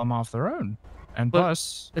 Well, I'm off the road. And But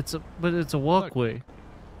plus, it's a walkway.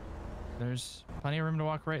 There's plenty of room to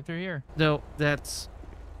walk right through here. No, that's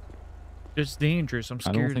just dangerous. I'm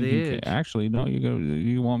I don't scared of think the you edge. can. Actually, no,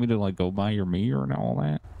 you want me to like go buy your mirror and all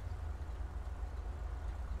that?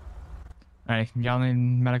 Hey, y'all need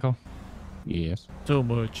medical? Yes. So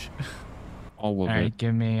much. All of All right, it.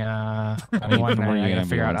 give me need 1 minute. I gotta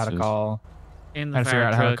figure out how to ambulances. call. In I the gotta figure fire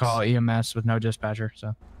out how to trucks. call EMS with no dispatcher.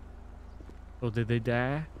 So. Oh, did they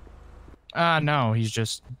die? No, he's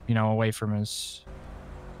just away from his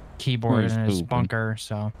keyboard He's in his pooping. bunker.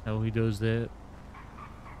 So. Oh, he does that.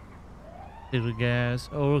 Little guys.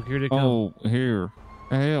 Oh, look, here they come. Oh, here.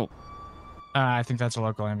 Help. I think that's a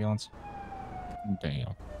local ambulance.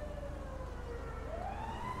 Damn.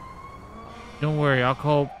 Don't worry, I'll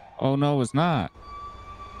call. Oh, no, it's not.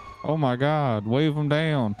 Oh, my God. Wave him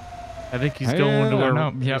down. I think he's going to Help. a.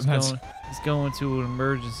 No, yep, he's going to an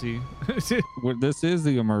emergency. Well, this is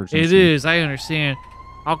the emergency. It is. I understand.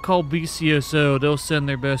 I'll call BCSO. They'll send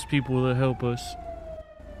their best people to help us.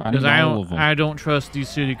 Because I don't trust these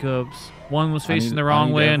city cops. One was facing the I wrong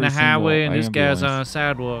need way in the every single highway, and this guy's on a ambulance.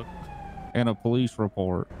 sidewalk. And a police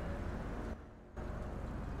report.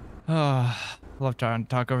 Love to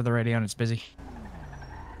talk over the radio and it's busy.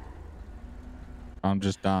 I'm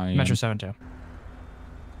just dying. Metro 7-2.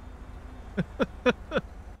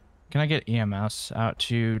 Can I get EMS out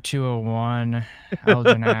to 201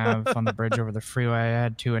 Elgin Ave on the bridge over the freeway? I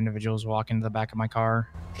had 2 individuals walk into the back of my car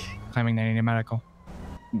claiming they needed medical.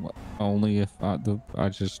 Only if I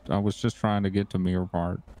was just trying to get to Mirror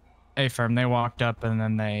Park. Hey, firm, they walked up and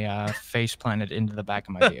then they face planted into the back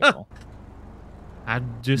of my vehicle.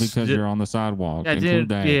 Because you're on the sidewalk. I Include did,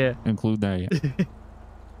 that. yeah. Include that.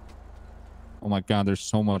 Oh my God, there's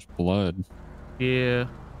so much blood. Yeah.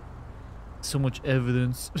 So much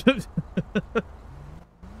evidence.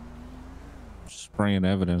 Spraying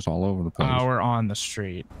evidence all over the place. We're on the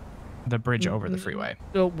street. The bridge over the freeway.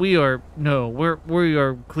 No, we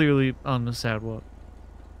are clearly on the sidewalk.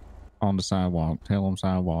 On the sidewalk. Tell them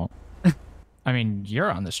sidewalk. I mean,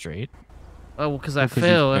 you're on the street. Oh, well, because I Because you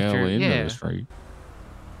fell fell after. into Yeah. the street.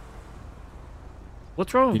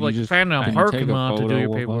 What's wrong with Can you like just- finding a can you parking take a lot to do your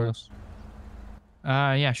photo of paperwork? us?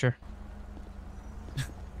 Yeah, sure.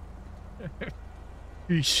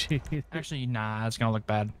 Shit. Actually, nah, it's gonna look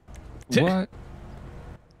bad. What?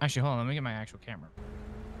 Actually, hold on, let me get my actual camera.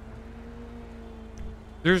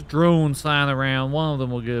 There's drones flying around. One of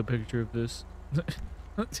them will get a picture of this.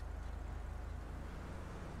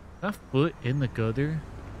 My foot in the gutter.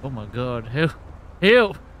 Oh my God! Help!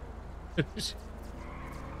 Help!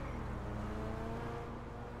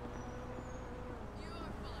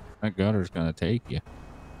 That gutter's gonna take you.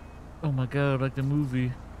 Oh my god, like the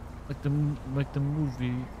movie. Like the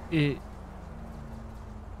movie.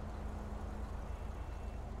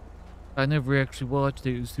 I never actually watched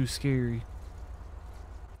it. It was too scary.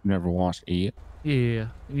 You never watched it? Yeah,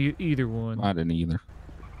 either one. I didn't either.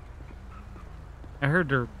 I heard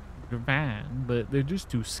they're fine, but they're just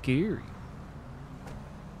too scary.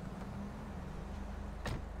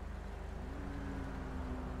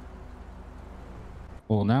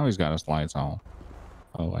 Well, now he's got his lights on.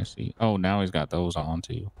 Oh, I see. Oh, now he's got those on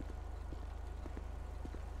too.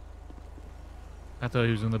 I thought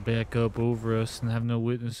he was gonna back up over us and have no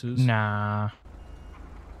witnesses. Nah.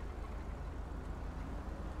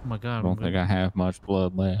 Oh my god. I don't think I have much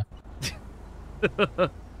blood left.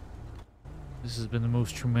 This has been the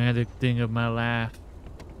most traumatic thing of my life.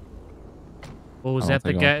 Oh, is I that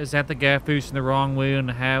don't the think guy? Is that the guy facing the wrong way on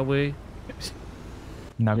the highway?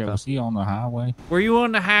 No. Yeah, was he on the highway? Were you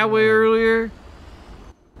on the highway earlier?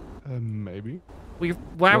 Maybe.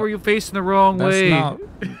 Why were you facing the wrong way? Not,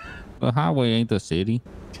 the highway ain't the city.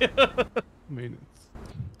 I mean,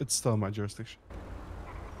 it's still my jurisdiction.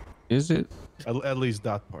 Is it? At least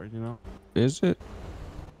that part, you know. Is it?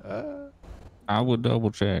 I would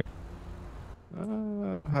double check.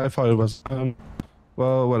 I thought it was.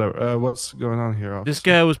 Well, whatever. What's going on here, officer? This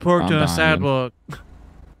guy was parked on a sidewalk.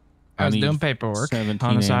 I was doing paperwork on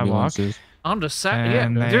the sidewalk. On the side,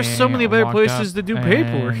 yeah. There's so many better places to do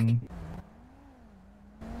paperwork.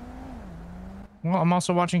 Well, I'm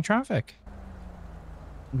also watching traffic.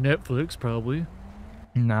 Netflix, probably.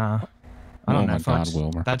 Nah. I don't Oh my Netflix. God,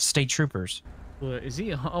 Wilmer. That's state troopers. What, is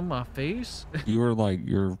he on my face? You were like,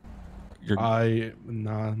 you're not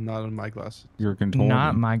on my glasses. You're contorted.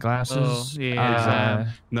 Not my glasses. Oh, yeah.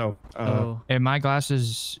 No. In my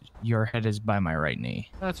glasses, your head is by my right knee.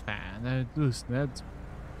 That's fine. That's.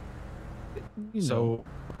 You know. So.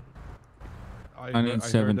 I need heard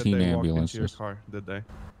 17 that they walked into your ambulances. car, did they?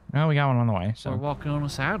 No, we got one on the way. We're So walking on a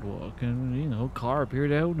sidewalk, and car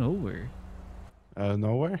appeared out of nowhere.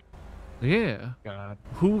 Nowhere? Yeah. God.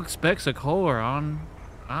 Who expects a car on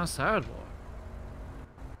a sidewalk?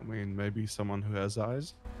 I mean, maybe someone who has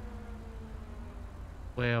eyes.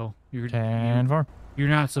 Well, you're 10-4. You're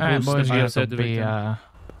not supposed boys, to you be have to upset the be victim. I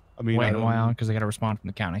mean, waiting a while because they got to respond from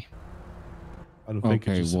the county. I don't think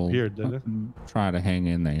it Okay, just well, appeared, did it? try to hang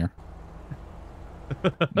in there.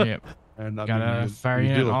 Yep. And I Got mean, a fire you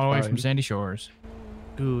do unit look all the way from fine. Sandy Shores.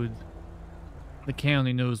 Good. The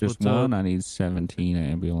county knows Just what's one. up. I need 17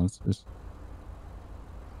 ambulances.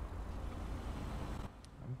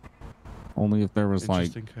 Only if there was like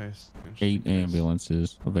Just in case. 8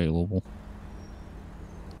 ambulances available.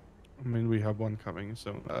 I mean, we have one coming,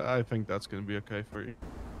 so I think that's going to be okay for you.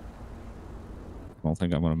 I don't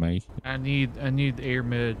think I'm gonna make it. I need air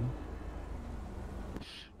med.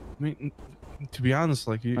 I mean, to be honest,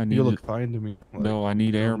 like you need look it. fine to me. Like, No, I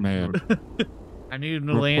need air med. I need him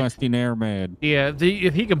to land. Requesting air med. Yeah,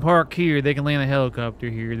 if he can park here, they can land a helicopter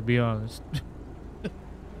here. To be honest.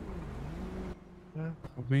 I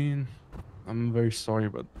mean, I'm very sorry,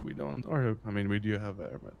 but we don't. Or I mean, we do have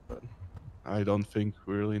air med, but I don't think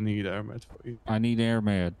we really need air med for you. I need air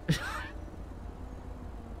med.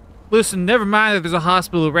 Listen, never mind that there's a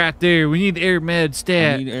hospital right there. We need air med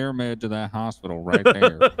stat. I need air med to that hospital right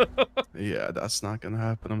there. Yeah, that's not gonna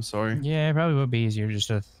happen. I'm sorry. Yeah, it probably would be easier just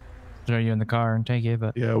to throw you in the car and take you,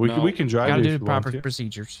 but Yeah, we can drive. gotta you do if the you want proper to.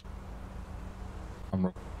 procedures.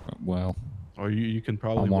 Well, Or you can I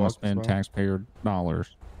probably want walk to spend as well. taxpayer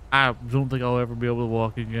dollars. I don't think I'll ever be able to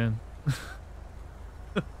walk again.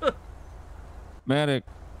 Medic.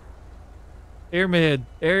 Air med.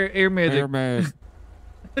 Air med. Air med.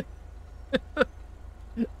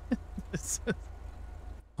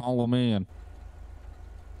 Call them in.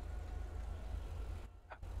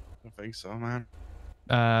 I think so, man.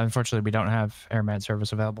 Unfortunately, we don't have air med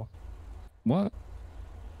service available. What?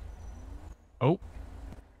 Oh,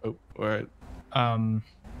 all right. That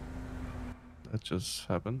just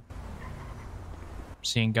happened.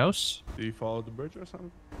 Seeing ghosts? Do you follow the bridge or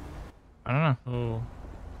something? I don't know. Oh.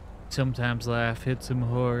 Sometimes life hits him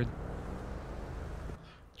hard.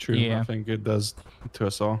 True. Yeah. I think it does to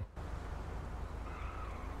us all.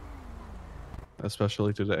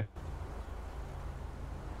 Especially today.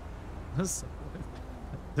 This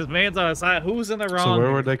man's on his side. Who's in the wrong? So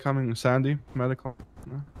where were they coming? Sandy? Medical?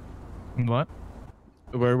 No? What?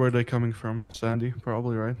 Where were they coming from? Sandy,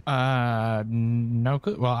 probably, right? No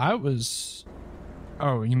clue. Well, I was...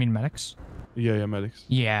 Oh, you mean medics? Yeah, medics.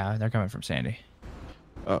 Yeah, they're coming from Sandy.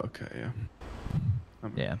 Oh, okay, yeah.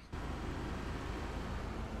 Yeah.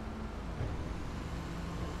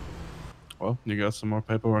 Well, you got some more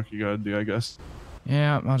paperwork you gotta do, I guess.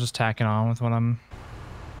 Yeah, I'll just tack it on with what I'm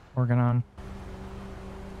working on.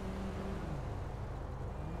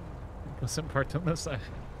 Wasn't parked on this side.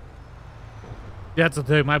 That's the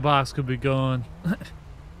thing. My box could be gone.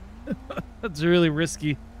 That's really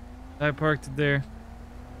risky. I parked it there.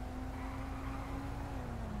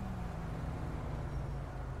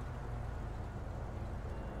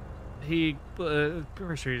 He,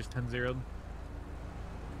 pretty sure he just 10-0'd.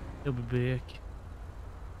 He'll be back.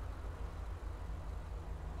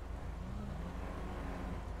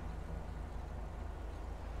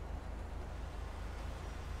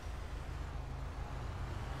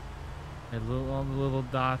 All the little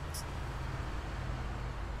dots.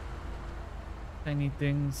 Tiny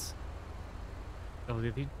things. Oh,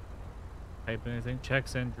 did he type anything?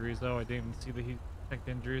 Checks injuries. Oh, I didn't even see that he checked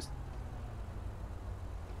injuries.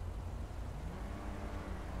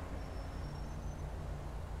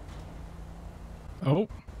 Oh.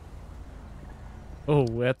 Oh,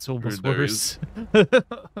 that's almost worse.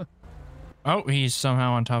 Oh, he's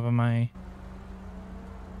somehow on top of my...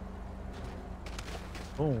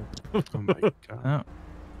 Oh. Oh my god. Oh.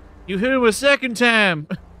 You hit him a second time.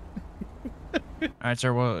 Alright,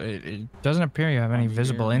 sir. Well, it doesn't appear you have any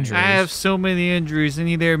visible injuries. I have so many injuries. I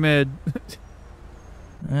need air med.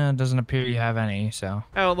 It doesn't appear you have any, so...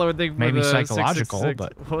 I don't know what they maybe psychological, 666.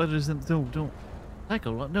 but... Well, it isn't. Don't.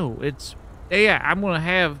 No, it's... Yeah, I'm going to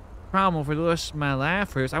have trauma for the rest of my life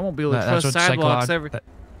first. I won't be able to trust sidewalks ever.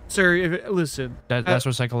 Sir, listen. That's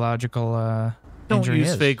what psychological don't injury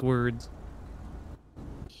use is. fake words.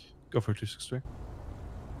 Go for 263.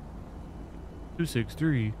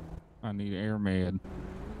 263. I need air med.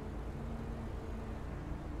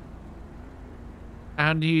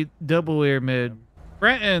 I need double air med.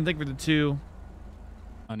 Brenton, thank you for the 2.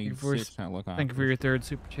 I need Thank 6 helicopters. Thank you for your 3rd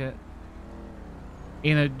super chat.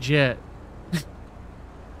 In a jet.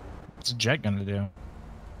 What's a jet gonna do?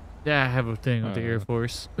 Yeah, I have a thing with the Air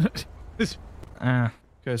Force.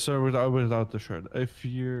 Okay, so without the shirt, if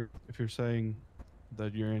you're saying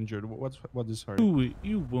that you're injured, what is hurt? Ooh,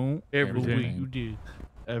 you won't. Everything you did.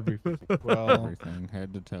 Everything. Well, everything,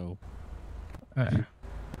 head to toe.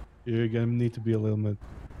 You're gonna need to be a little bit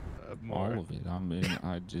more. All of it. I mean,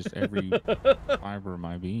 I just every fiber of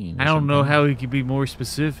my being. I don't know how he could be more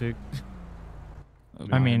specific.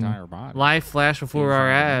 I mean, entire body. Life flashed before our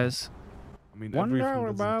eyes. I mean, $1, everything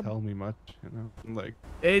doesn't Bob. tell me much, you know. Like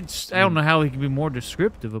it's, I don't know how he can be more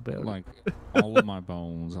descriptive about like all of my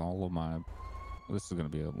bones, all of my. This is gonna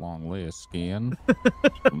be a long list. Skin,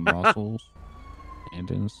 muscles,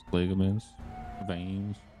 tendons, ligaments,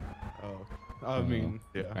 veins. Oh, I mean,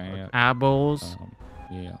 yeah. fat, eyeballs.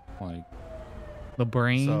 Yeah, like the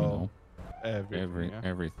brain. So, everything.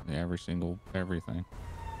 every single everything.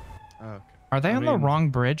 Okay. Are they on the wrong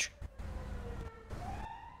bridge?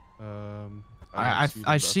 I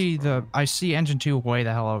see engine 2 way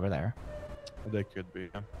the hell over there. They could be.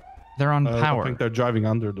 Yeah. They're on power. I think they're driving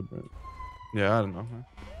under the bridge. Yeah, I don't know.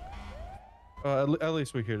 At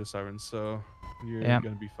least we hear the sirens, so you're gonna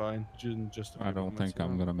be fine. Just I don't think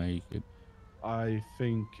I'm gonna make it. I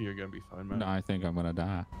think you're gonna be fine, man. No, I think I'm gonna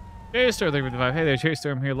die. Hey, Star 35. Hey there, Chase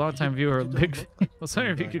Storm here. Long time viewer. Big. Let's see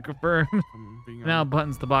if you could confirm. Now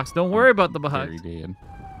buttons the box. Don't worry about the box. Very dead.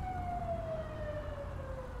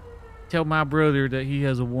 Tell my brother that he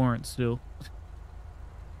has a warrant still.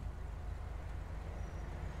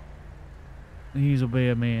 He's a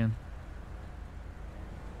bad man.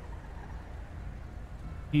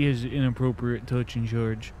 He has inappropriate touch and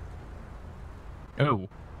charge. Oh.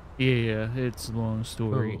 Yeah, it's a long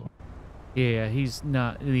story. Oh. Yeah, he's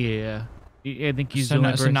not. Yeah, I think he's So, the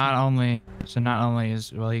only person. not only is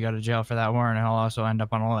he go to jail for that warrant, he'll also end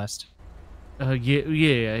up on a list. Chuck,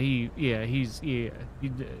 you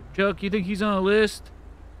think he's on a list?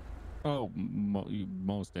 Oh,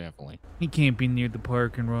 most definitely. He can't be near the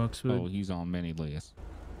park in Roxwood. Oh, he's on many lists.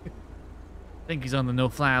 I think he's on the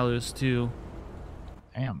no-fly list too.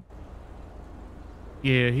 Damn.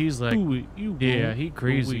 Yeah, he's like, he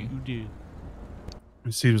crazy. You did.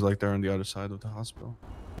 It seems like they're on the other side of the hospital,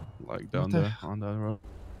 like down there on that road.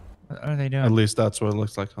 What are they doing? At least that's what it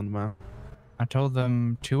looks like on the map. I told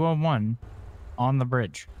them 201 on the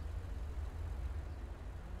bridge.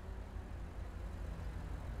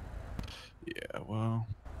 Yeah, well,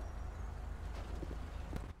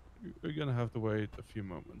 we're gonna have to wait a few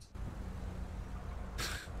moments.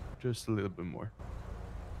 Just a little bit more.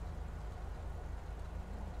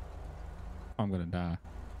 I'm gonna die.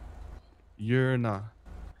 You're not.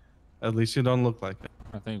 At least you don't look like it.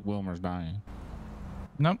 I think Wilmer's dying.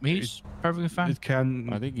 Nope, he's perfectly fine. It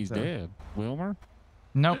can. I think he's dead. Wilmer?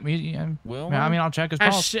 Nope. Well, I mean, I'll check his I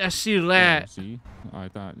pulse. see that. see, I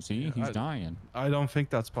thought, see, he's dying. I don't think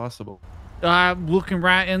that's possible. I'm looking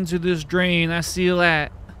right into this drain. I see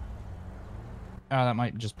that. Oh, that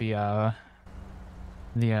might just be the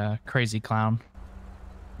crazy clown.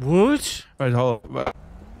 What? Right, hold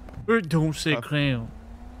on. Don't say clown.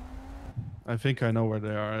 I think I know where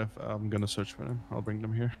they are. I'm gonna search for them. I'll bring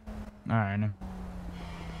them here. All right.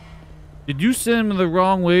 Did you send them the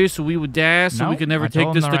wrong way so we would die so we could never take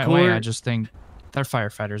told this them the to right court? way. I just think they're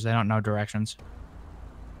firefighters. They don't know directions.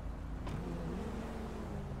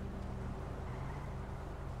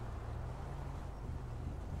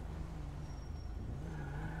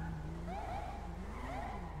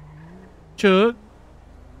 Chuck?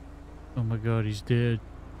 Oh my god, he's dead.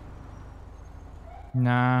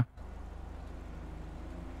 Nah.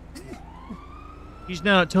 He's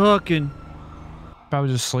not talking.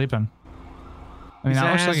 Probably just sleeping. I mean, His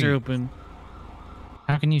that looks eyes like are open.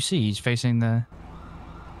 How can you see? He's facing the.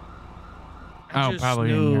 I Oh, just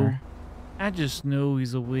probably in know. your. I just know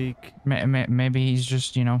he's awake. Maybe he's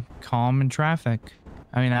just, you know, calm in traffic.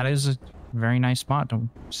 I mean, that is a very nice spot to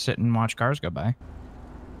sit and watch cars go by.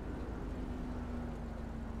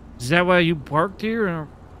 Is that why you parked here in a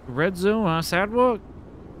red zone on a sidewalk?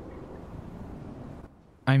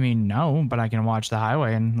 I mean, no, but I can watch the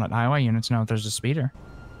highway and let highway units know if there's a speeder.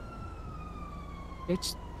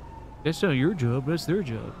 That's not your job. That's their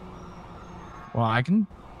job. Well, I can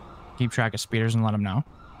keep track of speeders and let them know.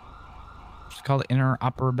 It's called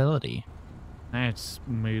interoperability. That's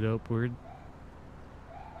made up word.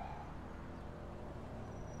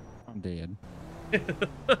 I'm dead.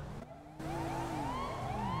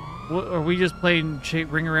 What are we just playing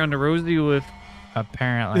Ring Around the Rosie with?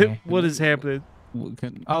 Apparently. What is happening?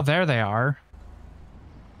 Oh, there they are.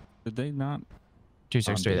 Did they not?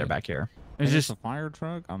 263, they're back here. It's just a fire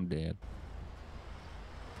truck. I'm dead.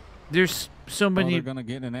 There's so many. They're gonna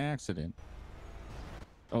get in an accident.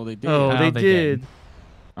 Oh, they did. Oh, they did.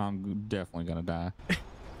 I'm definitely gonna die. I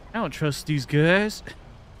don't trust these guys.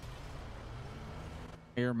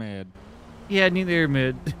 Air med. Yeah, I need air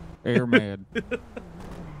med. Air med.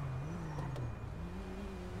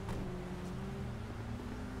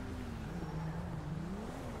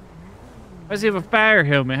 Why does he have a fire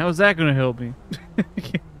helmet? How's that going to help me?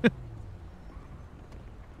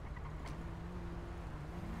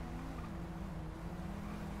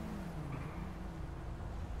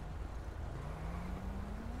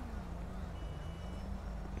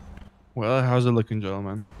 Well, how's it looking,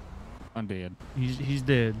 gentlemen? I'm dead. He's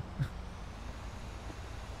dead.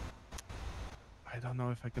 I don't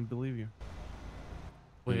know if I can believe you.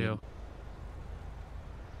 Well,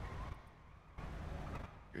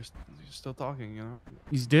 you're still talking, you know.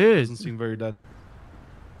 He's dead. Doesn't seem very dead.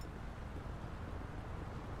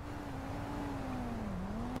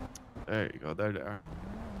 There you go. There they are.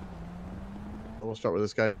 We'll start with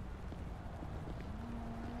this guy.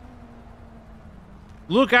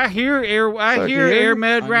 Look, I hear air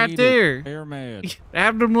med right there. Air med.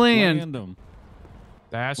 Have them land. Land them.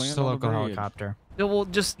 That's Land the on the local bridge. helicopter. Yeah, well,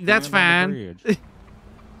 just that's Land on the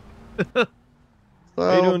fine. bridge.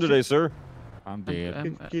 How you doing today, sir? I'm dead.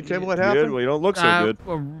 Can you tell me what Good. happened? Well, you don't look so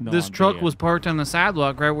good. This I'm truck dead. was parked on the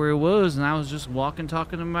sidewalk right where it was, and I was just talking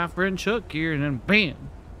to my friend Chuck here, and then bam,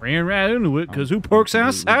 ran right into it because who parks on a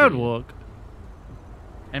completely dead. sidewalk?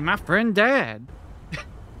 And my friend died.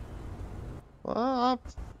 Well,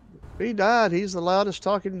 he died. He's the loudest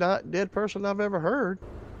talking dead person I've ever heard.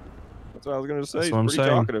 That's what I was going to say. That's He's what I'm pretty saying.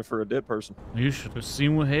 talkative for a dead person. You should have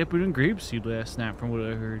seen what happened in Grapeseed last night, from what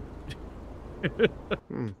I heard.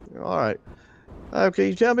 All right. Can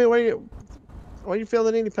you tell me where you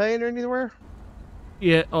feeling any pain or anywhere?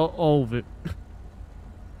 Yeah, all of it.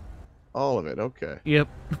 All of it. Okay. Yep.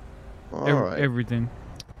 All right. Everything.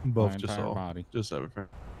 Both, My just entire all. body. Just everything.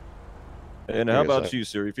 And how about you,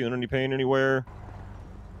 sir? You feeling any pain anywhere?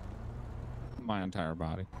 My entire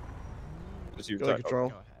body. Just your Go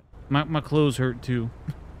control. My clothes hurt too.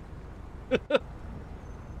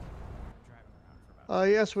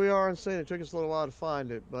 Yes, we are insane. It took us a little while to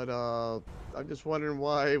find it, but I'm just wondering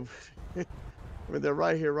why. I mean, they're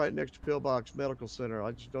right here, right next to Pillbox Medical Center.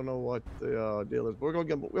 I just don't know what the deal is. We're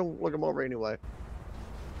gonna we'll look them over anyway.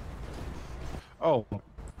 Oh.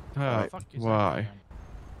 Right. Why?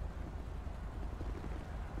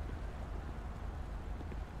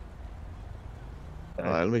 All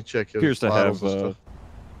right, let me check his Appears to vitals have and stuff.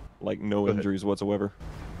 like no ahead. injuries whatsoever.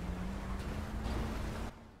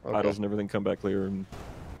 Okay. Vitals and everything come back clear, and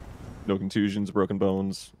no contusions, broken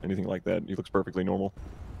bones, anything like that. He looks perfectly normal.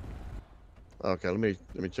 Okay, let me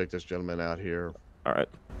check this gentleman out here. All right.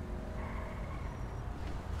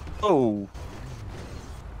 Oh.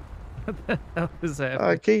 What the hell is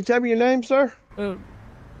that? Can you tell me your name, sir?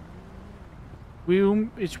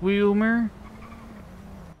 It's Wilmer.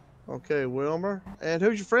 Okay, Wilmer. And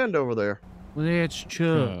who's your friend over there? Well, that's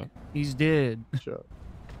Chuck. He's dead. Chuck.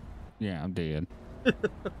 Yeah, I'm dead.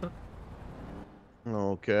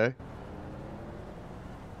 Okay.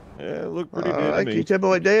 Yeah, look pretty dead to me. Can you tell me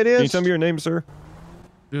what day it is? Can you tell me your name, sir?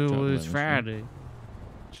 It was Friday.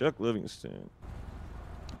 Chuck Livingston.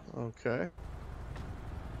 Okay.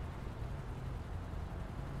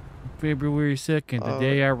 February 2nd, the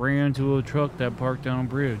day I ran into a truck that parked on a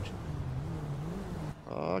bridge.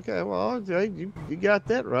 Okay, well, you got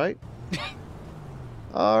that right.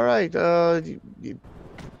 All right. Did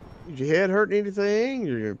your head hurt anything?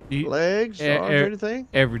 Your legs, arms, anything?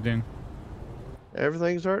 Everything.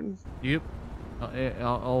 Everything's hurting? Yep.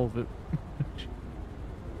 All of it.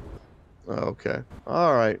 Okay.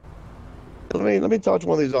 All right. Let me talk to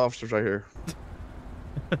one of these officers right here.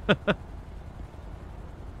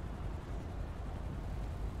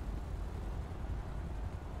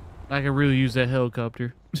 I could really use that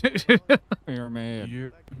helicopter.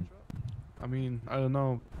 Airmed. I mean, I don't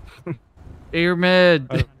know.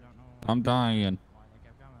 Airmed. I'm dying.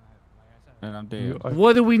 And I'm dead.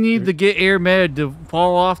 What do we need to get Airmed to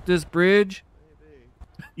fall off this bridge?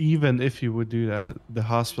 Even if you would do that, the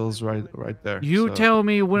hospital's right there. You so tell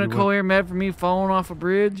me you wouldn't call Airmed for me falling off a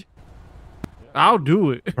bridge? I'll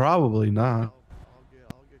do it. Probably not.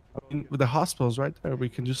 I mean, the hospital's right there. We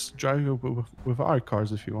can just drive with our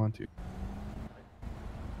cars if you want to.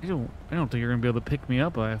 I don't think you're gonna be able to pick me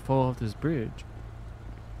up if I fall off this bridge.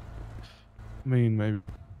 I mean, maybe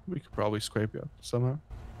we could probably scrape you up somehow.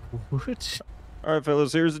 What? All right,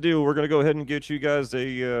 fellas. Here's the deal. We're gonna go ahead and get you guys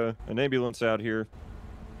an ambulance out here.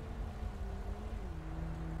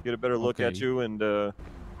 Get a better look at you, and we'll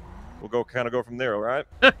go go from there. All right?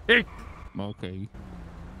 Okay.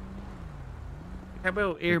 How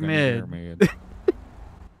about Airmed?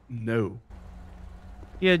 No.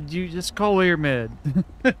 Yeah, you just call Airmed.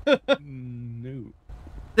 No.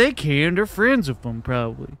 They can. They're friends with them,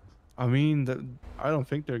 probably. I mean, I don't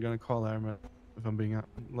think they're gonna call Airmed if I'm being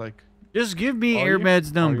like. Just give me Are you?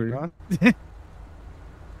 Airmed's Are number.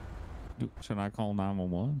 Should I call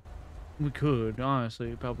 911? We could, honestly.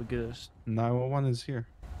 It'd probably get us. 911 is here.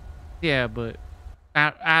 Yeah, but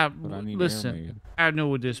But I need listen. Airmed. I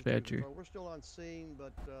know a dispatcher. We're still on scene,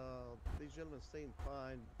 but these gentlemen seem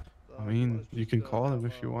fine. I mean, you can call them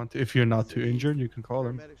if you want to. If you're not too injured, you can call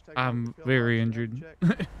them. I'm very injured.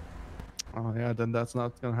 Oh yeah, then that's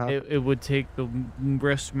not gonna happen. It would take the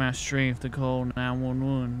rest of my strength to call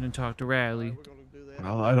 911 and talk to Riley.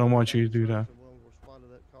 Well, I don't want you to do that.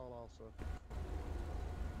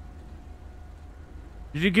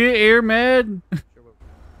 Did you get Airmed?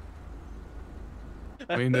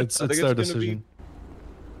 I mean, it's I think their it's gonna be- decision.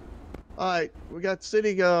 All right, we got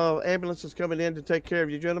city ambulances coming in to take care of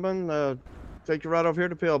you, gentlemen. Take you right over here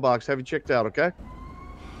to pillbox. Have you checked out, okay?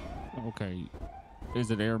 Okay.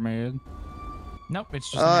 Is it Airmed? Nope,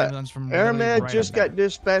 it's just an ambulance from literally Airmed right just up there. got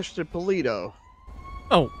dispatched to Polito.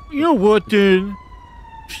 Oh, you know what then?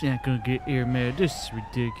 She's not gonna get Airmed. This is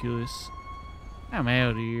ridiculous. I'm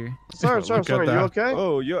out of here. Sorry, you okay?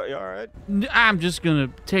 Oh, you all right? I'm just gonna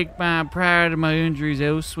take my pride and my injuries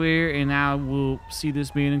elsewhere, and I will see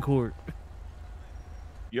this man in court.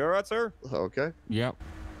 You all right, sir? Okay. Yep.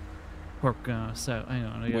 Park so hang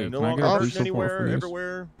on. I Wait, No can I longer get a hurt police report anywhere, for this?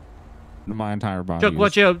 everywhere. My entire body. Chuck, is-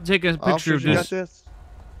 watch out. Take a picture Officers, of you got this. this?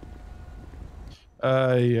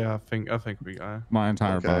 Yeah, I think we got. My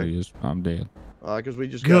entire Okay. body is. I'm dead. Because we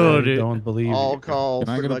just Good. got Don't believe all it. calls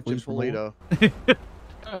Can I pretty get a much in police Polito.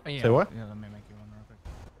 Yeah, Say what? Yeah, let me make you one real quick.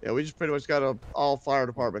 Yeah, we just pretty much got a all fire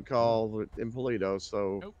department call in Polito.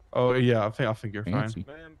 So, Oh yeah, I think you're fine. Fancy.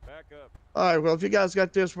 Man, back up. all right. Well, if you guys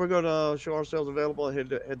got this, we're gonna show ourselves available and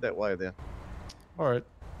head that way then. All right.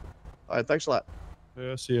 All right. Thanks a lot.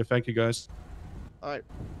 Yeah. See you. Thank you, guys. All right.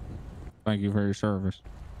 Thank you for your service.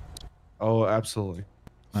 Oh, absolutely.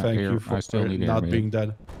 I Thank hear- you for I still need not Airmed. being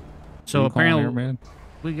dead. So You calling apparently, Airmed?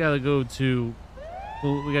 we gotta go to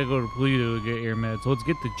Polito to get Airmed. So let's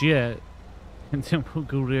get the jet, and then we'll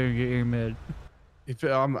go there and get Airmed. If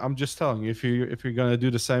I'm just telling you, if you're gonna do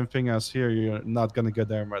the same thing as here, you're not gonna get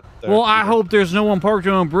there. Well, I hope there's no one parked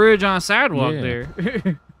on a bridge on a sidewalk Yeah.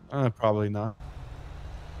 there. Probably not.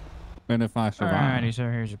 And if I survive. Alrighty,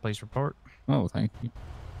 sir. Here's your police report. Oh, thank you.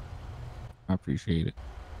 I appreciate it.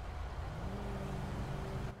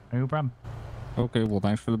 No problem. Okay, well,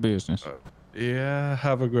 thanks for the business. Yeah.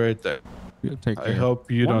 Have a great day. Yeah, take care. I hope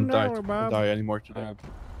you don't $1, Bob. die anymore today.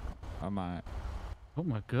 I might. Oh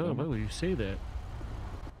my god, why would you say that?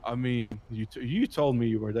 I mean, you told me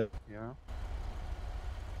you were dead. Yeah.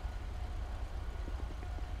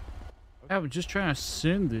 I was just trying to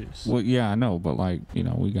send this. Well, yeah, I know, but like, you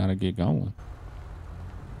know, we gotta get going.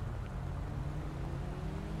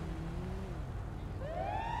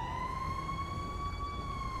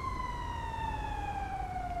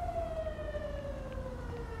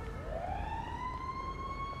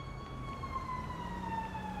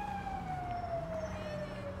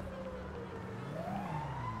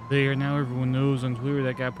 There, now everyone knows on Twitter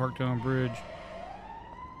that guy parked on a bridge.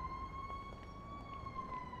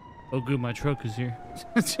 Oh good, my truck is here.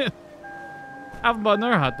 I've bought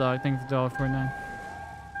another hot dog, thanks for $1.49.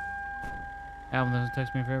 Alvin doesn't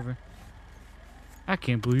text me forever. I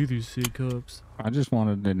can't believe these city cops. I just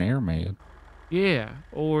wanted an airman. Yeah,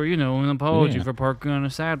 or, you know, an apology Yeah. for parking on a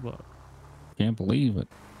sidewalk. Can't believe it.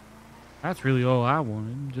 That's really all I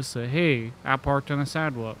wanted. Just say, hey, I parked on a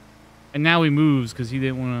sidewalk. And now he moves because he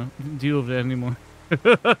didn't want to deal with that anymore.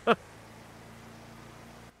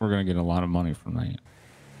 We're gonna get a lot of money from that.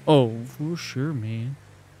 Oh, for sure, man.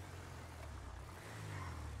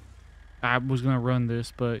 I was gonna run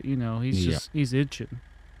this, but you know, he's itching.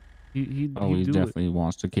 He definitely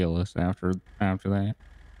wants to kill us after that.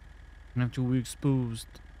 After we exposed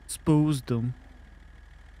them.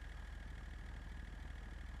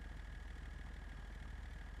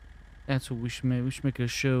 That's what we should make. We should make a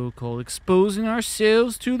show called "Exposing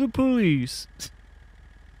Ourselves to the Police."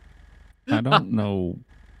 I don't know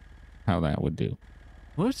how that would do.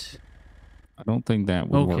 What? I don't think that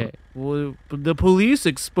would work. Okay. Well, the police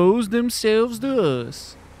exposed themselves to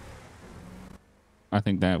us. I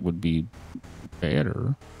think that would be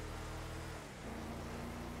better.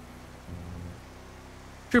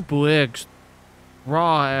 Triple X,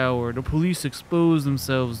 Raw Hour. The police exposed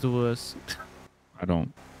themselves to us. I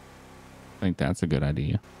don't think that's a good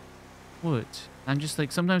idea. What? I'm just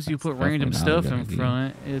like, sometimes you put definitely random not a stuff good in idea.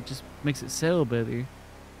 front, it just makes it sell better.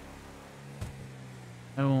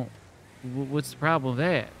 I don't. What's the problem with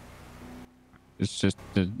that? It's just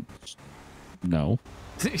no.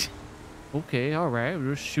 Okay, all right.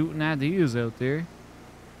 We're just shooting ideas out there.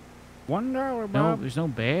 $1, No, Bob. there's no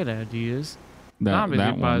bad ideas. That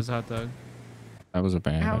Buys one, hot dog. that was a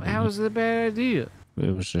bad idea. How is it a bad idea?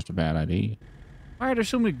 It was just a bad idea. Why are there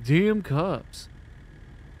so many damn cops?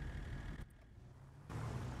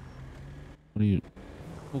 What do you?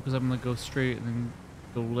 Well, because I'm gonna go straight and then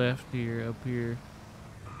go left here, up here.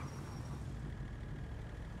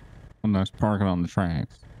 I'm not parking on the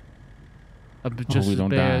tracks. I'm just we as don't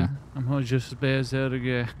bad. die. I'm just as bad as the other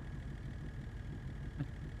guy.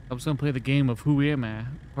 I was gonna play the game of who am I?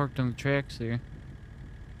 Parked on the tracks there.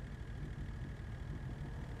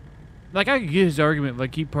 Like I could get his argument,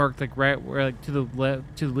 like he parked like right where, like to the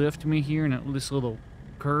left of me here, and this little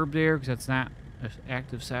curb there, because that's not an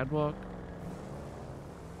active sidewalk,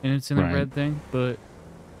 and it's in a Right. red thing. But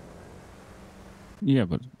Yeah,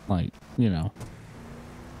 but like, you know,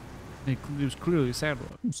 it was clearly a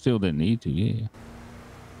sidewalk. still didn't need to. Yeah.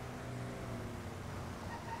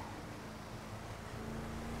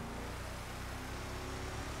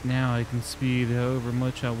 Now I can speed however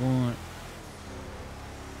much I want.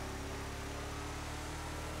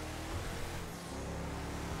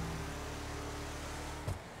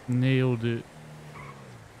 Nailed it.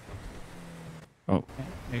 Oh.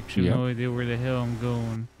 Actually, Yep. no idea where the hell I'm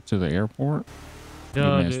going. To the airport.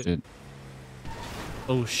 Got You missed it.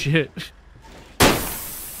 Oh shit.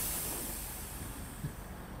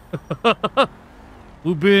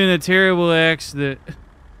 We've been in a terrible accident.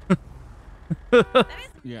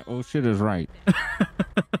 Yeah. Oh shit is right.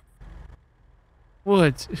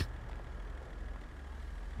 What?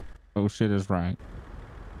 Oh shit is right.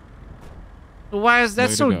 Why is that Way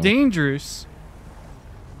to so go. dangerous?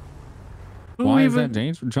 Who Why is even- that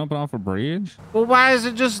dangerous? Jumping off a bridge? Well, why is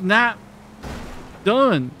it just not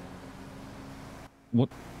done? What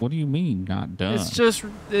do you mean not done? It's just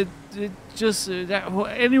that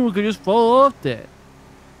anyone could just fall off that.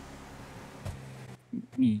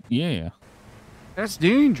 Yeah. That's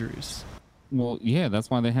dangerous. Well, yeah, that's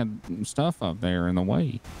why they had stuff up there in the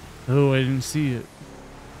way. Oh, I didn't see it.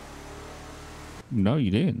 No,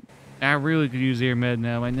 you didn't. I really could use air med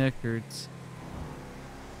now. My neck hurts.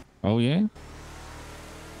 Oh yeah.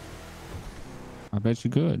 I bet you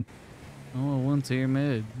could. Oh, I want air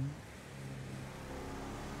med.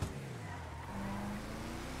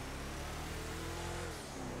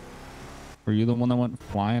 Were you the one that went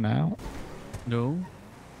flying out? No.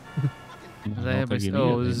 I Is don't think you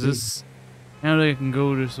oh, did, is did you? this? Now that I can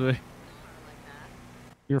go this way.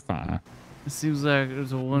 You're fine. It seems like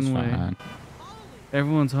there's a one way. fine.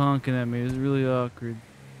 Everyone's honking at me. It's really awkward.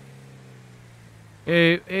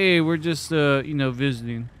 Hey, we're just you know,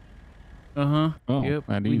 visiting. Uh huh. Oh, Yep.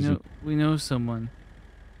 that we easy. know someone.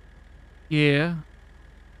 Yeah.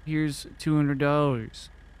 Here's $200.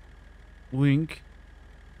 Wink.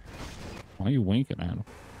 Why are you winking at him?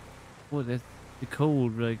 What? That's the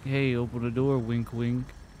code. Like, hey, open the door. Wink, wink.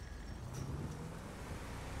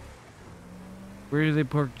 Where do they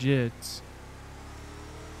park jets?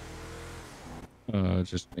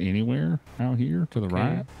 Just anywhere out here to the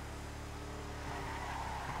right.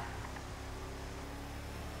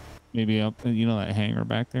 Maybe up, you know, that hangar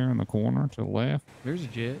back there in the corner to the left. There's a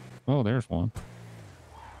jet. Oh, there's one.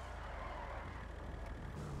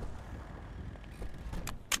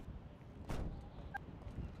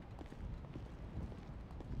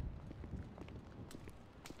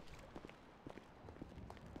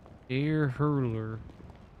 Air hurler.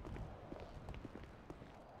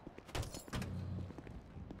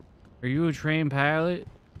 Are you a trained pilot?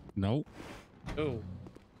 Nope. Oh.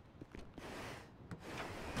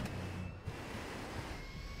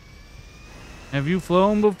 Have you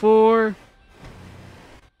flown before?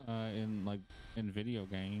 In video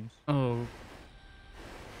games. Oh.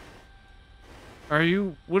 What are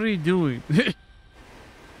you doing?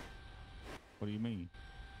 What do you mean?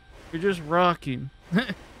 You're just rocking.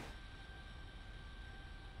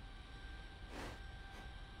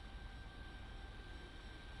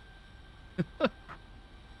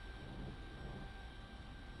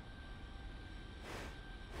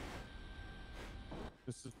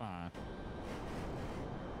 This is fine.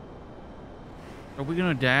 Are we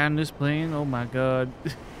gonna die in this plane? Oh my god.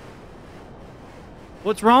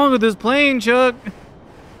 What's wrong with this plane, Chuck?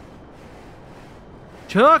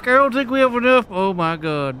 Chuck, I don't think we have enough. Oh my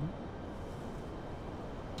god.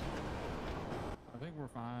 I think we're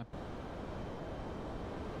fine.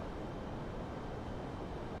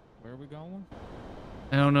 Where are we going?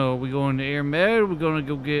 I don't know. Are we going to Air Med? Are we gonna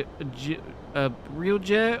go get a real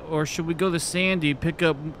jet, or should we go to Sandy, pick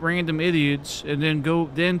up random idiots, and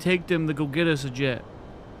then take them to go get us a jet?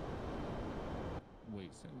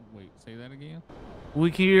 Wait, say that again?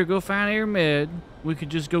 We can either go find Air Med, we could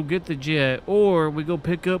just go get the jet, or we go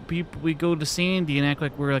pick up people. We go to Sandy and act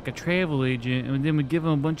like we're like a travel agent, and then we give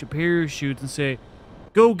them a bunch of parachutes and say,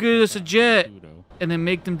 "Go get us a jet," and then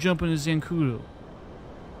make them jump into Zancudo.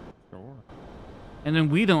 Sure. And then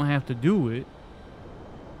we don't have to do it.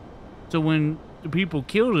 So when the people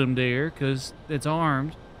kill them there, because it's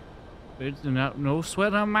armed, it's no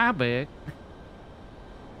sweat on my back.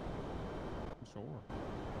 Sure.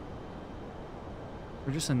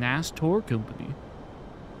 We're just a nice tour company.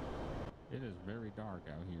 It is very dark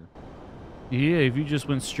out here. Yeah, if you just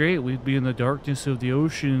went straight, we'd be in the darkness of the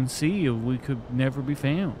ocean and sea, and we could never be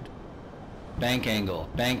found. Bank angle,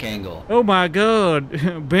 bank angle. Oh my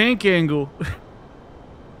god, bank angle.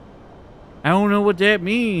 I don't know what that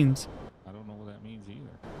means. I don't know what that means either.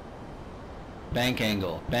 Bank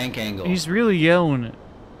angle, bank angle. He's really yelling it.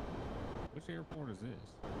 Which airport is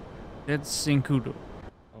this? That's Zancudo.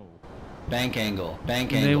 Oh. Bank angle,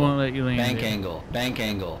 bank And angle. they won't let you land Bank there. angle, bank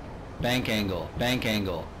angle, bank angle, bank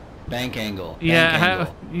angle, bank angle. Yeah, bank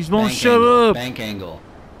angle, you won't bank shut angle, up. Bank angle,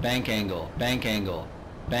 bank angle, bank angle,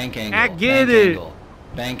 bank angle. I get bank it. Angle,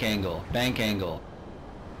 bank angle, bank angle.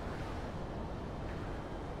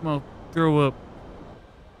 I'm gonna throw up.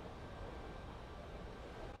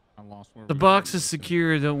 I lost where The we box were. is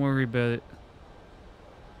secure, don't worry about it.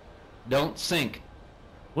 Don't sink.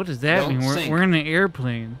 What does that Don't mean? sink. We're in an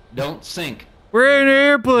airplane. Don't sink. We're in an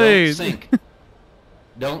airplane. Don't sink.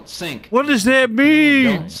 Don't sink. What does that mean?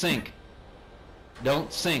 Don't sink.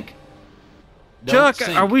 Don't sink. Don't Chuck,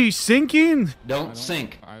 sink. are we sinking? Don't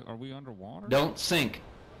sink. Are we underwater? Don't sink.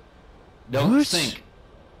 Don't What? sink. Did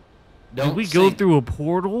Don't we sink. go through a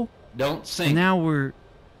portal? Don't sink. And now we're...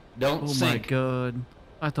 Don't oh sink. my god.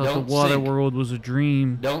 I thought Don't the water sink. world was a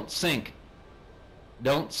dream. Don't sink.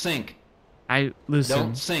 Don't sink. Listen.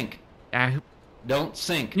 Don't sink. Don't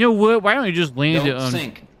sink. You know what? Why don't you just land it Don't on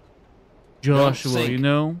sink. Joshua, sink. you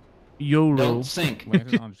know? YOLO. Don't sink.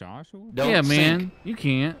 Landed on Joshua? Don't yeah, sink. man. You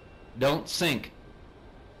can't. Don't sink.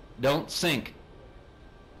 Don't sink.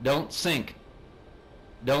 Don't sink.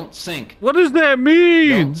 Don't sink. What does that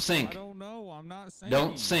mean? Don't sink. I don't know. I'm not saying.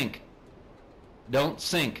 Don't sink. Don't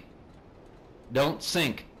sink. Don't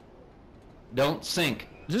sink. Don't sink.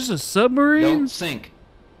 Is this a submarine? Don't sink.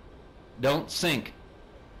 Don't sink.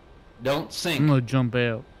 Don't sink. I'm gonna jump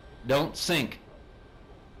out. Don't sink.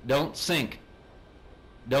 Don't sink.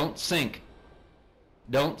 Don't sink.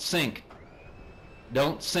 Don't sink.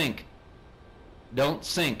 Don't sink. Don't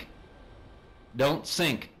sink. Don't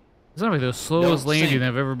sink. It's not like the slowest Don't landing sink.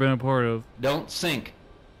 I've ever been a part of. Don't sink.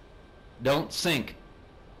 Don't sink.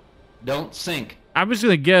 Don't sink. I'm just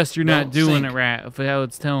gonna guess you're not Don't doing sink. it right for how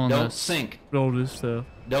it's telling Don't us sink. all this stuff.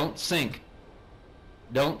 Don't sink.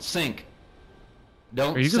 Don't sink.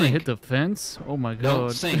 Don't Are you gonna sink. hit the fence? Oh my god.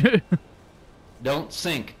 Don't sink. Don't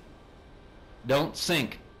sink. Don't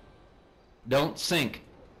sink. Don't sink.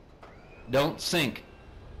 Don't sink.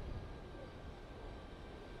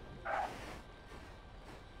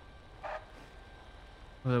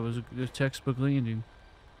 Well, that was a textbook landing.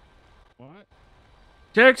 What?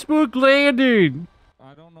 Textbook landing!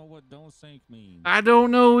 I don't know what don't sink means. I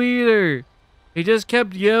don't know either. He just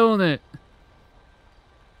kept yelling it.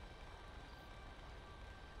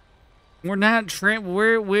 We're not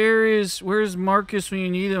where's Marcus when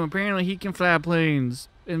you need him? Apparently he can fly planes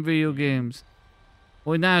in video games.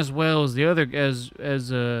 Well, not as well as the other as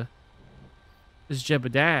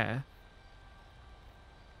Jebediah.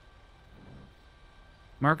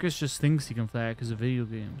 Marcus just thinks he can fly because of video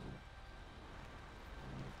games.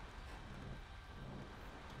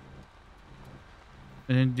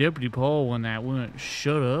 And then Deputy Paul when that went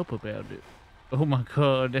shut up about it. Oh my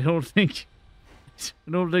god, I don't think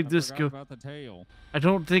this forgot go. about the tail. I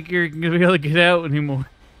don't think you're gonna be able to get out anymore.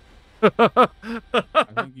 I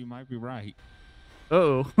think you might be right.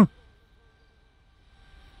 Uh-oh.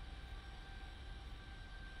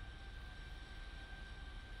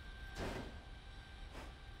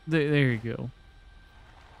 There you go.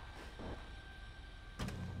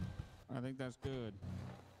 I think that's good.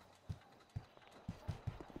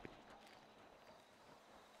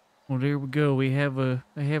 Well, there we go. I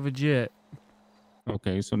have a jet.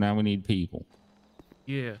 Okay, so now we need people.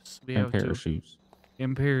 Yes, we And have to. parachutes.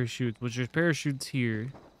 And parachutes, which there's parachutes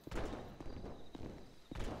here.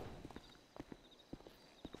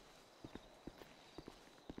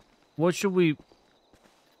 What should we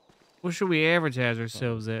advertise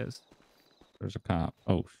ourselves as? There's a cop.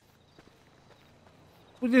 Oh.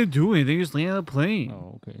 What did they do? Anything? Just landed a plane.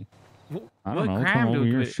 Oh, okay. What, I don't know. crime Come over do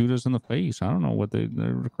here we and shoot us in the face. I don't know what they're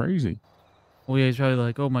crazy. Well, yeah, he's probably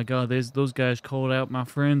like, oh my god, those guys called out my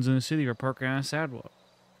friends in the city are parking on a sidewalk.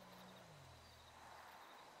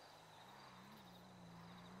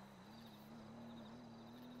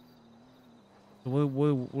 So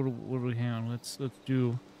what do we have? Let's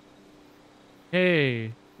do.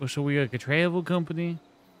 Hey, well, so we like a travel company?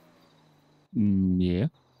 Yeah.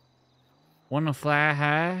 Wanna fly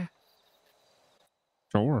high?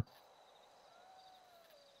 Sure.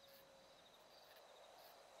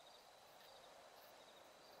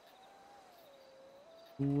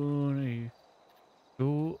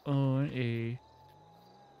 Go on a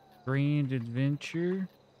grand adventure.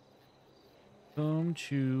 Come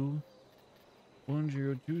to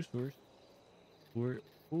 102 source. Or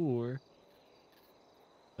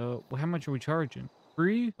well, how much are we charging?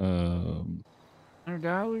 Free?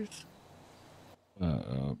 $100?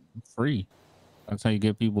 Free. That's how you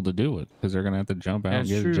get people to do it, because they're gonna have to jump out and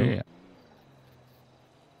get a jet.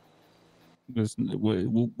 Because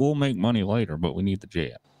we'll make money later, but we need the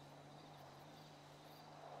jet.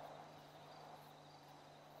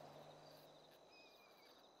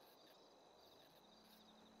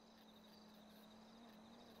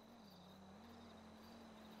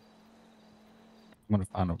 I'm gonna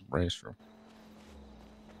find a restroom.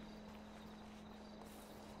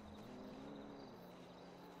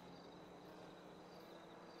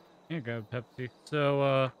 Yeah, got Pepsi.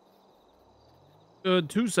 So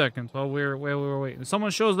 2 seconds while we're waiting. If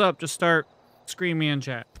someone shows up, just start screaming in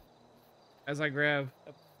chat as I grab.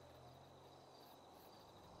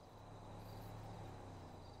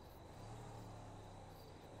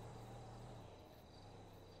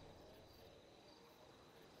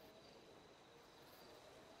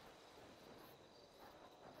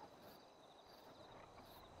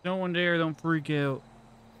 No one dare, don't freak out.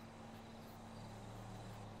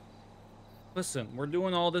 Listen, we're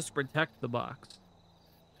doing all this to protect the box.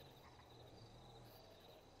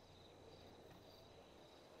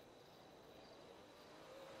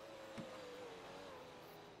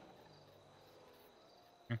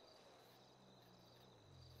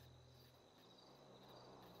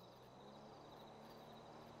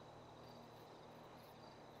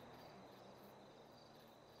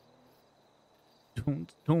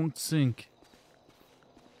 Don't sink.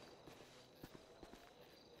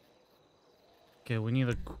 Okay, we need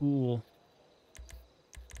a cool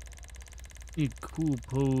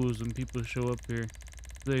pose when people show up here.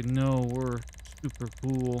 They know we're super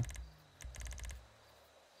cool.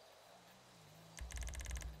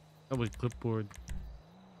 Probably clipboard.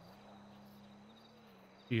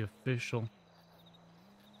 Be official.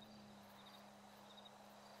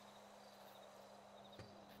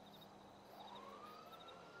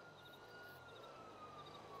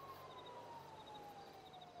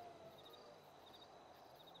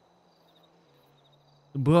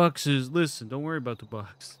 The boxes, listen, don't worry about the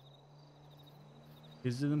box.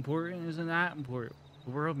 Is it important? Is it not important?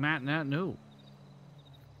 The world might not know.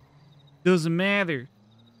 Doesn't matter.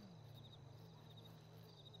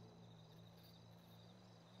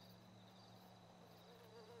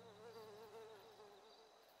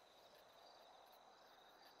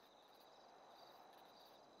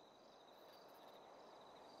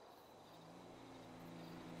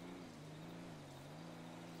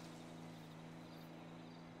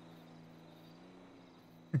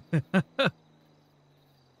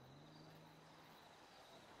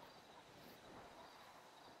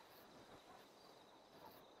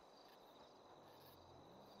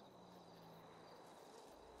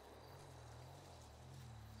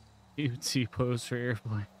 UT post for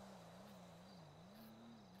airplane.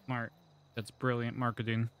 Smart. That's brilliant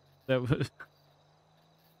marketing. That was.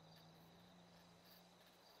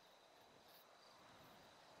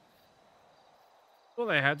 Well,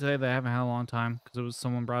 they had today. They haven't had a long time because it was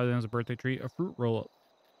someone brought it in as a birthday treat. A fruit roll-up.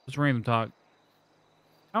 Just random talk.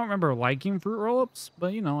 I don't remember liking fruit roll-ups,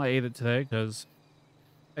 but you know, I ate it today because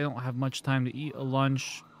I don't have much time to eat a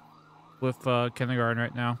lunch with kindergarten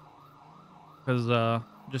right now. Because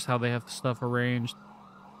just how they have stuff arranged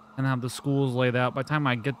and how the school's laid out. By the time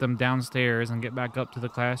I get them downstairs and get back up to the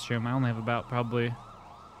classroom, I only have about probably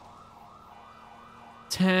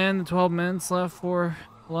 10 to 12 minutes left for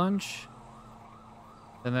lunch.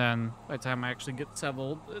 And then by the time I actually get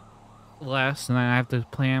settled, it's less. And then I have to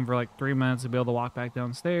plan for like 3 minutes to be able to walk back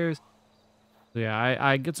downstairs. So yeah,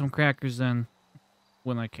 I get some crackers in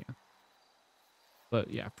when I can. But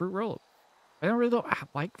yeah, fruit roll-up. I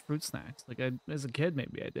don't like fruit snacks. Like as a kid,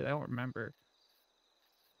 maybe I did. I don't remember. It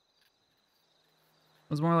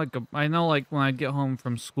was more like I know like when I get home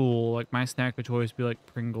from school, like my snack of choice would be like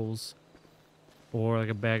Pringles or like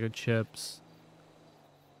a bag of chips.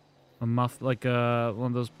 A like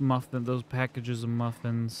one of those packages of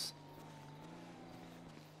muffins.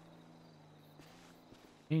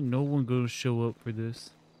 Ain't no one gonna show up for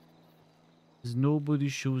this. 'Cause nobody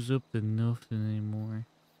shows up to nothing anymore.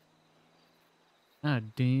 Not a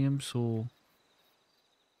damn soul.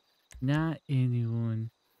 Not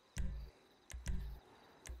anyone.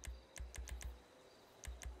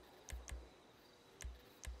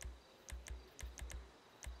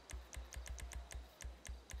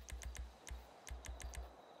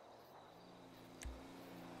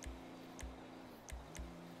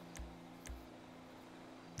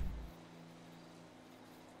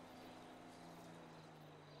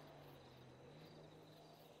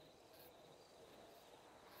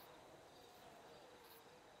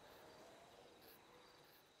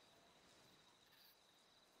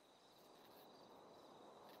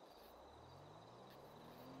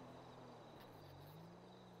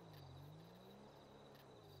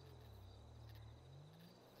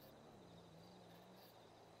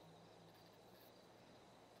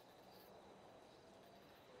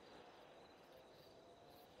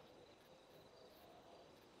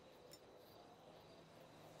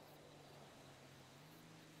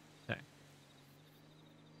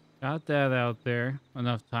 Got that out there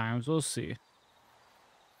enough times. We'll see.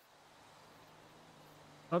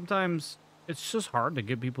 Sometimes it's just hard to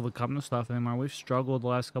get people to come to stuff anymore. We've struggled the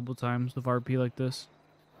last couple of times with RP like this.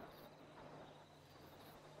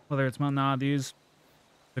 Whether it's Mount Nadi's,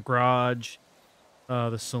 the garage,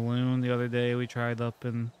 the saloon the other day we tried up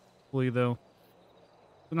in Toledo.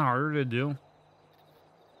 It's been harder to do.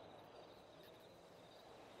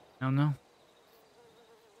 I don't know.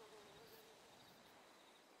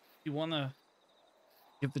 You want to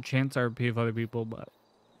give the chance RP of other people, but...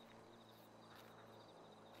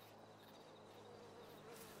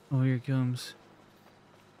 Oh, here it comes.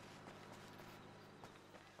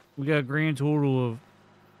 We got a grand total of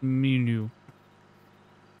menu.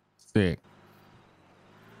 Sick.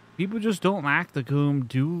 People just don't like to come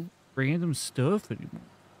do random stuff anymore.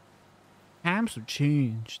 Times have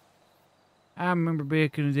changed. I remember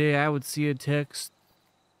back in the day, I would see a text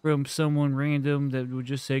from someone random that would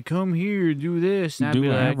just say, "Come here, do this." And I'd Do be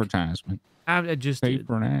an like, advertisement. I just Pay did.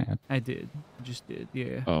 for an ad. I did. I just did.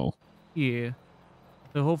 Yeah. Oh. Yeah.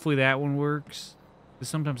 So hopefully that one works. Because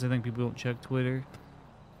sometimes I think people don't check Twitter.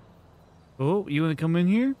 Oh, you want to come in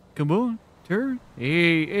here? Come on. Turn.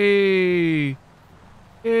 Hey.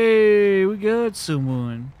 Hey, we got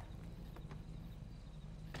someone.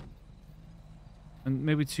 And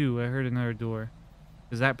maybe two. I heard another door.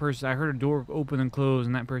 Because that person, I heard a door open and close,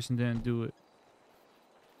 and that person didn't do it.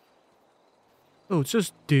 Oh, it's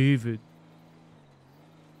just David.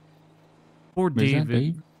 Poor Is that David.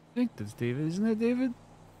 Dave? I think that's David. Isn't that David?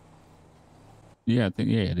 Yeah, I think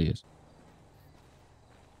it is.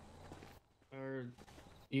 Are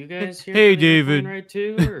you guys here? Hey, for the airplane David. ride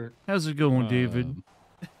too, or? How's it going, David?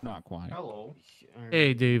 Not quite. Hello.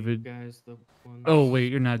 Hey, David. Guys, the ones Oh,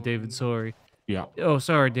 wait, you're not David. Sorry. Yeah. Oh,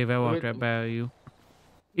 sorry, David. I walked right by you.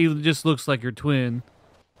 He just looks like your twin.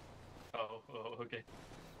 Oh, okay.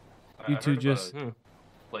 You I two heard about just... a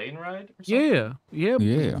plane ride or something? Yeah. Yep.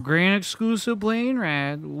 Yeah. Grand exclusive plane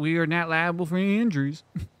ride. We are not liable for any injuries.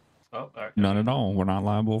 Oh, all right. None at all. We're not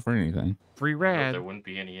liable for anything. Free I thought ride. there wouldn't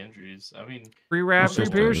be any injuries. I mean, Free ride, It's free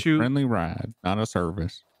just a parachute. friendly ride, not a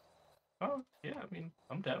service. oh yeah. I mean,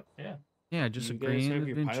 I'm down. Yeah. Yeah, just you a guys grand have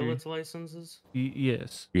your adventure. pilot's licenses?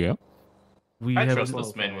 Yes. Yep. We I have. trust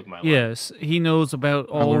this man with my life. Yes, he knows about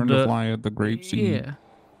I all learned to the fly at the Grapeseed yeah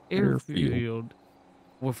Airfield. airfield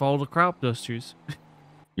with all the crop dusters.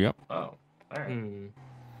 Yep. Oh, all right.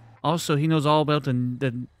 Also, he knows all about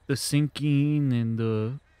the sinking and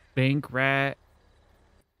the bank rat.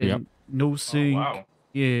 And Yep. No sink. wow.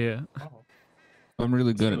 Yeah. I'm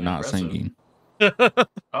really good at really not impressive. singing.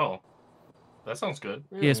 Oh, that sounds good.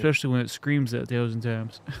 Yeah, especially when it screams that 1,000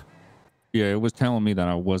 times. Yeah, it was telling me that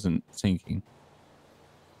I wasn't sinking.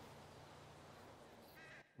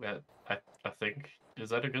 Yeah, I think is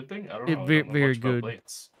that a good thing? I don't It know. I very don't know very much about good.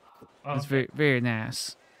 planes. Oh, It's okay. very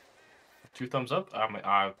nice. 2 thumbs up. I'm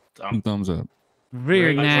 2 thumbs up.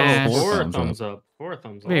 Very Right, nice. 4 thumbs up. 4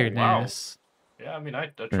 thumbs up. Very wow. nice. Yeah, I mean, I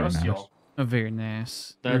Very trust nice. y'all. Very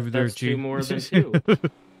nice. That's 2 more than 2.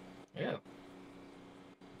 Yeah.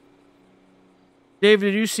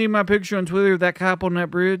 David, did you see my picture on Twitter of that cop on that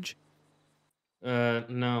bridge?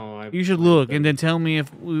 No. You should look and then tell me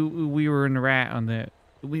if we were in the rat on that.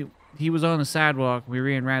 He was on the sidewalk. We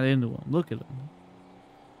ran right into him. Look at him.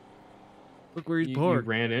 Look where he's You parked.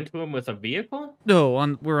 ran into him with a vehicle? No,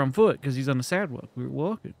 we're on foot because he's on the sidewalk. We were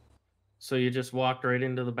walking. So you just walked right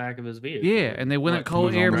into the back of his vehicle? Yeah, and they wouldn't What, call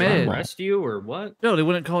was Air on the Med. arrest you or what? No, they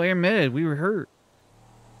wouldn't call Air Med. We were hurt.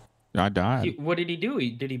 I died. What did he do?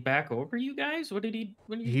 Did he back over you guys? What did he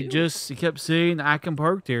He do? he kept saying, I can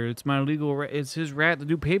park there. It's my legal right. It's his right to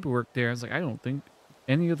do paperwork there. I was like, I don't think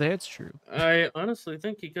any of that's true. I honestly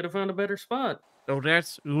think he could have found a better spot. Oh,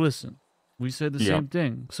 listen, we said the Yeah. same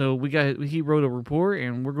thing. So he wrote a report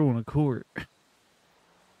and we're going to court.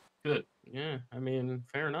 Good. Yeah, I mean,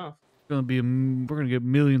 fair enough. We're gonna get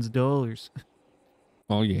millions of dollars.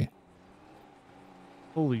 Oh, yeah.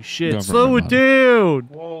 Holy shit. Government Slow it money. down.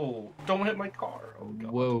 Whoa! Don't hit my car. Oh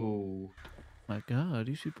god. Whoa. My God,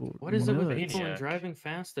 these people. What is it with nuts. people and Maniac. driving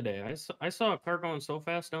fast today? I saw a car going so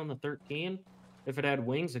fast down the 13. If it had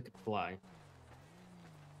wings, it could fly.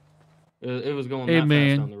 It was going Hey, that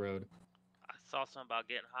man. fast down the road. I saw something about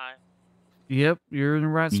getting high. Yep, you're in the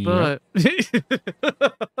right Yep. spot.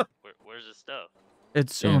 Where's the stuff?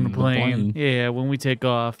 It's In on the the plane. plane. Yeah, when we take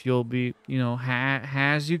off, you'll be, high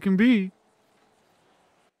as you can be.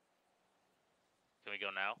 Can we go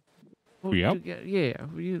now? Well, Yep.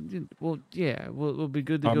 We'll be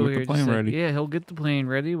good to I'll go get the here. plane Just like- ready. yeah, he'll get the plane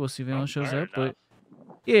ready. We'll see if anyone shows fair up. But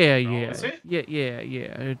yeah, yeah, is it?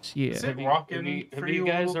 It's yeah. Is it Have rocking have for you you a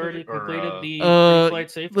guys little already bit, or, completed the Uh,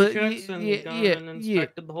 pre-flight safety but checks and yeah, gone yeah, and yeah.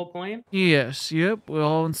 inspected the whole plane? Yes, yep. We're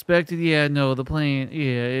all inspected. Yeah, no, the plane.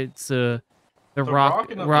 Yeah, it's the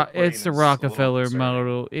rocking of the plane it's the is a little Rockefeller concerning.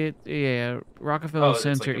 model. Rockefeller Oh, it's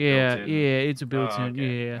like Center. a yeah, built-in- yeah, it's a built-in. Oh,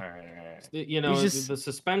 okay. Yeah. All right. You know, just- the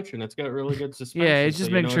suspension, it's got really good suspension. Yeah, it's so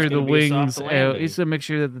just you make know sure it's the gonna be a soft wings out. landing. It's to make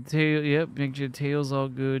sure that the tail. Yep, make sure the tail's all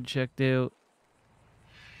good, checked out.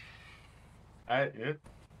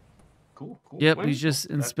 Cool. Yep, When- he's just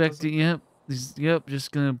inspecting. Yep,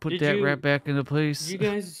 just gonna put Did that you- right back into place. Did you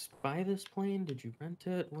guys buy this plane? Did you rent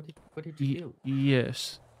it? What did you do?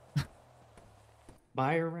 Yes.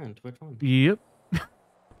 Buy or rent? Which one? Yep.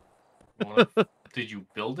 Did you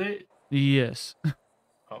build it? Yes.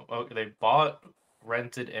 Oh, okay. They bought,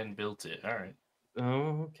 rented, and built it. All right.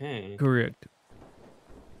 Oh, okay. Correct.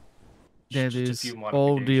 That Just a is few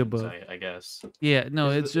all the modifications, above. I guess. Yeah, no,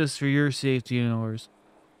 Is it's just for your safety and ours.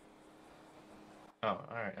 Oh, all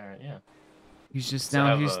right, yeah. He's just So now. I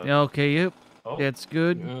have He's a- okay. Yep, Oh. that's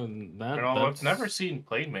good. I don't know, I've never seen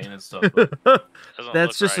plane maintenance stuff.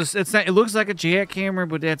 That's just it's not. It looks like a jackhammer,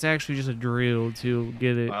 but that's actually just a drill to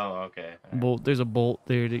get it. Oh, okay. Bolt. There's a bolt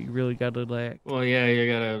there that you really got to Well, yeah, you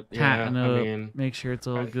gotta tighten yeah, up. I mean, make sure it's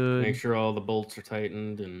all good. make sure all the bolts are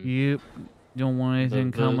tightened and. Yep. You don't want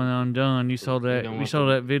anything the- coming undone. You saw that. don't We want saw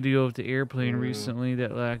the- that video of the airplane Mm. recently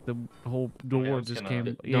that like the whole door just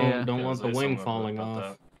came. Yeah. Don't want the wing falling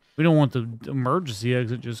off. We don't want the emergency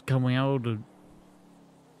exit just coming out of the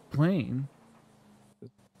plane.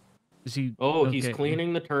 Is he? Oh, he's okay.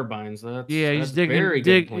 cleaning the turbines. That's Yeah, he's that's digging. Very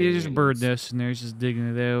good He's just plane bird maintenance. nest in there. He's just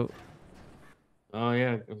digging it out. Oh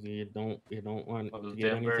yeah, 'cause you don't want to get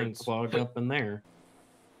damn anything birds. clogged up in there.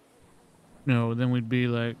 No, then we'd be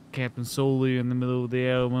like Captain Solely in the middle of the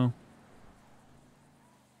Alamo.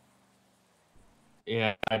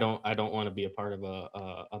 Yeah, I don't want to be a part of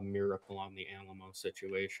a Miracle on the Alamo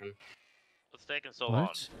situation. What's taking so long?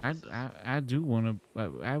 What? I do want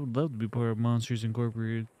to. I would love to be part of Monsters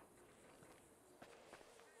Incorporated.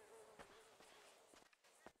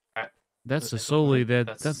 That's the Solely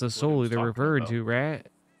that's the Solely they're referring to, right?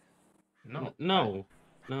 No.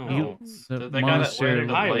 The the guy that landed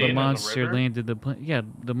the plane in the monster river? landed the plane. Yeah,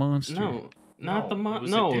 the monster. No, not the it monster.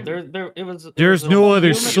 was a No, dude. it was. There's a no whole other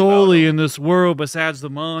movie Solely about in this world besides the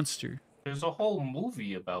monster. There's a whole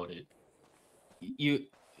movie about it. him.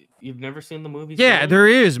 You've never seen the movie? Yeah, Sully? there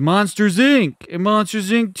is Monsters Inc. and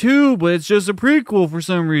Monsters Inc. 2, but it's just a prequel for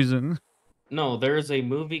some reason. No, there is a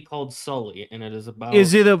movie called Sully, and it is about.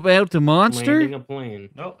 Is it about the monster? Landing a plane.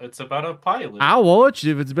 No, it's about a pilot. I'll watch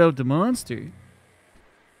it if it's about the monster.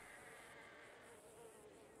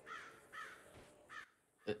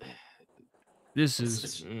 This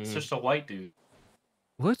is It's just a white dude.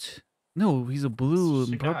 what? No, he's a blue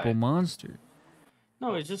and purple monster.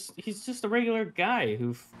 No, he's just a regular guy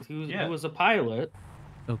who was a pilot.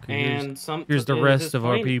 Okay, And here's the his rest of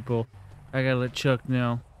our plane- people. I gotta let Chuck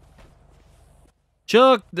know.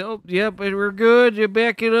 Chuck, oh, yep, we're good. You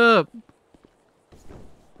back it up.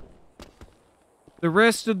 The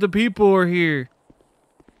rest of the people are here.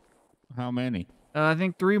 How many? I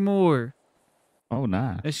think 3 more. Oh,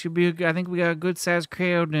 nice. This should be I think we got a good sized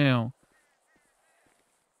crowd now.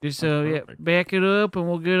 Just yeah, back it up and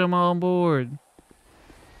we'll get them on board.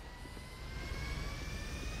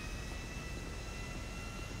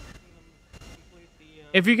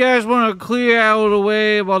 If you guys want to clear out of the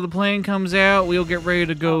way while the plane comes out, we'll get ready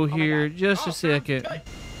to go here. Just a second.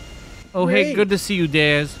 Oh, hey, Great. good to see you,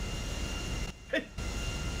 Daz.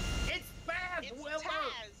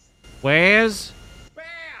 Waz?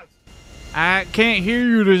 I can't hear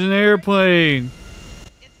you. There's an airplane.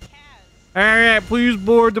 Alright, please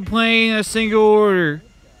board the plane in a single order.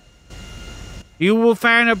 You will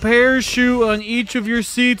find a parachute on each of your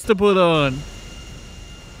seats to put on.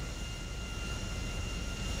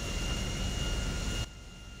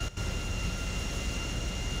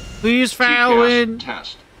 Please file in.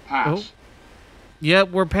 Test. Pass. Yep,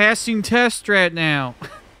 we're passing test right now.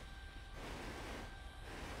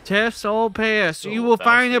 Tests all passed. You will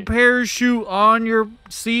find a parachute on your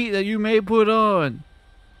seat that you may put on.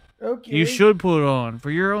 Okay. You should put on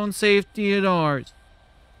for your own safety and ours.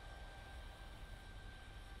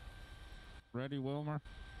 Ready, Wilmer?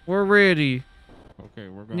 We're ready. Okay,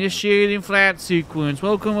 we're going. Initiating flight sequence.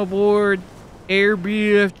 Welcome aboard Air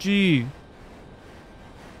BFG.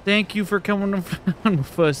 Thank you for coming on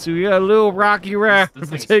with us. We got a little rocky ride This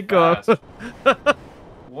for thing's takeoff.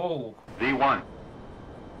 Whoa. V1.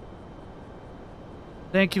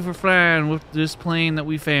 Thank you for flying with this plane that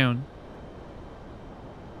we found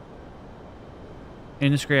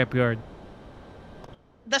in the scrapyard.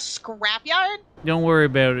 The scrapyard? Don't worry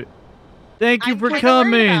about it. Thank you I'm for kinda worried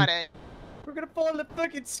coming. about it. We're gonna fall in the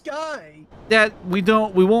fucking sky. That we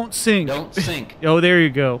won't sink. Don't sink. Oh, there you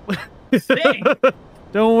go.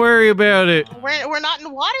 Don't worry about it. We're not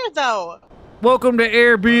in water though. Welcome to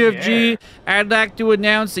Air BFG. I'd like to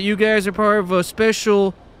announce that you guys are part of a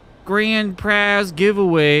special grand prize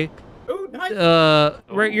giveaway.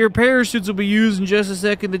 Right, your parachutes will be used in just a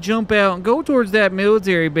second to jump out and go towards that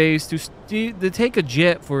military base to take a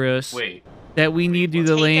jet for us. Wait. That we need you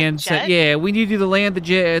to land. Yeah, we need you to land the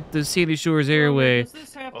jet at the Sandy Shores Airway,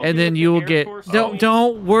 and then you will get.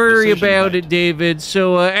 Don't worry about it, David.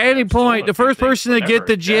 So at any point, the first person to get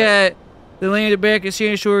the jet, to land it back at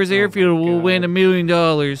Sandy Shores Airfield, will win $1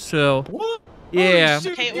 million. So. Yeah,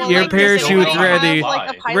 Okay, well, your like, does parachute's anybody ready. have, like,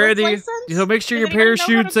 a pilot's Ready. license? So make sure your Does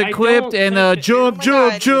anybody know how parachute's to- equipped and jump.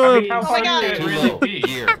 Oh my god. Too low.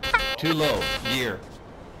 Gear. Too low. Gear.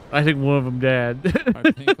 I think one of them died.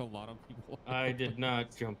 I think a lot of people. I did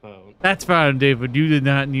not jump out. That's fine, David. You did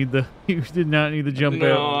not need the. You did not need the jump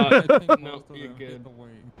No, out. no, you're good.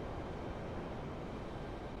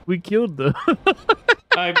 We killed them.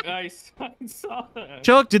 I saw that.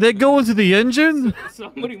 Chuck, did they go into the engine?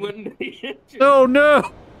 Somebody went into the engine. Oh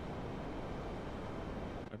no!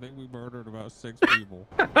 I think we murdered about 6 people.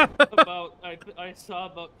 I saw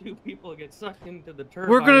about 2 people get sucked into the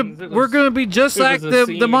turbines. We're gonna be just like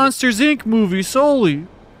the Monsters Inc. movie, solely.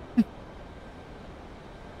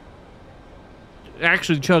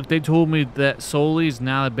 Actually, Chuck, they told me that solely is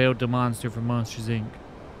not about the monster from Monsters Inc.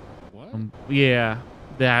 What? Yeah,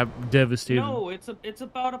 that devastated. No, it's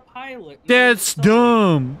about a pilot. That's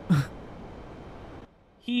dumb.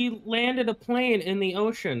 He landed a plane in the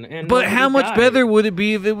ocean, and But how nobody much died. better would it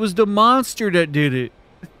be if it was the monster that did it?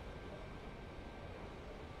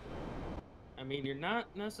 mean, you're not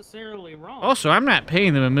necessarily wrong. Also, I'm not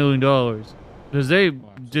paying them $1 million because they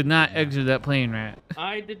did not exit that plane right.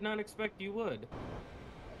 I did not expect you would.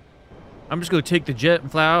 I'm just gonna take the jet and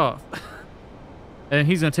fly off, and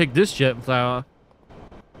he's gonna take this jet and fly off,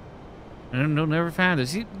 and they'll never find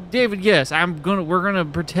us. David, yes, we're gonna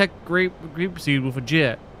protect Grapeseed with a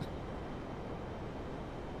jet.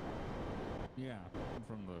 Yeah,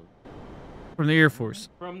 from the Air Force.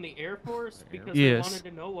 From the Air Force? Because Yes. they wanted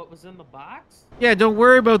to know what was in the box? Yeah, don't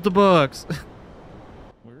worry about the box.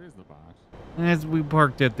 Where is the box? As we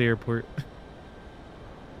parked at the airport.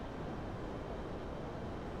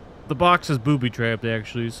 The box is booby trapped,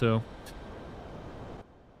 actually, so.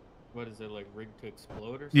 What is it, like rigged to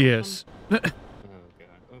explode or something? Yes. Oh, God.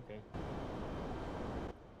 Okay.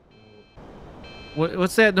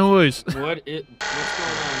 What's that noise? What's going on?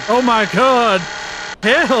 Oh my God!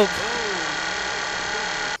 Help!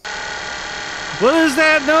 What is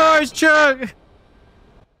that noise, Chuck?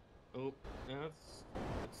 Oh, no, it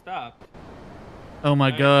stopped. Oh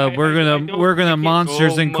my God, we're gonna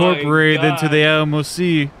Monsters Oh my Incorporated into the God.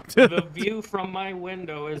 LMOC. The view from my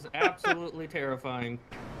window is absolutely terrifying.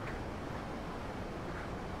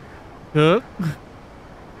 Huh?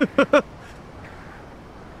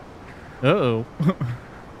 Uh-oh.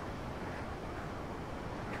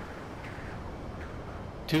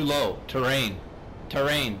 Too low. Terrain.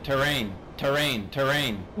 Terrain. Terrain. Terrain.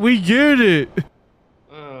 Terrain. We get it.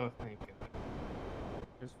 Oh, thank God.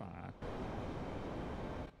 It's fine.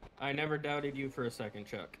 I never doubted you for a second,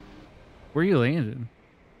 Chuck. Where you landing?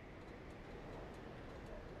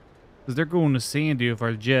 Because they're going to Sandy with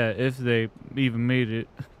our jet, if they even made it.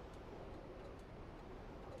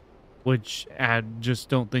 Which I just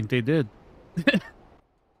don't think they did.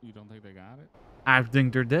 You don't think they got it? I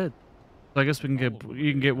think they're dead. So I guess we can get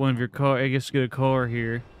you can get one of your car. I guess get a car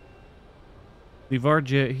here. Leave our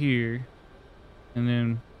jet here, and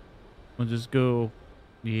then we'll just go.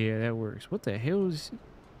 Yeah, that works. What the hell is?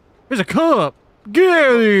 There's a cop. Get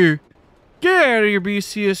out of here! Get out of here,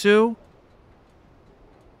 BCSO.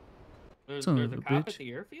 There's Son a of a cop bitch. at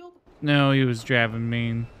the airfield? No, he was driving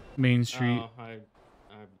Main Street. Oh, I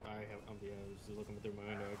was just looking through my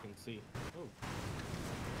window. I can see. Oh.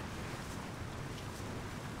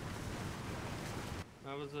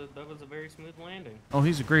 That was a very smooth landing. Oh,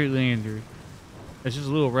 he's a great lander. It's just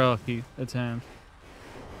a little rocky at times.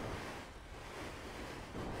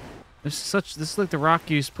 This is like the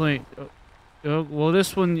rockiest plane. Oh, well,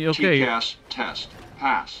 this one, okay. TCAS test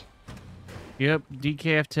pass. Yep,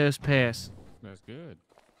 decaf test pass. That's good.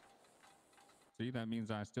 See, that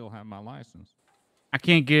means I still have my license. I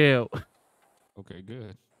can't get out. Okay,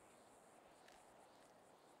 good.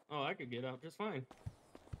 Oh, I could get out just fine.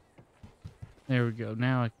 There we go.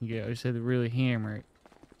 Now I can get out. I just had to really hammer it.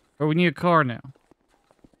 Or we need a car now.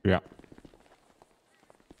 Yeah.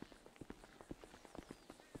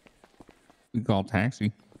 We call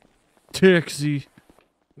taxi. Taxi.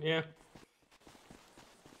 Yeah.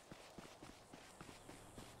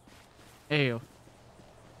 Ew.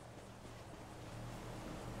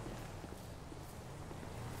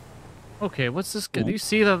 Okay, what's this guy? Do you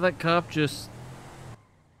see that cop just...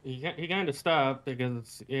 He kind of stopped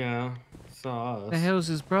because, yeah, saw us. What the hell's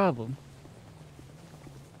his problem?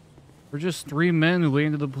 We're just 3 men who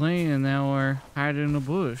landed the plane and now are hiding in a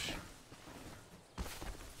bush.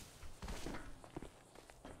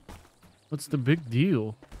 What's the big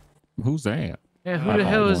deal? Who's that? Yeah, who the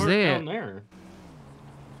hell is Park that? down there.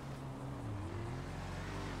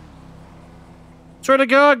 Swear to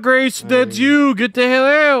God, Grace, that's you. Get the hell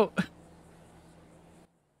out.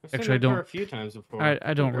 I've seen Actually, I that car don't. a few times before.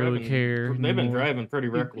 I don't They're really driving- care. They've been anymore. driving pretty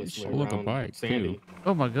recklessly Look, a around bike, Sandy. too.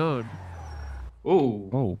 Oh my God. Oh.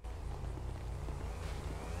 Oh.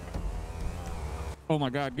 Oh my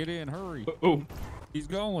God! Get in! Hurry! Oh. He's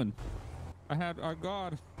going. Oh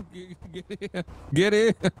God! Get in! Get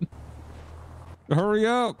in! Hurry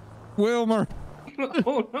up, Wilmer!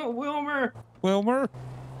 Oh no, Wilmer! Wilmer!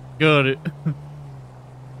 Got it.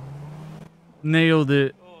 Nailed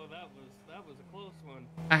it. Oh, that was a close one.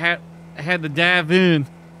 I had to dive in.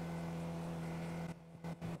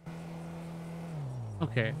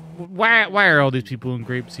 Okay. Why are all these people in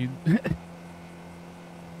Grapeseed?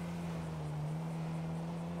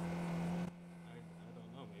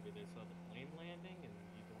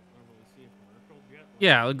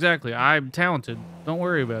 Yeah, exactly. I'm talented. Don't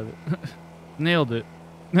worry about it. Nailed it.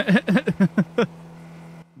 Nah.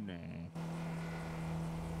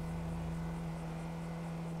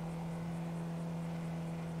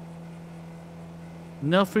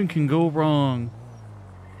 Nothing can go wrong.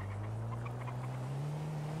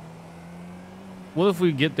 What if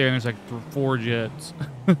we get there and there's like 4 jets?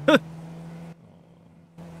 Oh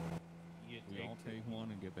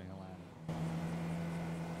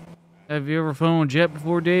Have you ever flown a jet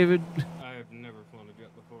before, David? I have never flown a jet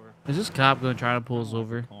before. Is this cop gonna try to pull us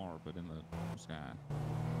over? Car, but in the sky.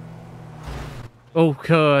 Oh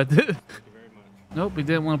God. Thank you very much. Nope, he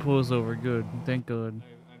didn't want to pull us over. Good. Thank God.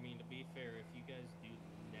 I mean, to be fair, if you guys do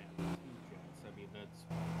net 2 jets, I mean,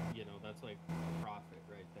 that's, you know, that's like a profit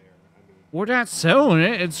right there. I mean, We're not selling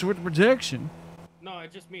it. It's with protection. no, I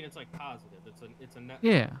just mean it's like positive. It's a net.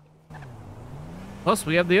 Yeah. Plus,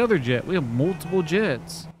 we have the other jet. We have multiple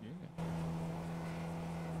jets.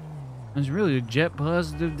 It's really a jet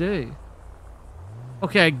positive day.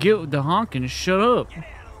 Okay, I get the honking. Shut up.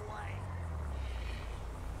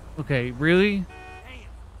 Okay, really?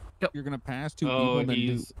 You're gonna pass 2 Oh,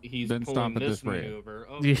 people, he's then pulling stop at this this red. maneuver.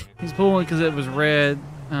 Yeah, Okay. he's pulling because it was red.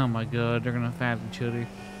 Oh my God, they're gonna find each other.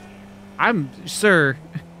 Sir.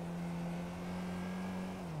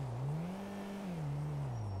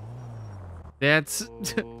 That's.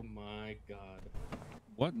 Oh my God.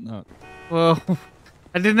 What? No. Well,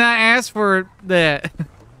 I did not ask for that.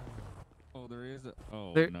 Oh, there is a.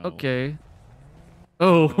 Oh There, no. okay.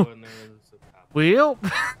 Oh. And there is a cop. Well.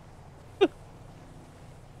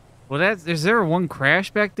 Well, is there one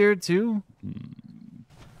crash back there too?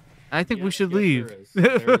 I think we Yes, should yes, leave. there is.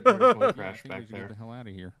 There's one I crash think we back should get there. the hell out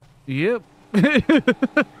of here. Yep.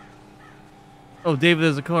 Oh, David,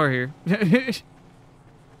 there's a car here.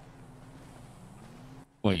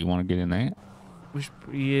 What, you want to get in that?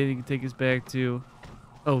 Yeah, he can take us back too.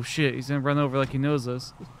 Oh shit, he's gonna run over like he knows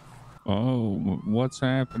us. Oh, what's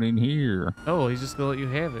happening here? Oh, he's just gonna let you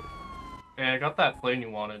have it. Hey, I got that plane you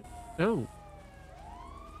wanted. Oh,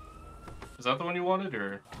 Is that the one you wanted,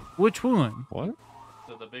 or which one? What?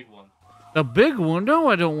 the big one? The big one? No,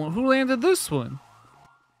 I don't want. Who landed this one?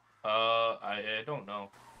 I don't know.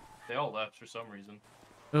 They all left for some reason.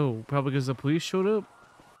 Oh, probably because the police showed up.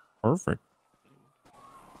 Perfect.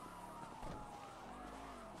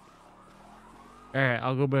 All right,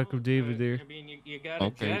 I'll go back with David there. I mean, you got a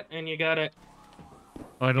jet and you got a.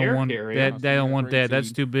 Oh, I don't air want carrier. that. I don't want that.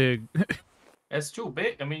 That's too big. It's too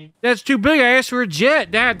big. I mean, That's too big. I asked for a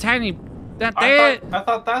jet. That tiny. That. I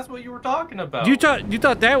thought that's what you were talking about. You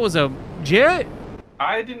thought that was a jet?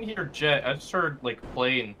 I didn't hear jet. I just heard like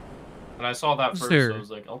plane, and I saw that first. Sir, So I was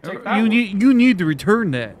like, I'll take that. you need to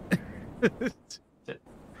return that.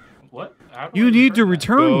 What? How do You I need to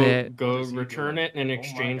return return that. Go return it and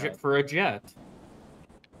exchange it for a jet.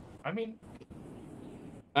 I mean,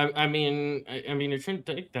 I mean, it shouldn't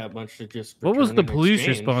take that much to just. What was return the and police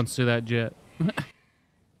exchange. response to that jet?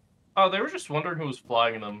 oh, they were just wondering who was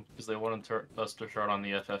flying them because they wanted us to start on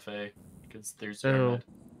the FFA because there's Oh,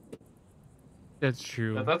 that's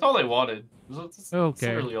true. That's all they wanted. That's Okay.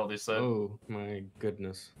 literally all they said. Oh my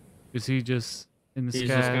goodness. Is he just in the He's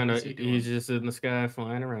sky? just kind of. He's just in the sky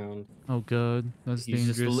flying around. Oh God, that's He's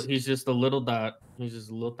dangerous. he's just a little dot. He's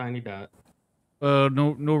just a little tiny dot. No Does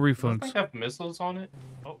refunds. that thing have missiles on it?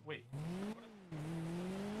 Oh wait.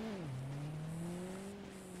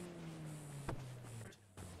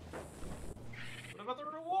 What about the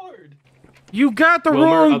reward? You got the Wilmer,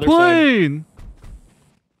 wrong other side. plane.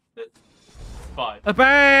 Fine.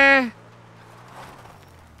 Bye.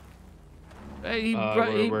 He,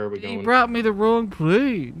 where are we he going? brought me the wrong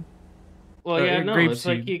plane. Well, yeah, no, it's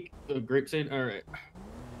like Grapeseed. grapeseed. All right.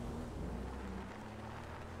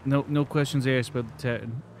 No questions asked about the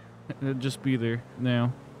Titan. It'll just be there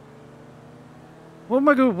now. What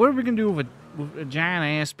are we gonna do with a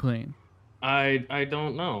giant ass plane? I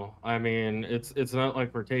don't know. I mean, it's not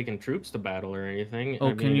like we're taking troops to battle or anything. Oh,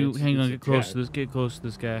 I can mean, you it's- hang on? it's a Get close jet. to this. Get close to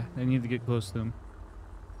this guy. I need to get close to him.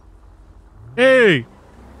 Hey!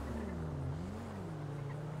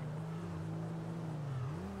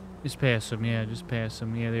 Just pass him. Yeah, just pass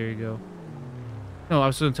him. Yeah, there you go. No, I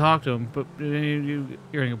was gonna talk to him, but you're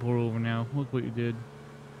gonna pull over now. Look what you did.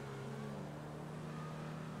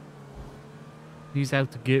 He's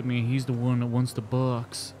out to get me. He's the one that wants the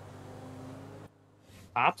box.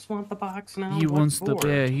 Ops want the box now. He What wants the for?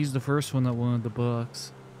 yeah. He's the first one that wanted the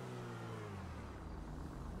box.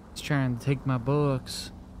 He's trying to take my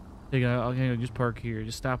box. Hey, I'll just park here.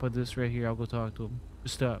 Just stop at this right here. I'll go talk to him.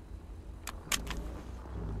 Just stop.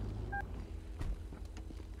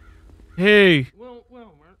 Hey.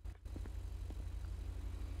 Wilmer.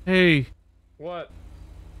 Hey. What?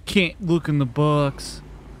 Can't look in the box.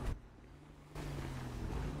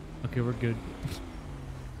 Okay, we're good.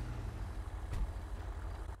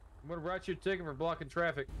 I'm gonna write you a ticket for blocking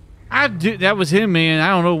traffic. That was him, man. I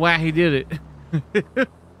don't know why he did it.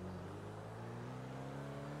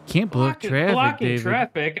 Can't block traffic, blocking David.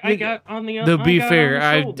 traffic. I got on the. To be I got fair, on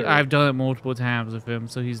the shoulder. I've done it multiple times with him,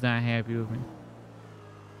 so he's not happy with me.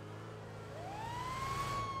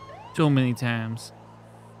 So many times.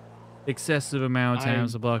 excessive amount of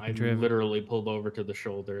times to block I traffic. literally pulled over to the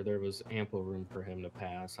shoulder. There was ample room for him to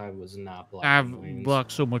pass. I was not blocking I've lanes.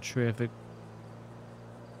 blocked so much traffic.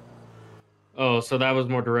 Oh, so that was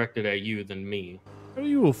more directed at you than me. How do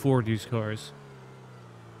you afford these cars?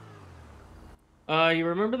 You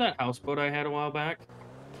remember that houseboat I had a while back?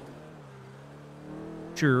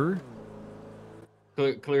 Sure.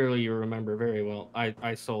 Clearly, you remember very well.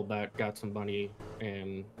 I sold that, got some money,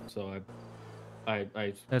 and so I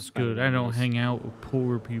That's spent good. it I on don't this. hang out with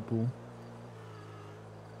poor people.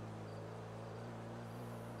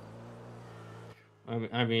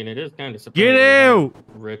 I mean, it is kind of surprising. Get how out!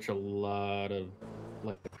 Rich, a lot of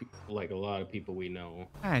like a lot of people we know.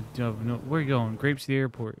 I don't know. Where are you going? Grapes to the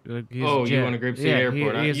airport. He has a Oh, you jet. want to Grape City Yeah,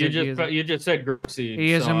 Airport? he has You a- he just has a- you just said Grape City.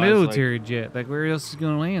 He has so a I was like, military jet. Like, where else is he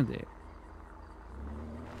going to land at?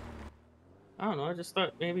 I don't know. I just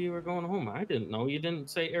thought maybe you were going home. I didn't know. You didn't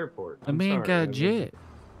say airport. The I'm man sorry. got I a was- jet.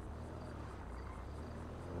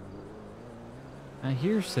 I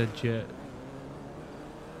hear said jet.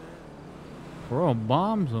 We're all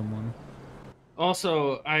bomb someone.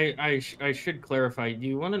 Also, I should clarify. Do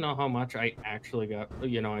you want to know how much I actually got?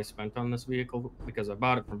 I spent on this vehicle because I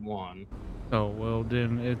bought it from Juan. Oh, well,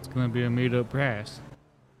 then it's going to be a made-up price.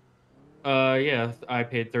 Yeah, I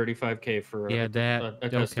paid $35K for Yeah, a okay,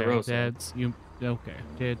 Testarossa. that's, okay,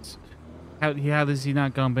 that's, how does he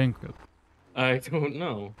not gone bankrupt? I don't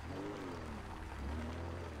know.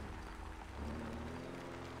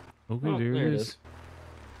 Okay, Oh, there it is.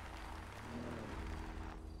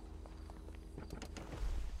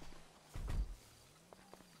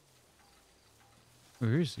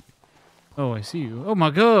 Where is he? Oh, I see you. Oh my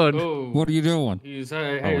god! Oh, What are you doing? He's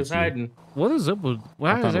it's you. hiding. What is up with?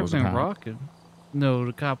 Why thought is it was a everything cop. rocking? No,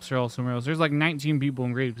 the cops are all somewhere else. There's like 19 people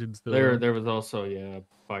in Grapeton still. There was also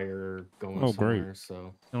fire going Oh, great. somewhere.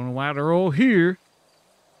 So Don't know why they're all here.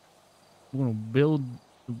 We're gonna build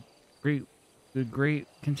the great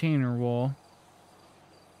container wall.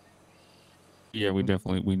 Yeah, we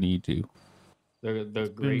need to.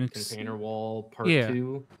 the Great Container Wall Part Yeah,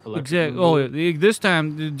 2. exactly. Oh, this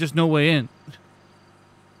time just no way in.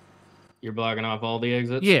 You're blocking off all the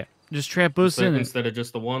exits. Yeah, just trap us in it. Instead of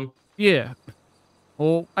just the one. Yeah.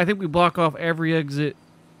 Well, I think we block off every exit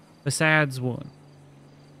besides one.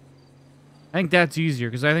 I think that's easier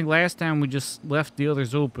because I think last time we just left the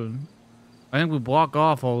others open. I think we block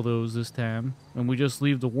off all those this time, and we just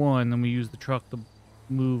leave the one, and we use the truck to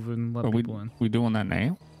move and let people in. We doing that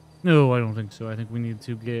now? No, I don't think so. I think we need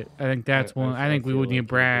to get. I think that's one. I think we feel would like need you could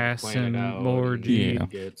Brass plan it and out Lord and G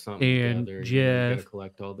get something and together. You gotta Jeff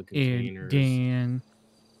collect all the and containers. Dan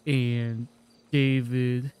and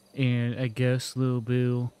David and I guess Lil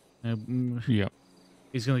Bill. Yep.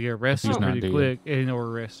 He's gonna get arrested He's not pretty dead. quick and or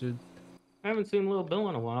arrested. I haven't seen Lil Bill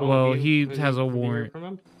in a while. Well, Have he you- has a have you heard warrant. from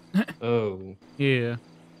him? Oh. Yeah,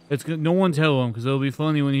 it's good. No one tell him because it'll be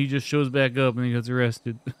funny when he just shows back up and he gets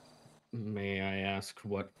arrested. May I ask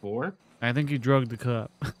what for? I think he drugged the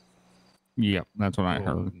cop. Yep, that's what I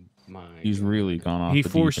Oh, heard. my He's really gone off. He the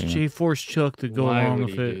forced deep end. he forced Chuck to go Why along would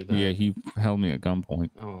with he it. do that? Yeah, he held me at gunpoint.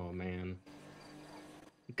 Oh man.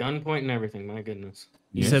 Gunpoint and everything, my goodness.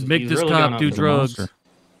 He Yes. said, "Make He's this really gone cop off do the drugs." monster.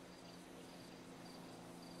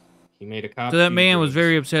 He made a cop. So that do man was drugs.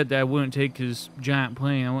 very upset that I wouldn't take his giant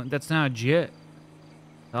plane. I went, "That's not a jet.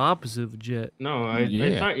 The opposite of a jet." No, I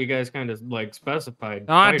Yeah. thought you guys kind of like specified.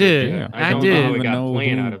 Oh, I fighter did. jet. Yeah. I I don't did. know how we Even got know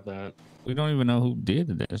plane who- out of that. We don't even know who did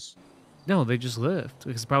this. No, they just left.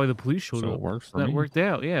 It's probably the police showed So up. it works for That me. worked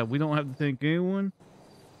out. Yeah, we don't have to thank anyone.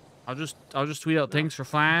 I'll just tweet out thanks for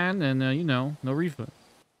flying and no refund.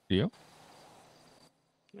 Yep.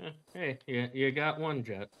 Yeah, hey, you got one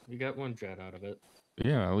jet. You got one jet out of it.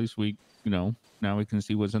 Yeah, at least we, now we can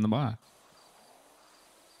see what's in the box.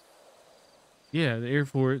 Yeah, the Air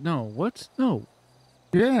Force. No, what? No,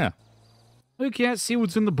 Yeah. we can't see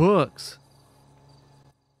what's in the books.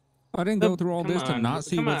 I didn't go through all Come this to on, not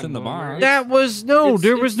see come what's on, in the Wilmer. box. That was no.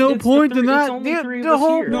 There was no it's point the to three- it's not. only The, three of the us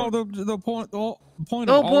whole here. No, the point the of whole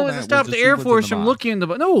all point was that to stop to the see Air what's in Force the from box. looking in the.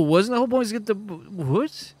 No, it wasn't. The whole point was to get the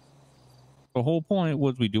what? The whole point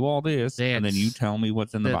was we do all this, and then you That's- tell me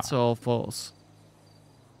what's in the box. That's all false.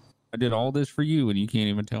 I did all this for you, and you can't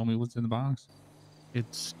even tell me what's in the box.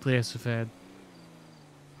 It's classified.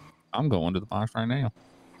 I'm going to the box right now.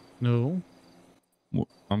 No.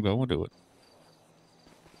 I'm going to it.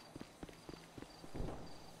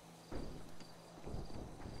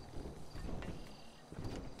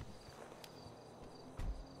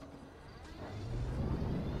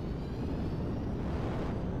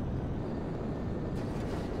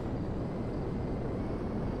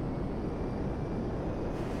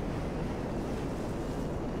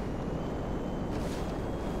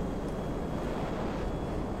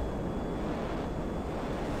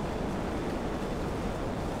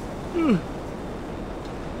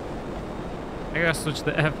 I gotta switch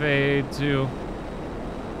the FAA too.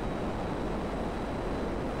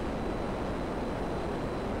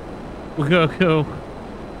 We gotta go.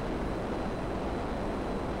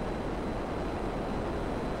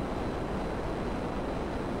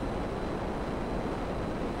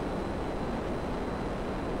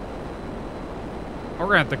 We're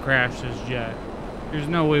gonna have to crash this jet. There's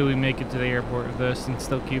no way we make it to the airport with this and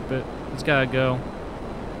still keep it. It's gotta go.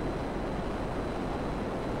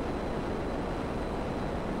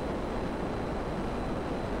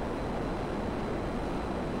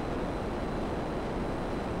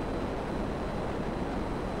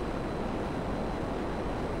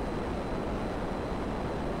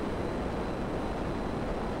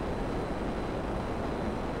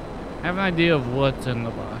 I have an idea of what's in the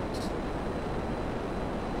box.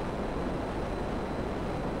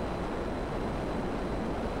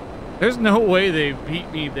 There's no way they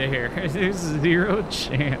beat me there. There's zero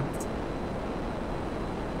chance.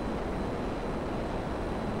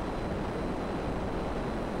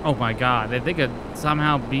 Oh my god, if they could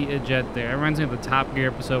somehow beat a jet there. It reminds me of the Top Gear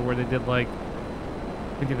episode where they did like,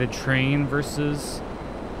 I think they did train versus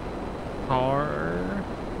car.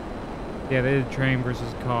 Yeah, they did train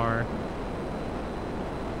versus car.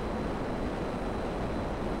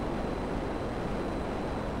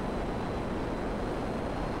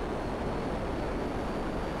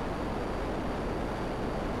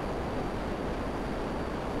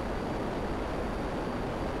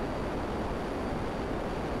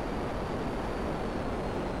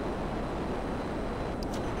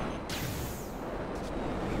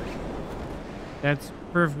 That's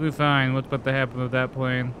perfectly fine. What's about to happen with that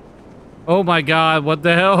plane? Oh my god, what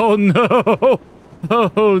the hell? Oh no!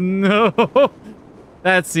 Oh no!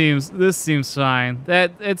 This seems fine.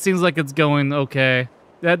 It seems like it's going okay.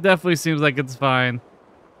 That definitely seems like it's fine.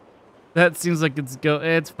 That seems like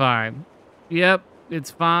it's fine. Yep,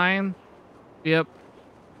 it's fine. Yep.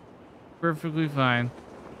 Perfectly fine.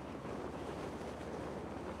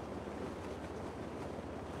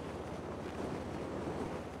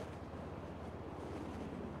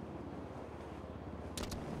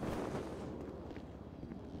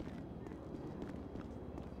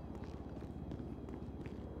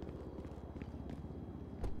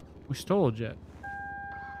 We stole a jet.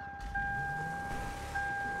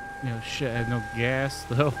 No shit, I had no gas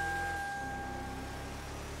though.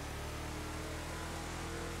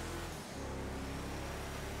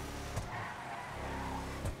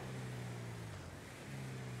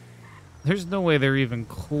 There's no way they're even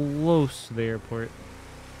close to the airport.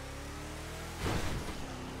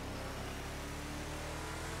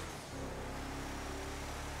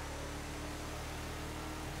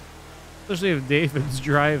 Especially if David's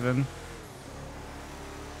driving.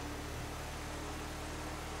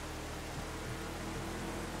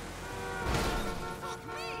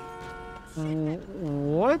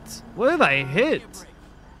 What? What did I hit?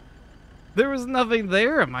 There was nothing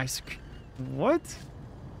there on my screen. What?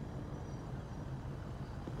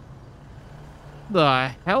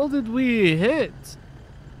 The hell did we hit?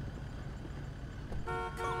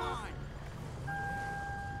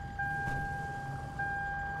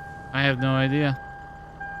 I have no idea.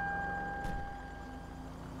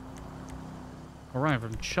 We're running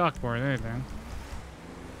from Chuck more than anything.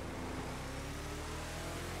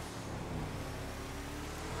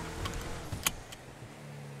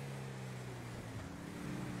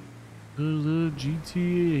 Good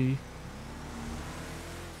GTA.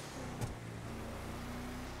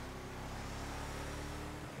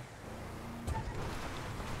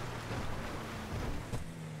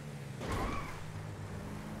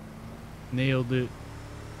 Nailed it.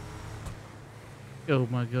 Oh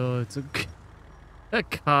my god, it's a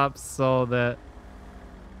cop saw that.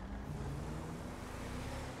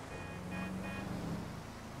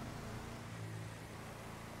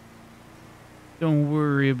 Don't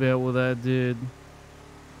worry about what I did.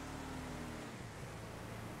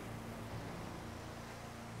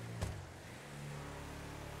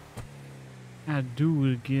 I'd do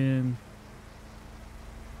it again.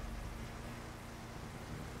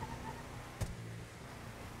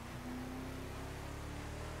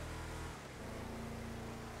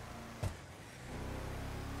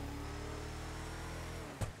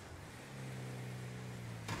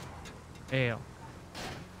 Hell.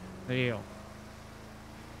 Hell.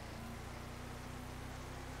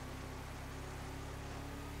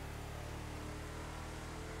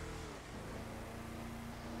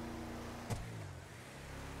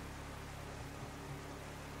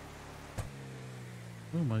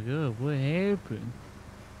 Oh my god, what happened?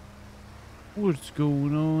 What's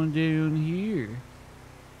going on down here?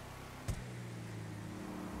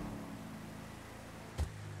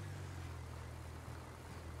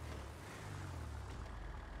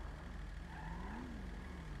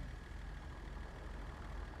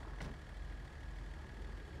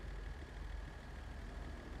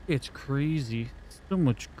 It's crazy. So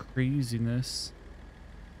much craziness.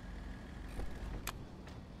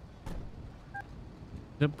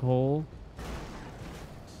 The pole.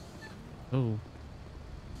 Oh.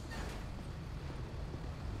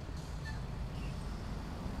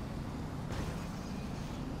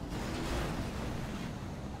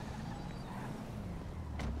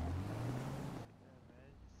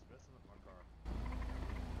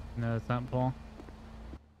 No, it's not Paul.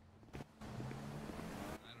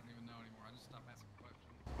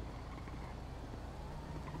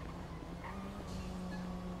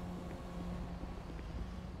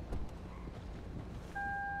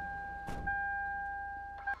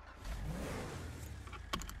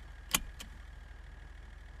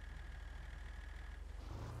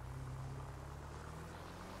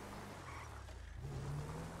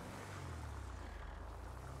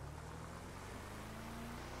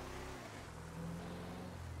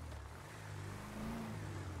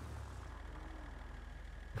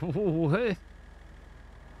 What?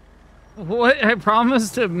 What? I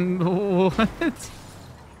promised him. What?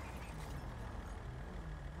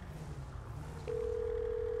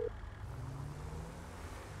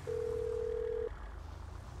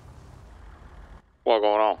 What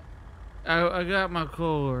going on? I got my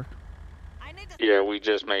car. Yeah, we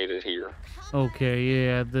just made it here. Okay,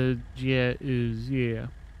 yeah, the jet is, yeah.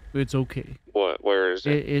 It's okay. What? Where is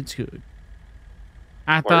it? It's good. Where is it?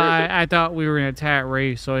 I thought we were in a tight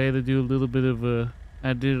race, so I had to do a little bit of a.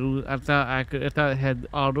 I thought it had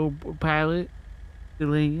autopilot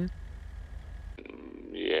delayed.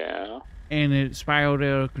 Yeah. And it spiraled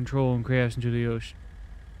out of control and crashed into the ocean.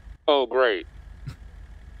 Oh, great.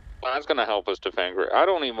 Well, that's gonna help us defend. I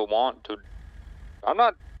don't even want to. I'm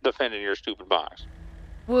not defending your stupid box.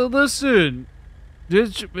 Well, listen,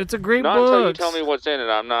 it's a great Not box. until you tell me what's in it.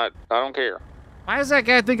 I'm not. I don't care. Why does that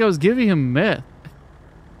guy think I was giving him meth?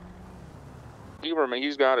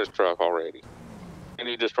 He's got his truck already, and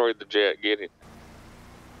he destroyed the jet. Get it?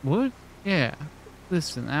 What? Yeah.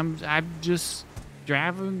 Listen, I'm just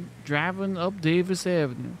driving up Davis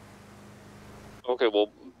Avenue. Okay, well,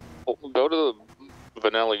 go to the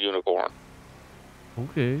vanilla unicorn.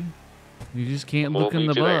 Okay. You just can't We'll look in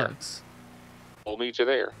meet the you there. box. We'll meet you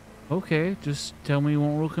there. Okay, just tell me you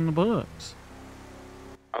won't look in the box.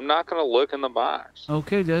 I'm not gonna look in the box.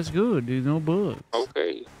 Okay, that's good. There's no bugs.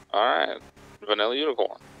 Okay. All right. Vanilla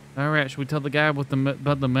unicorn. All right, should we tell the guy about the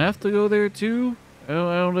meth to go there too? I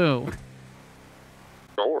don't know.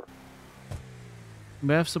 Sure.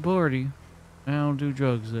 Meth's a party. I don't do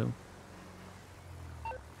drugs though.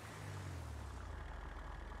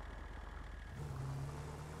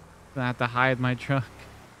 I have to hide my truck.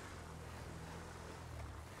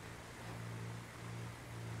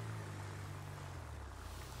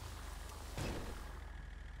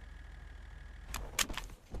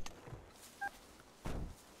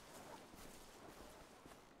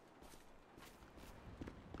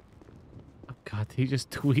 Oh God, did he just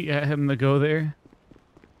tweet at him to go there?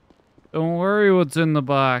 Don't worry what's in the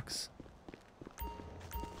box.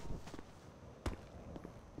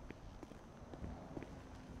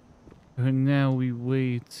 And now we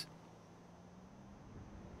wait.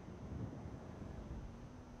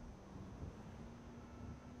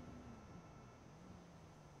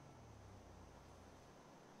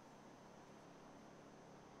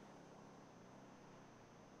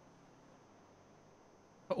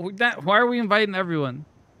 Why are we inviting everyone?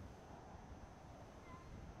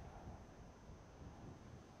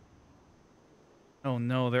 Oh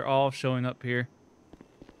no, they're all showing up here.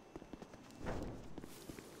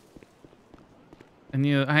 I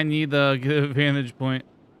need a good vantage point.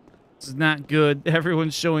 This is not good.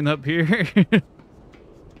 Everyone's showing up here.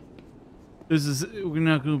 We're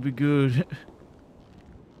not gonna be good.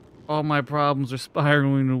 All my problems are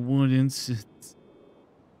spiraling into one instance.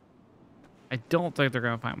 I don't think they're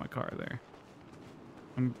gonna find my car there.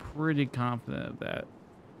 I'm pretty confident of that.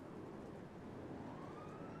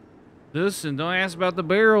 Listen, don't ask about the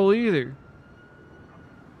barrel either.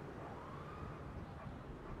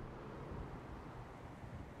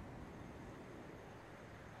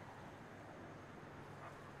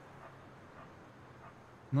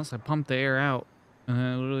 Unless I pump the air out, and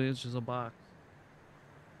then literally it's just a box.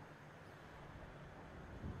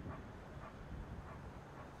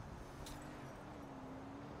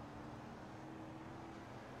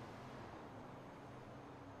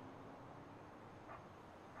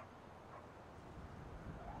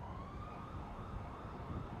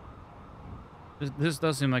 This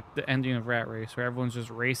does seem like the ending of Rat Race, where everyone's just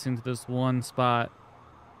racing to this one spot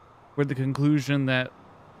with the conclusion that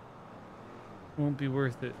won't be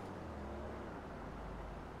worth it.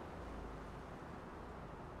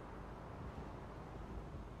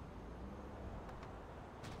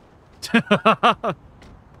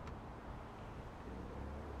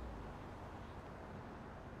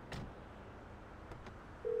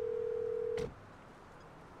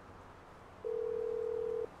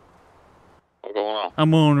 What's going on?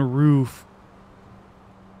 I'm on a roof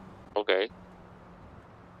Okay.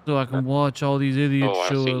 so I can watch all these idiots Oh, I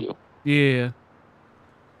show see up. you. Yeah,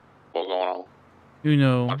 What's going on? you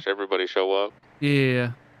know. Watch everybody show up.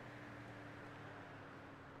 Yeah.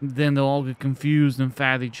 Then they'll all get confused and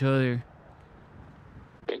fight each other.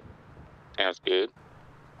 Sounds good.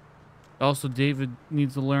 Also, David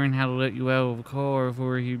needs to learn how to let you out of a car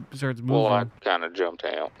before he starts moving. Well, I kind of jumped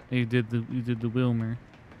out. You did the Wilmer.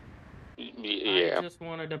 Yeah. I just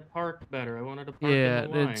wanted to park better. I wanted to park Yeah,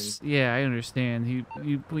 in the line. that's yeah. I understand.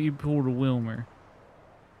 He pulled a Wilmer.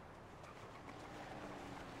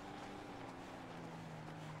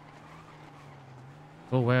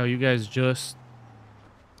 Oh wow, you guys just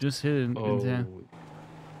hit it in town.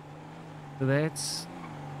 So that's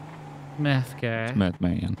Meth guy. It's Meth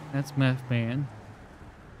Man. That's Meth Man.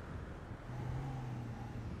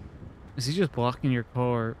 Is he just blocking your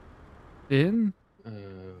car in?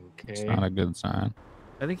 Okay. It's not a good sign.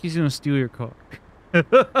 I think he's gonna steal your car.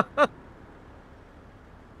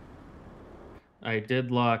 I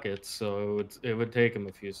did lock it, so it would take him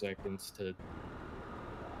a few seconds to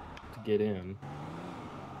get in.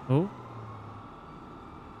 Oh.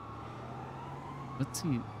 What's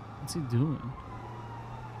he doing?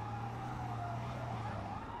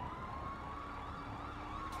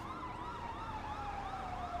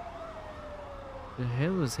 The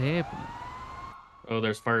hell is happening? Oh,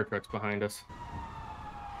 there's fire trucks behind us.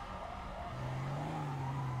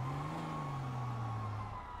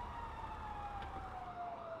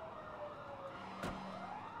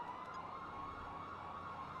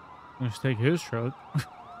 Let's take his truck.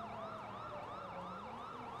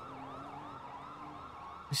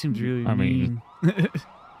 He seems really I mean- mean.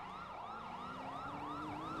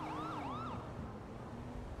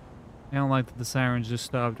 I don't like that the sirens just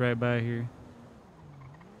stopped right by here.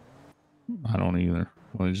 I don't either.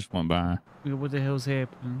 Well, he just went by. What the hell's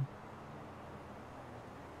happening?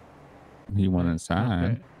 He went inside.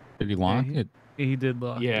 Okay. Did he lock Yeah, it? He did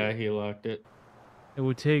lock it. Yeah, he locked it. It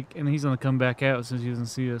would take, and he's gonna come back out since he doesn't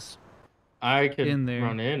see us. I could in there.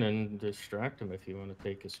 run in and distract him if you want to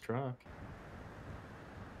take his truck.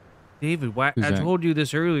 David, why? Who's I that? told you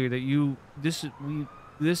this earlier that you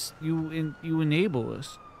enable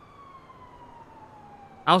us.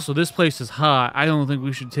 Also, this place is hot. I don't think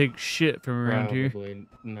we should take shit from around here. Probably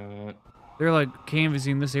not. They're like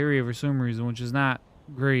canvassing this area for some reason, which is not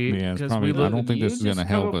great. Yeah, it's because probably- we I don't think You this is gonna just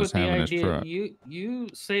help come up us with the having his idea- truck. You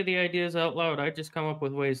say the ideas out loud. I just come up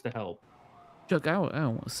with ways to help. Chuck, I don't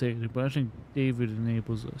want to say it, but I think David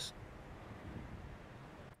enables us.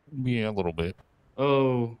 Yeah, a little bit.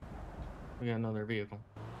 Oh, we got another vehicle.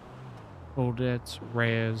 Oh, that's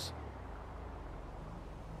Raz.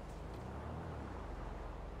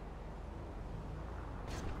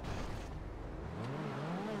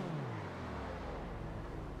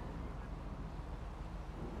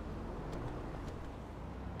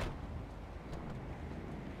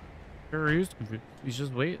 Sure, he's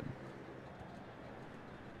just waiting.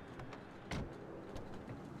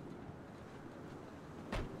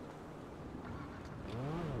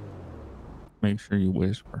 Make sure you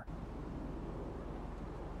whisper.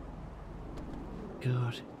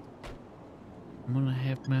 God. I'm gonna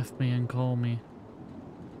have Meth Man call me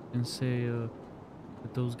and say that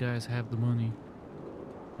those guys have the money.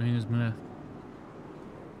 My name is Meth.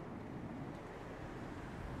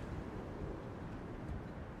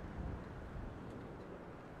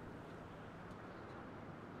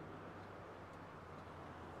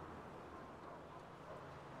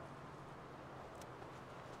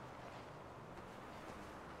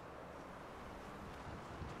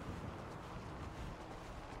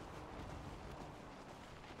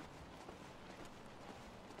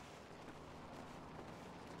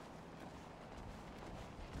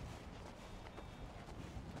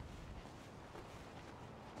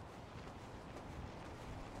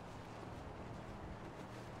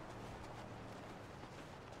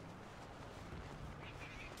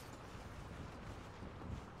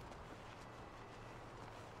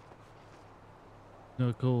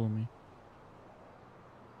 No, call me.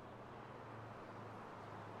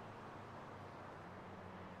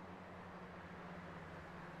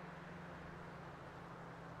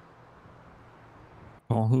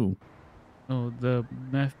 Call who? Oh, the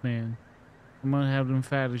Meth Man. I'm gonna have them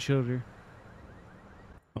fight each other.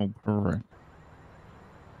 Oh, perfect.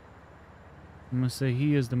 I'm gonna say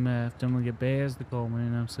he is the meth. I'm gonna get Baz to call me, and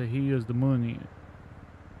I'm gonna say he is the money.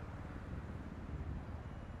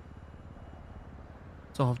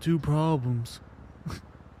 Solve 2 problems.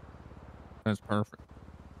 That's perfect.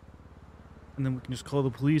 And then we can just call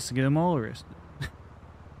the police and get them all arrested.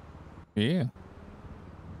 Yeah.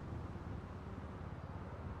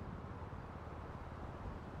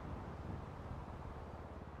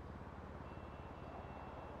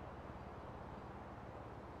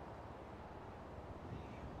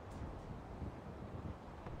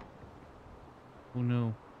 Oh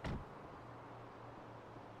no.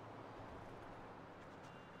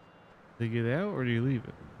 They get out or do you leave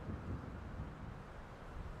it?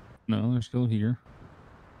 No, they're still here.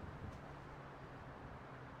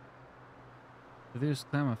 Did they just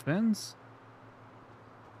climb a fence?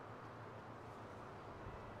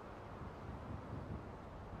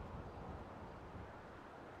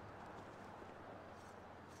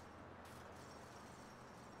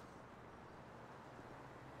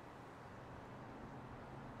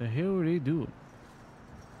 The hell are they doing?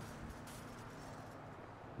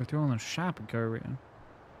 They're throwing a shopping cart around.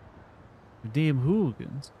 Damn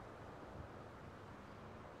hooligans.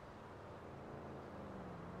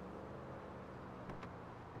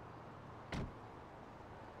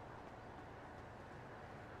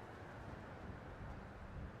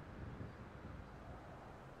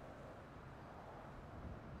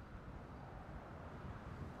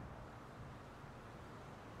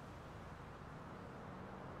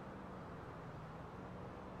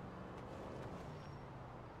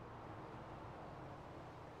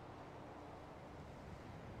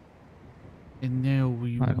 And now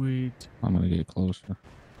we wait. I'm gonna get closer.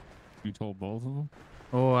 You told both of them?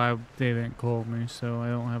 Oh, they didn't call me, so I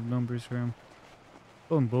don't have numbers for them. I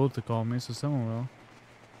told them both to call me, so someone will.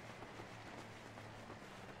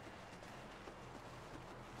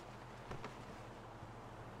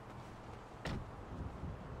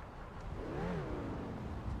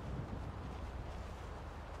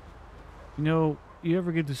 You know, you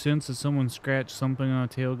ever get the sense that someone scratched something on a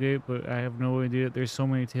tailgate, but I have no idea. There's so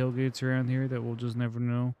many tailgates around here that we'll just never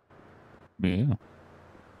know. Yeah.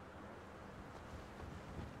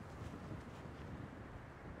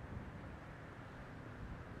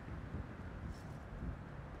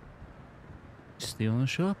 Stealing a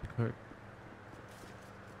shopping cart.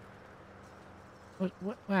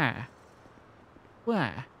 What, why?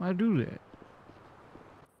 Why? Why do that?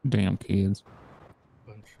 Damn kids.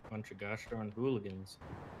 Bunch of gosh darn hooligans.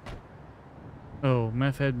 Oh,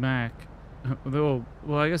 Meth Head Mac. Oh,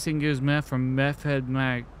 well, I guess he can get his meth from Meth Head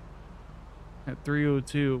Mac at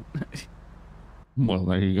 302. Well,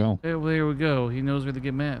 there you go. There we go. He knows where to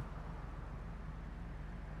get meth.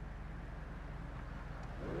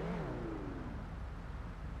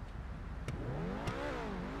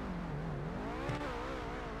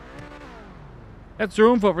 That's their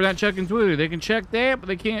own fault for not checking Twitter. They can check that, but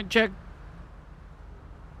they can't check.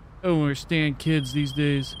 I don't understand kids these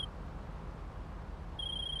days.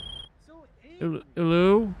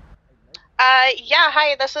 Hello? Yeah,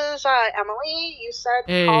 hi, this is, Emily. You said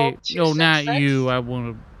Hey, call no, not 266? you. I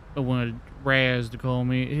wanted Raz to call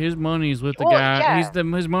me. His money's with the Well, guy. yeah.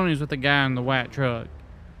 His money's with the guy in the white truck.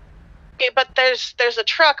 Okay, but there's a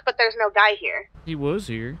truck, but there's no guy here. He was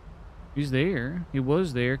here. He's there. He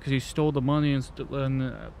was there because he stole the money and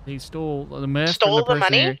he stole the meth from the Stole the person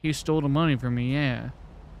money? here. He stole the money from me. Yeah.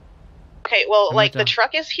 Okay, well, I'm like, not the done.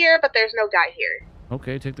 truck is here, but there's no guy here.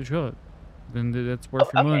 Okay, take the truck. Then that's worth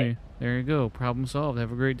your okay. money. There you go. Problem solved.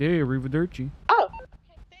 Have a great day, Arrivederci. Oh.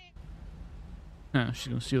 Huh, she's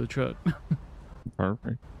gonna steal the truck.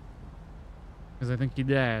 Perfect. Because I think he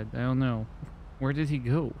died. I don't know. Where did he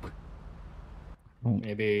go?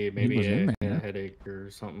 Maybe was in a there. headache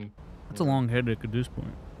or something. That's a long headache at this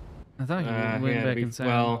point. I thought he went yeah, back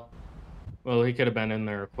inside. Well, he could have been in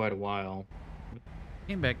there quite a while.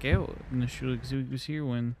 Came back out initially because he was here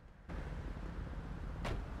when.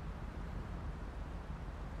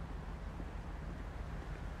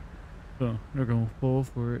 Oh, they're gonna fall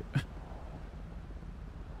for it.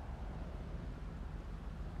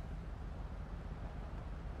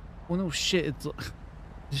 Well, no shit. It's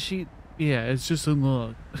she. Yeah, it's just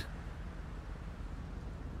unlocked.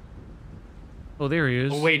 Oh, there he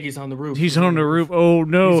is. Oh wait, he's on the roof. He's on the roof. Oh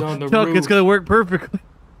no, He's on the Tuck, it's roof. gonna work perfectly.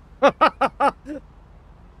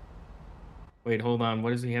 Wait, hold on.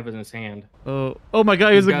 What does he have in his hand? Oh my God,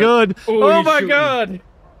 he has a got- gun. Oh, Oh he's my shooting. God.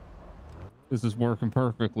 This is working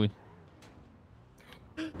perfectly.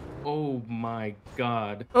 Oh my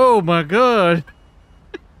god. Oh my God.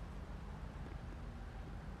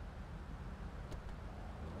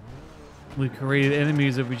 We created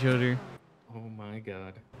enemies of each other. Oh my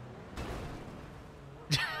god.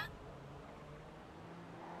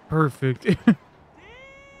 Perfect.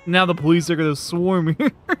 Now the police are gonna swarm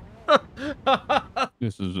here.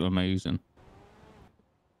 This is amazing.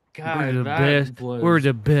 God, We're the that best. was We're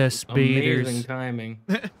the best amazing speeders. timing.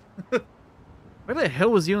 Where the hell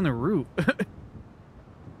was he on the roof?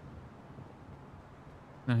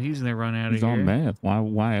 No, he's gonna run out He's of here. on meth.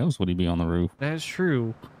 Why else would he be on the roof? That's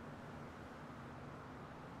true.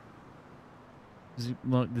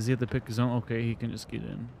 Does he have to pick his own? Okay, he can just get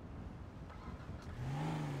in.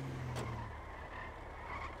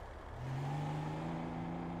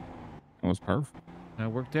 That was perfect.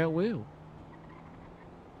 That worked out well.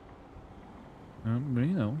 But,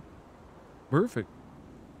 you know, perfect.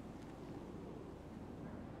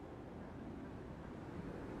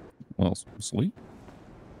 Well, sweet.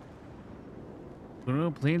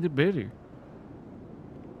 Planned it better.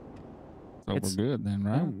 So we're good then,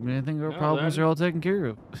 right? I think our No, problems that are all taken care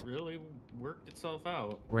of. Really worked itself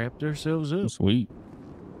out. Wrapped ourselves up. Sweet.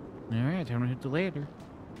 All right, time to hit the ladder.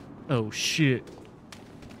 Oh shit!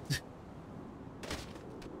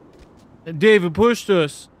 David pushed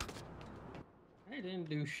us. I didn't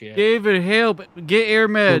do shit. David, help! Get air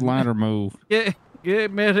med. Good ladder move.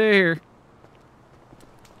 Get med air.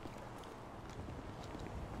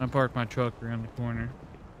 I parked my truck around the corner.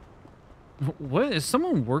 What is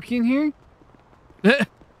someone working here? What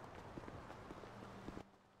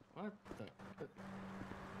the?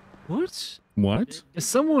 What? What? Is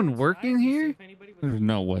someone working here? There's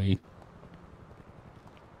no way.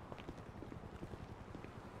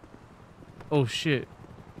 Oh shit.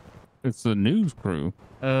 It's the news crew.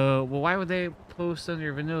 Well, why would they post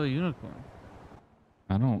under Vanilla Unicorn?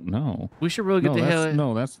 I don't know. We should really get the hell.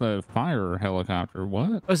 No, that's the fire helicopter.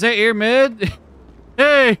 What? Oh, is that Air Med?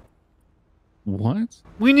 Hey! What?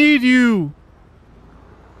 We need you.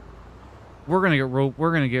 We're gonna get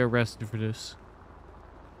We're gonna get arrested for this.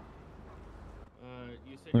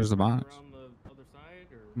 You said Where's the box? on the other side,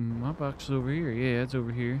 or? My box is over here. Yeah, it's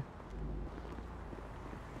over here.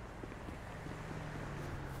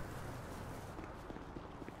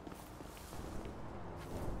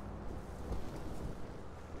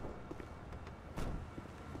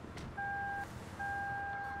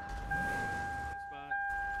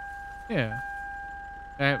 Yeah.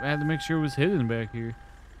 I had to make sure it was hidden back here.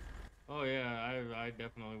 Oh yeah, I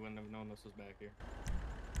definitely wouldn't have known this was back here.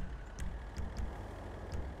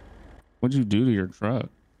 What'd you do to your truck?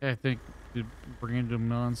 I think the random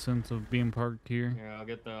nonsense of being parked here. Yeah, I'll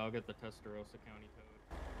get the Testarossa County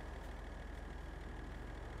code.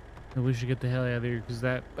 And we should get the hell out of here because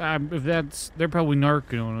that if that's they're probably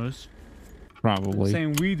narking on us. Probably.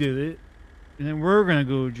 Saying we did it, and then we're gonna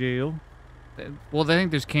go to jail. Well, I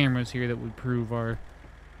think there's cameras here that would prove our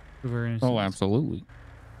innocence. Oh, absolutely.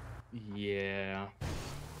 Yeah.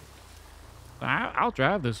 I'll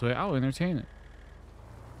drive this way. I'll entertain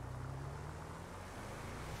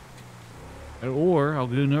it. Or I'll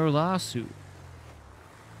get another lawsuit.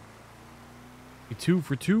 Be 2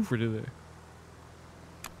 for 2 for today.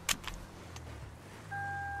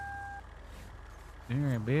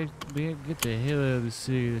 Alright, man, get the hell out of the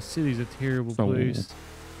city. The city's a terrible place.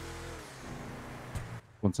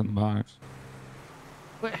 What's in the box?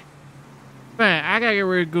 What? Fine, I gotta get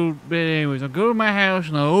ready to go to bed anyways. I'll go to my house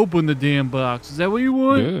and I'll open the damn box. Is that what you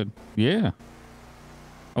want? Good. Yeah.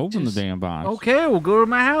 Open the damn box. Okay, we'll go to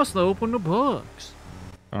my house and I'll open the box.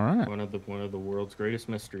 All right. One of the world's greatest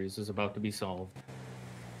mysteries is about to be solved.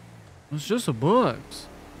 It's just a box.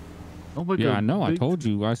 Yeah, I know. I told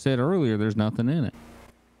you. I said earlier there's nothing in it.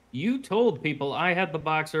 You told people I had the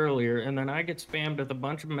box earlier, and then I get spammed with a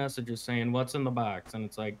bunch of messages saying what's in the box, and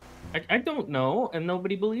it's like, I don't know, and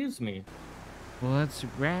nobody believes me. Well, that's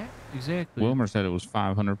right. Exactly. Wilmer said it was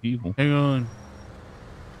 500 people. Hang on.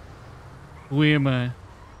 Where am I?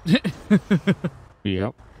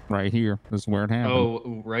 Yep. Right here. This is where it happened.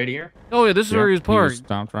 Oh, right here? Oh, yeah, this is where he was parked.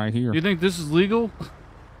 Stopped right here. You think this is legal?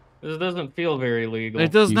 This doesn't feel very legal.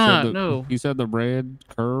 It does not, no. He said the red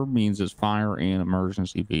curb means it's fire and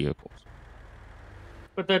emergency vehicles.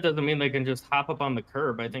 But that doesn't mean they can just hop up on the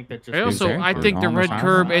curb. I think that just. I think the red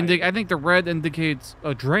curb I think the red indicates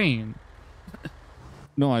a drain.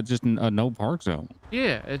 No, it's just a no park zone.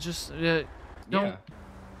 Yeah, it just don't. Yeah.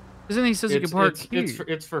 Isn't he says you can park here?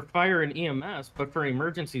 It's for fire and EMS, but for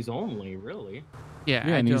emergencies only, really. Yeah,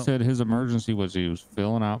 and he said his emergency was he was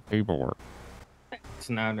filling out paperwork. It's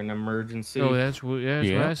not an emergency. Oh, that's what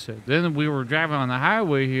I said. Then we were driving on the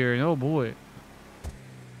highway here, and oh boy.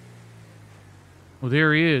 Well,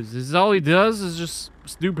 there he is. This is all he does is just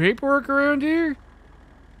do paperwork around here?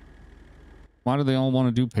 Why do they all want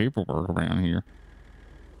to do paperwork around here?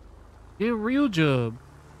 Get a real job.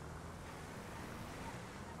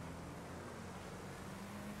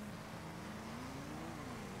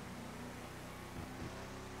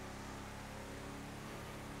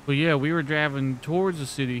 But yeah, we were driving towards the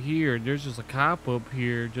city here. There's just a cop up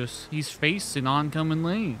here. He's facing oncoming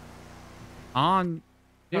lane.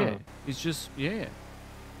 Yeah. It's just, yeah.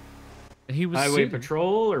 And he was Highway sitting.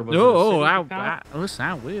 patrol or was No, it a city I cop? listen,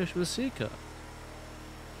 I wish it was a city cop.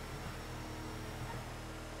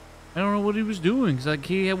 I don't know what he was doing, cause like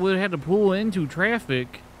he would have had to pull into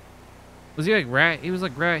traffic. Was he like right? He was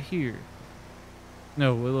like right here.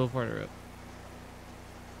 No, a little farther up.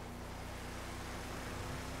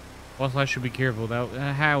 Also, I should be careful. That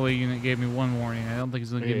highway unit gave me one warning. I don't think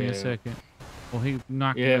he's gonna give me a second. Well, he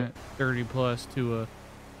knocked me at 30 plus to a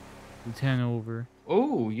 10 over.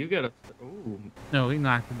 Oh, you got a. Oh. No, he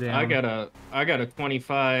knocked it down. I got a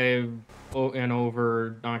 25 and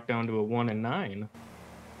over knocked down to a 1 and 9.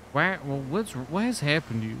 Why? Well, what has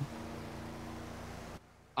happened to you?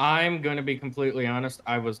 I'm gonna be completely honest.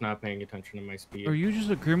 I was not paying attention to my speed. Are you just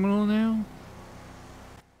a criminal now?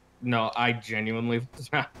 No, I genuinely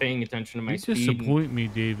was not paying attention to my speed. You disappoint me,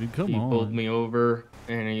 David. Come on. He pulled me over,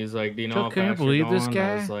 and he's like, "Do you know how Can you fast you're believe going?" this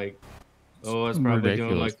guy? I was like, "Oh, I was probably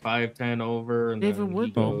doing like 5-10 over." And David, then what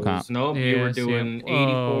he goes, "Nope, you were doing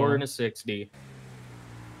 84 and a 60."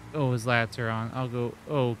 Oh, his lats are on. I'll go.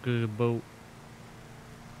 Oh, good boat.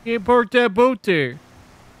 You can't park that boat there.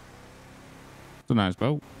 It's a nice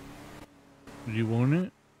boat. Do you want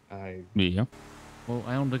it? Yeah. Well,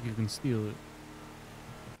 I don't think you can steal it.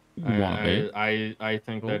 I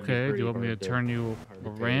think that'd be okay. Do pretty you want me to hard turn you hard to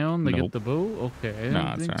take. around to get Nope. the boat? Okay, I Nah,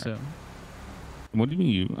 don't it's think so. alright. What do you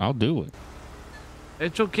mean? I'll do it.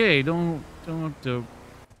 It's okay. Don't have to.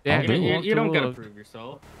 I'll do it. You don't gotta look. prove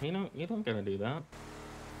yourself. You don't gotta do that.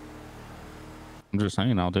 I'm just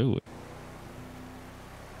saying I'll do it.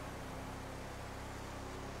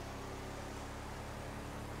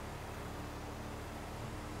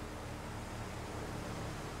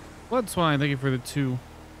 Well, that's fine. Thank you for the 2.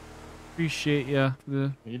 Appreciate ya.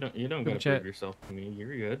 You don't gotta prove yourself to me.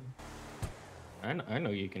 You're good. I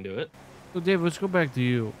know you can do it. So, David, let's go back to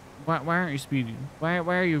you. Why aren't you speeding? Why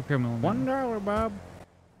are you a criminal? now? $1, Bob.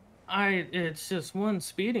 It's just one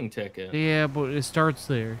speeding ticket. Yeah, but it starts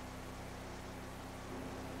there.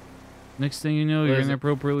 Next thing you know, you're Listen.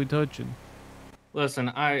 inappropriately touching. Listen,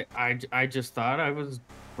 I just thought I was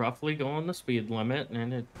roughly going the speed limit,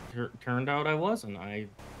 and it turned out I wasn't. I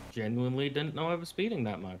genuinely didn't know I was speeding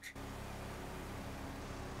that much.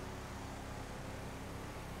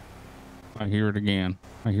 I hear it again.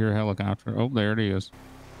 I hear a helicopter. Oh, there it is.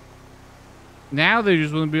 Now they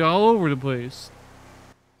just want to be all over the place.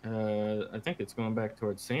 I think it's going back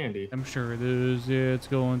towards Sandy. I'm sure it is. Yeah, it's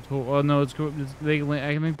going to. Oh no, it's going.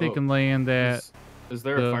 I think they can land at. Is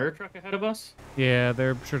there a fire truck ahead of us? Yeah,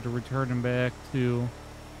 they're sure to returning back to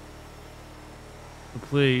the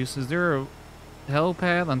place. Is there a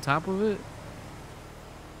helipad on top of it?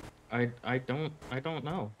 I don't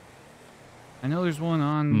know. I know there's one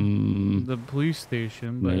on the police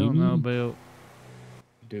station, but I don't know about.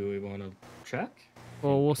 Do we want to check?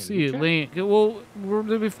 Well, we'll Can see you it. check? Well,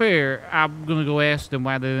 to be fair, I'm gonna go ask them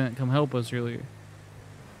why they didn't come help us earlier.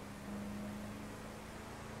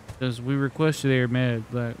 Because we requested their med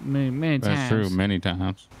like many times. That's true, many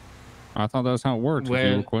times. I thought that's how it works.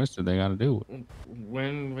 If you requested, they got to do it.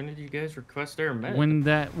 When did you guys request air med? When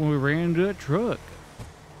we ran into that truck.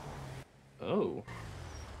 Oh.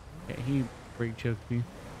 Yeah, he brake checked me.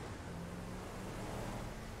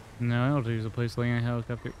 No, I don't think there's a place to land a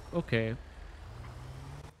helicopter. Okay.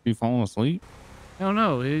 You falling asleep? I don't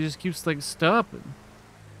know. It just keeps like stopping.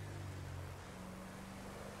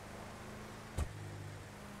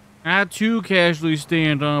 I too casually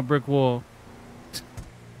stand on a brick wall.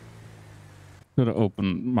 Could have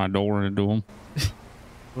opened my door into them.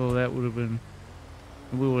 Well, that would have been.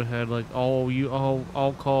 We would have had like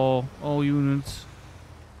all call all units.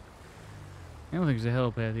 I don't think there's a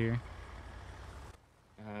helipad here.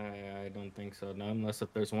 I don't think so. No, unless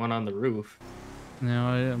if there's one on the roof. No,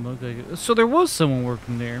 I didn't look like it. So there was someone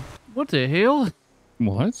working there. What the hell?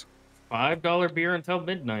 What? $5 beer until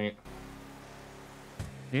midnight.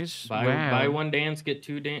 It's Buy one dance, get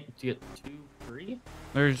two free.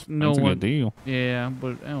 There's no That's a one. good deal. Yeah,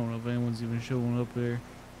 but I don't know if anyone's even showing up there.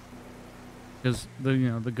 Because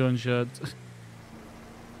the gunshots.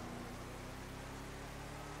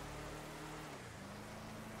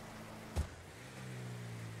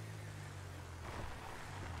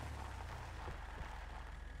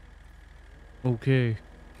 Okay.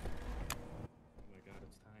 Oh my god,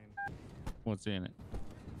 it's time. What's in it?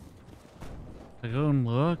 I gotta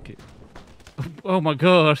unlock it. Oh my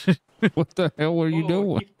god. What the hell are you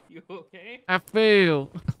doing? You okay? I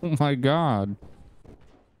failed. Oh my god.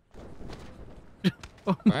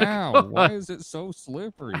 Oh my Wow, god. why is it so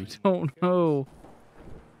slippery? I don't know.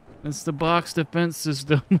 It's the box defense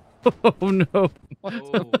system. Oh no.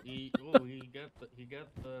 Oh, he got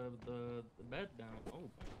the bed down. Oh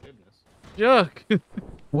my goodness. Chuck.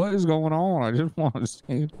 What is going on? I just want to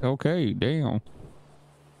say, okay, damn.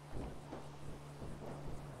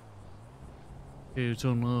 Hey, it's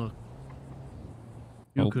unlocked.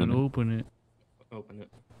 You can open it. Open it.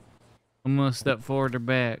 I'm gonna step forward or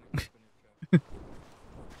back.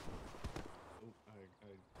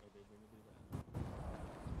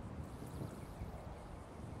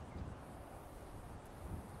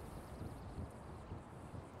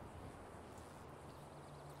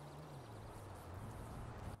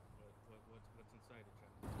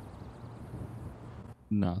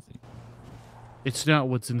 Nothing. It's not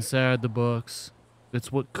what's inside the box.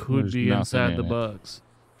 It's what could There's be nothing inside in the it. box.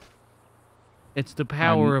 It's the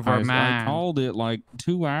power of our I mind. called it like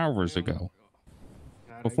 2 hours ago.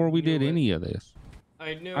 Before we did any of this.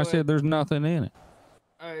 I knew I said there's nothing in it.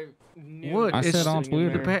 I knew What? it I was said on sitting in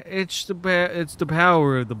Twitter. there. It's the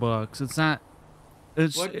power of the box. It's not.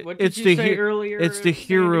 It's What it's did the you say he- earlier? It's the Sandy?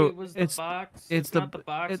 hero. It was the It's box. It's not the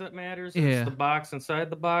box that matters. Yeah. It's the box inside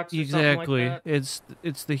the box. Or Exactly. Something like that.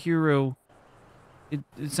 It's the hero.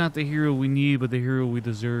 It's not the hero we need, but the hero we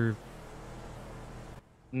deserve.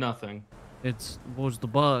 Nothing. It's what's the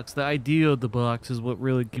box? The idea of the box is what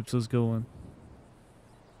really keeps us going.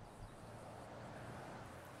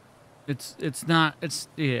 It's not. It's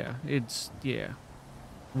yeah.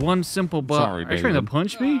 One simple box. Sorry, Are you trying to David.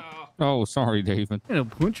 punch me? Oh, sorry, David. You trying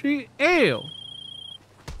to punch me? Ew.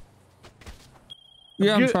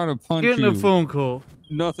 Yeah, I'm trying to punch you. Getting a phone call.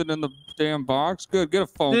 Nothing in the damn box. Good. Get a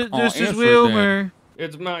phone call. This is Answer it, Wilmer.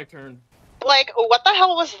 It's my turn. Like, what the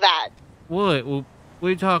hell was that? What? What are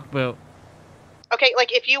you talking about? Okay,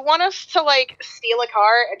 like, if you want us to, like, steal a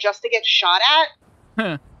car just to get shot at,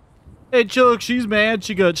 Huh. Hey, Chuck, she's mad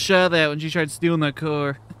she got shot at when she tried stealing that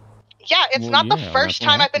car. yeah, it's Well, not the yeah, first that's what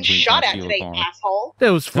time I've been happens when you shot try at to steal today, a car. asshole. That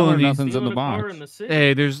was Tell her funny. nothing's in the Stealing a car box. in the city.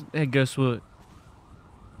 Hey, guess what?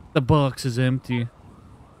 The box is empty.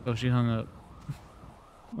 Oh, she hung up.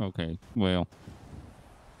 Okay, well.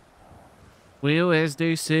 Well, as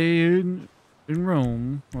they say in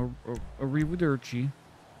Rome, or arrivederci.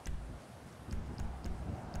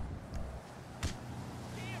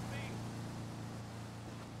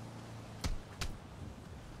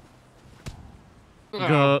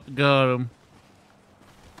 Got him.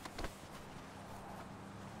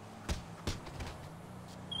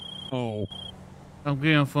 Oh. I'm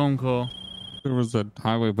getting a phone call. There was a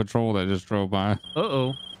highway patrol that just drove by.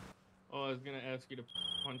 Uh-oh. Oh, I was gonna ask you to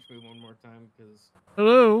punch me one more time because.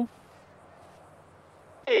 Hello?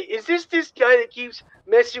 Hey, is this guy that keeps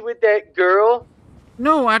messing with that girl?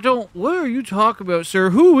 No, I don't. What are you talking about,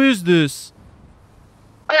 sir? Who is this?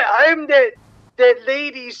 I'm that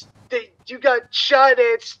lady's that you got shot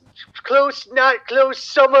at. Close, not close,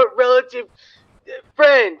 somewhat relative.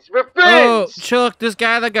 Friends. We're Oh, friends. Chuck, this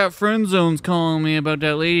guy that got friend zones calling me about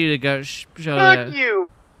that lady that got shot at. Fuck you.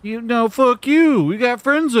 Fuck you. We got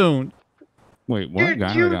friend zoned. Wait, what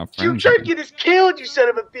guy You got friends? tried to get us killed, you son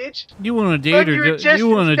of a bitch. You want to Fuck date your her, you intestines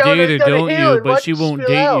want to down date her, down a don't hill you? and But watch she it won't spill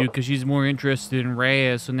date out. you because she's more interested in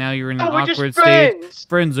Raz. So now you're in an Oh, we're just awkward stage. friends.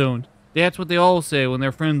 Friend zoned. That's what they all say when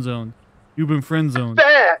they're friend zoned. You've been friend zoned.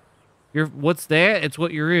 Fat. What's that? It's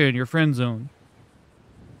what you're in. You're friend zoned.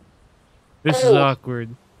 This is Old.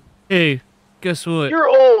 awkward. Hey, guess what? You're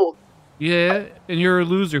old. Yeah, and you're a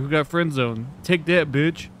loser who got friend zoned. Take that,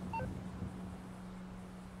 bitch.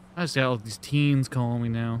 I just got all these teens calling me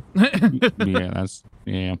now.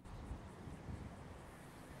 Yeah.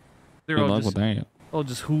 They're Good all luck just, with that. all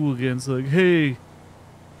just hooligans. Like, hey,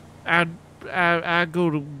 I go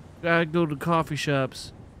to coffee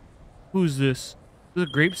shops. Who's this? There's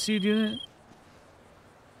a grape seed in it.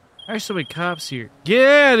 There's so many cops here. Get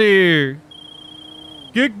out of here!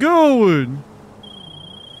 Get going!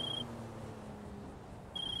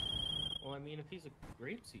 Well, I mean, if he's a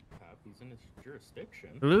grapeseed cop, he's in his jurisdiction.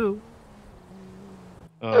 Hello.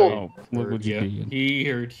 Oh, look what you did. He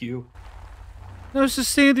heard you. No, it's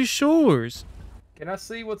just Sandy Shores. Can I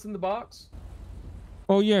see what's in the box?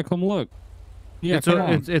 Oh yeah, come look. Yeah, It's come o-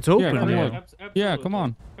 on. it's open Yeah, come now. look. Yeah, come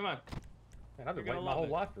on. Come on. Man, I've been You're waiting gonna my love whole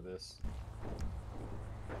it. life for this.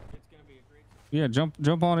 It's gonna be a great. Yeah,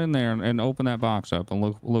 jump on in there and open that box up and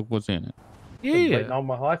look what's in it. I've been Yeah. waiting all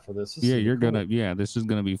my life for this. This Yeah, is you're cool. gonna. Yeah, this is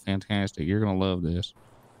gonna be fantastic. You're gonna love this.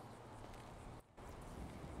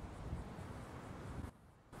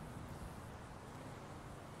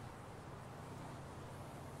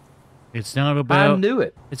 It's not about. I knew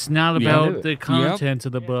it. It's not Yeah. about the content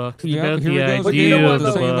of the box. It's Yep, about here the it goes But idea you know of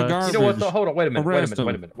what, the though? box. You know what? Though? Hold on. Wait a minute. Arrest Wait a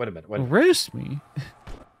minute. Wait a minute. Arrest me?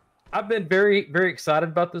 I've been very, very excited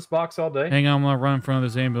about this box all day. Hang on, I'm gonna run in front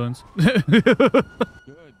of this ambulance.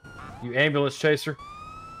 You ambulance chaser.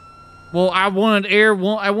 Well, I wanted air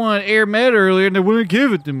med earlier, and they wouldn't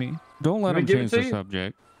give it to me. Don't let You him give it change to the you?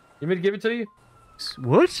 subject. You mean to give it to you?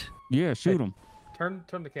 What? Yeah, shoot him. Turn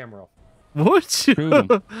the camera off. What? Shoot him.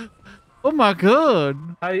 Oh my god.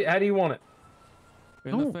 How do you want it?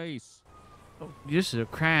 In the face. This is a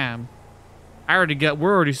crime. We're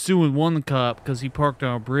already suing one cop because he parked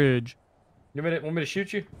on a bridge. You want me to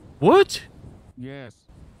shoot you? What? Yes.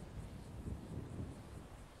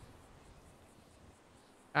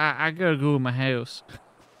 I gotta go in my house.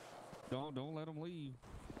 Don't let him leave.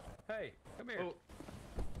 Hey, come here.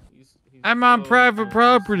 He's I'm on private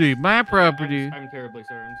property. My property. I'm terribly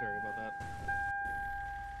sorry. I'm sorry about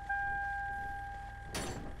that.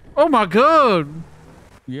 Oh my god.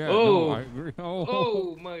 Yeah, Oh. no, I agree.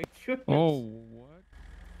 Oh my goodness. Oh, what?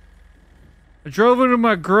 I drove into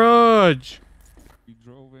my garage. He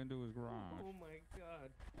drove into his garage. Oh my god.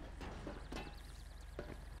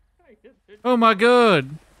 Oh my god.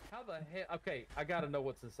 How the hell? Okay, I gotta know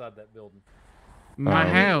what's inside that building. My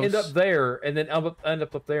house. End up there, and then end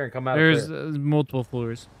up there and come out. There's there. multiple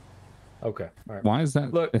floors. Okay. All right. Why is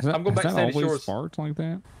that? Look, I'm going back to Is that Sandy always Shores. sparked like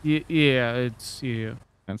that? Yeah.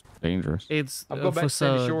 That's dangerous. It's I'm a going back to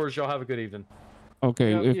Sandy facade. Shores. Y'all have a good evening.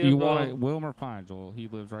 Okay, Yeah, if yeah, you well- want Wilmer Figel, he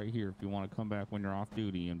lives right here. If you want to come back when you're off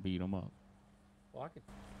duty and beat him up. Well, I can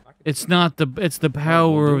It's not it's the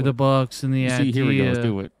power do of the it. box and the You idea. see, here he goes.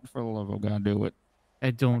 Do it. For the love of God, do it.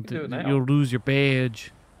 I don't. do it now. You'll lose your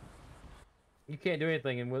badge. You can't do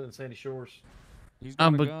anything in Sandy Shores. He's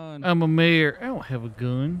I'm a mayor. I don't have a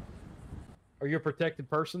gun. Are you protected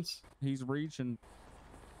persons? He's reaching.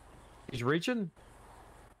 He's reaching?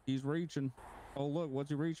 He's reaching. Oh, look. What's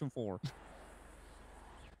he reaching for?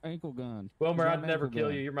 Ankle gun. Wilmer, He's got I'd an never ankle kill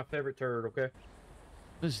gun. you. You're my favorite turd, okay?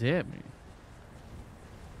 What does that mean?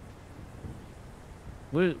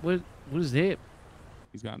 What is that?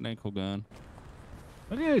 He's got an ankle gun.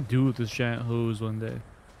 What did I do with this giant hose one day?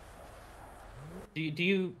 Do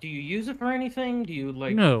you use it for anything? Do you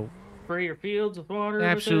like No. spray your fields with water? with it,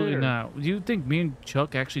 Absolutely or- not. Do you think me and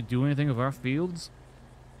Chuck actually do anything with our fields?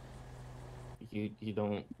 You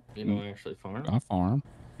don't actually farm. I farm.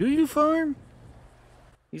 Do you farm?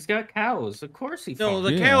 He's got cows. Of course he No, farms.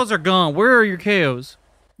 the cows are gone. Where are your cows?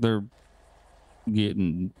 They're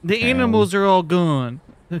getting. The cows. animals are all gone.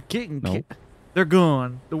 They're getting. Nope. They're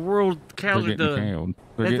gone. The world cows They're are getting done. cowed.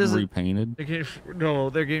 They're That getting doesn't- repainted.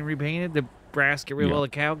 They're getting repainted. The brass get rid of Yeah. all the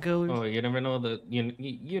cow colors. Oh, you never know that you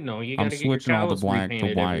know you I'm gotta get your switching all the cows black to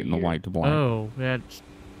repainted white every and the year. white to black. Oh, that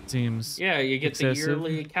seems. Yeah, you get excessive. the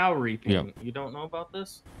yearly cow repaint. You don't know about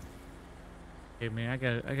this? Hey man, I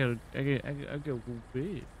gotta go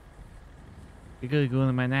big. I gotta go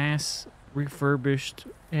into my nice refurbished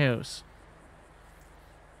house.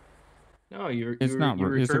 No, you It's not. you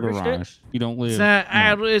It's a refurbished garage. it? You don't live. It's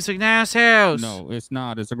not. It's a nice house. No, it's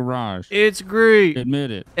not. It's a garage. It's great.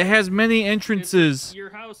 Admit it. It has many entrances. Your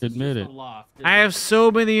house Admit is just it. a loft. I have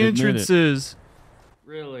so many Admit it. entrances.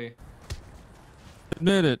 Really?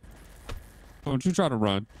 Admit it. Don't you try to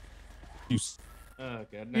run. You. Oh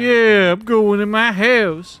god. no. Yeah, I'm going in my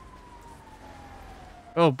house.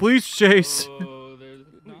 Oh, police chase. Oh, there's a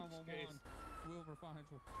police chase. Wilmer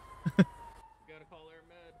Figel. Gotta call Air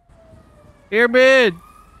Med. Air med.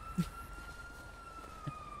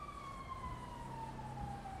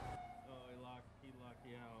 Oh, he locked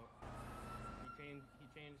you out. He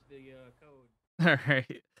changed the code. All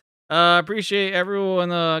right. Appreciate everyone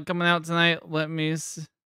coming out tonight. Let me.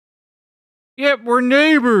 Yep, we're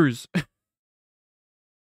neighbors.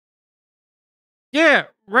 Yeah,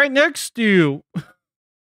 right next to you.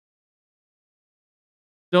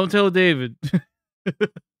 Don't tell David.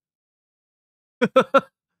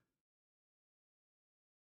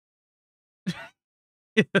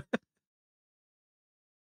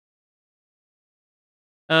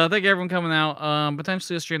 Thank you everyone coming out.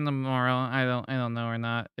 Potentially a stream tomorrow. I don't know or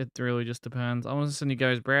not. It really just depends. I'm gonna send you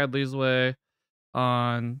guys Bradley's way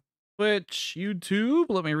on Twitch, YouTube.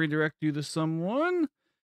 Let me redirect you to someone.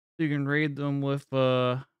 You can raid them with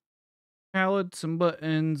pallets and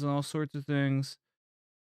buttons and all sorts of things.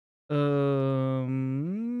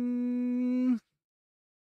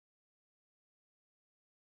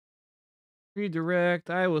 Redirect.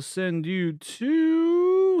 I will send you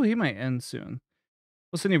to. He might end soon.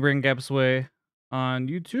 We'll send you Brain Gap's way on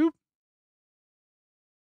YouTube.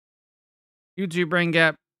 YouTube Brain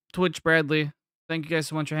Gap, Twitch Bradley. Thank you guys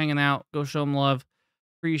so much for hanging out. Go show them love.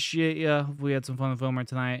 Appreciate ya. We had some fun with Wilmer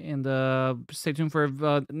tonight. And stay tuned for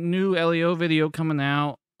a new LEO video coming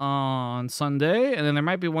out on Sunday. And then there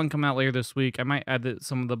might be one coming out later this week. I might add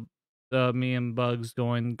some of the me and Bugs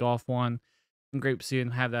going golf one. And great to see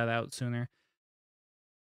and have that out sooner.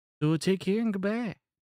 So take care and goodbye.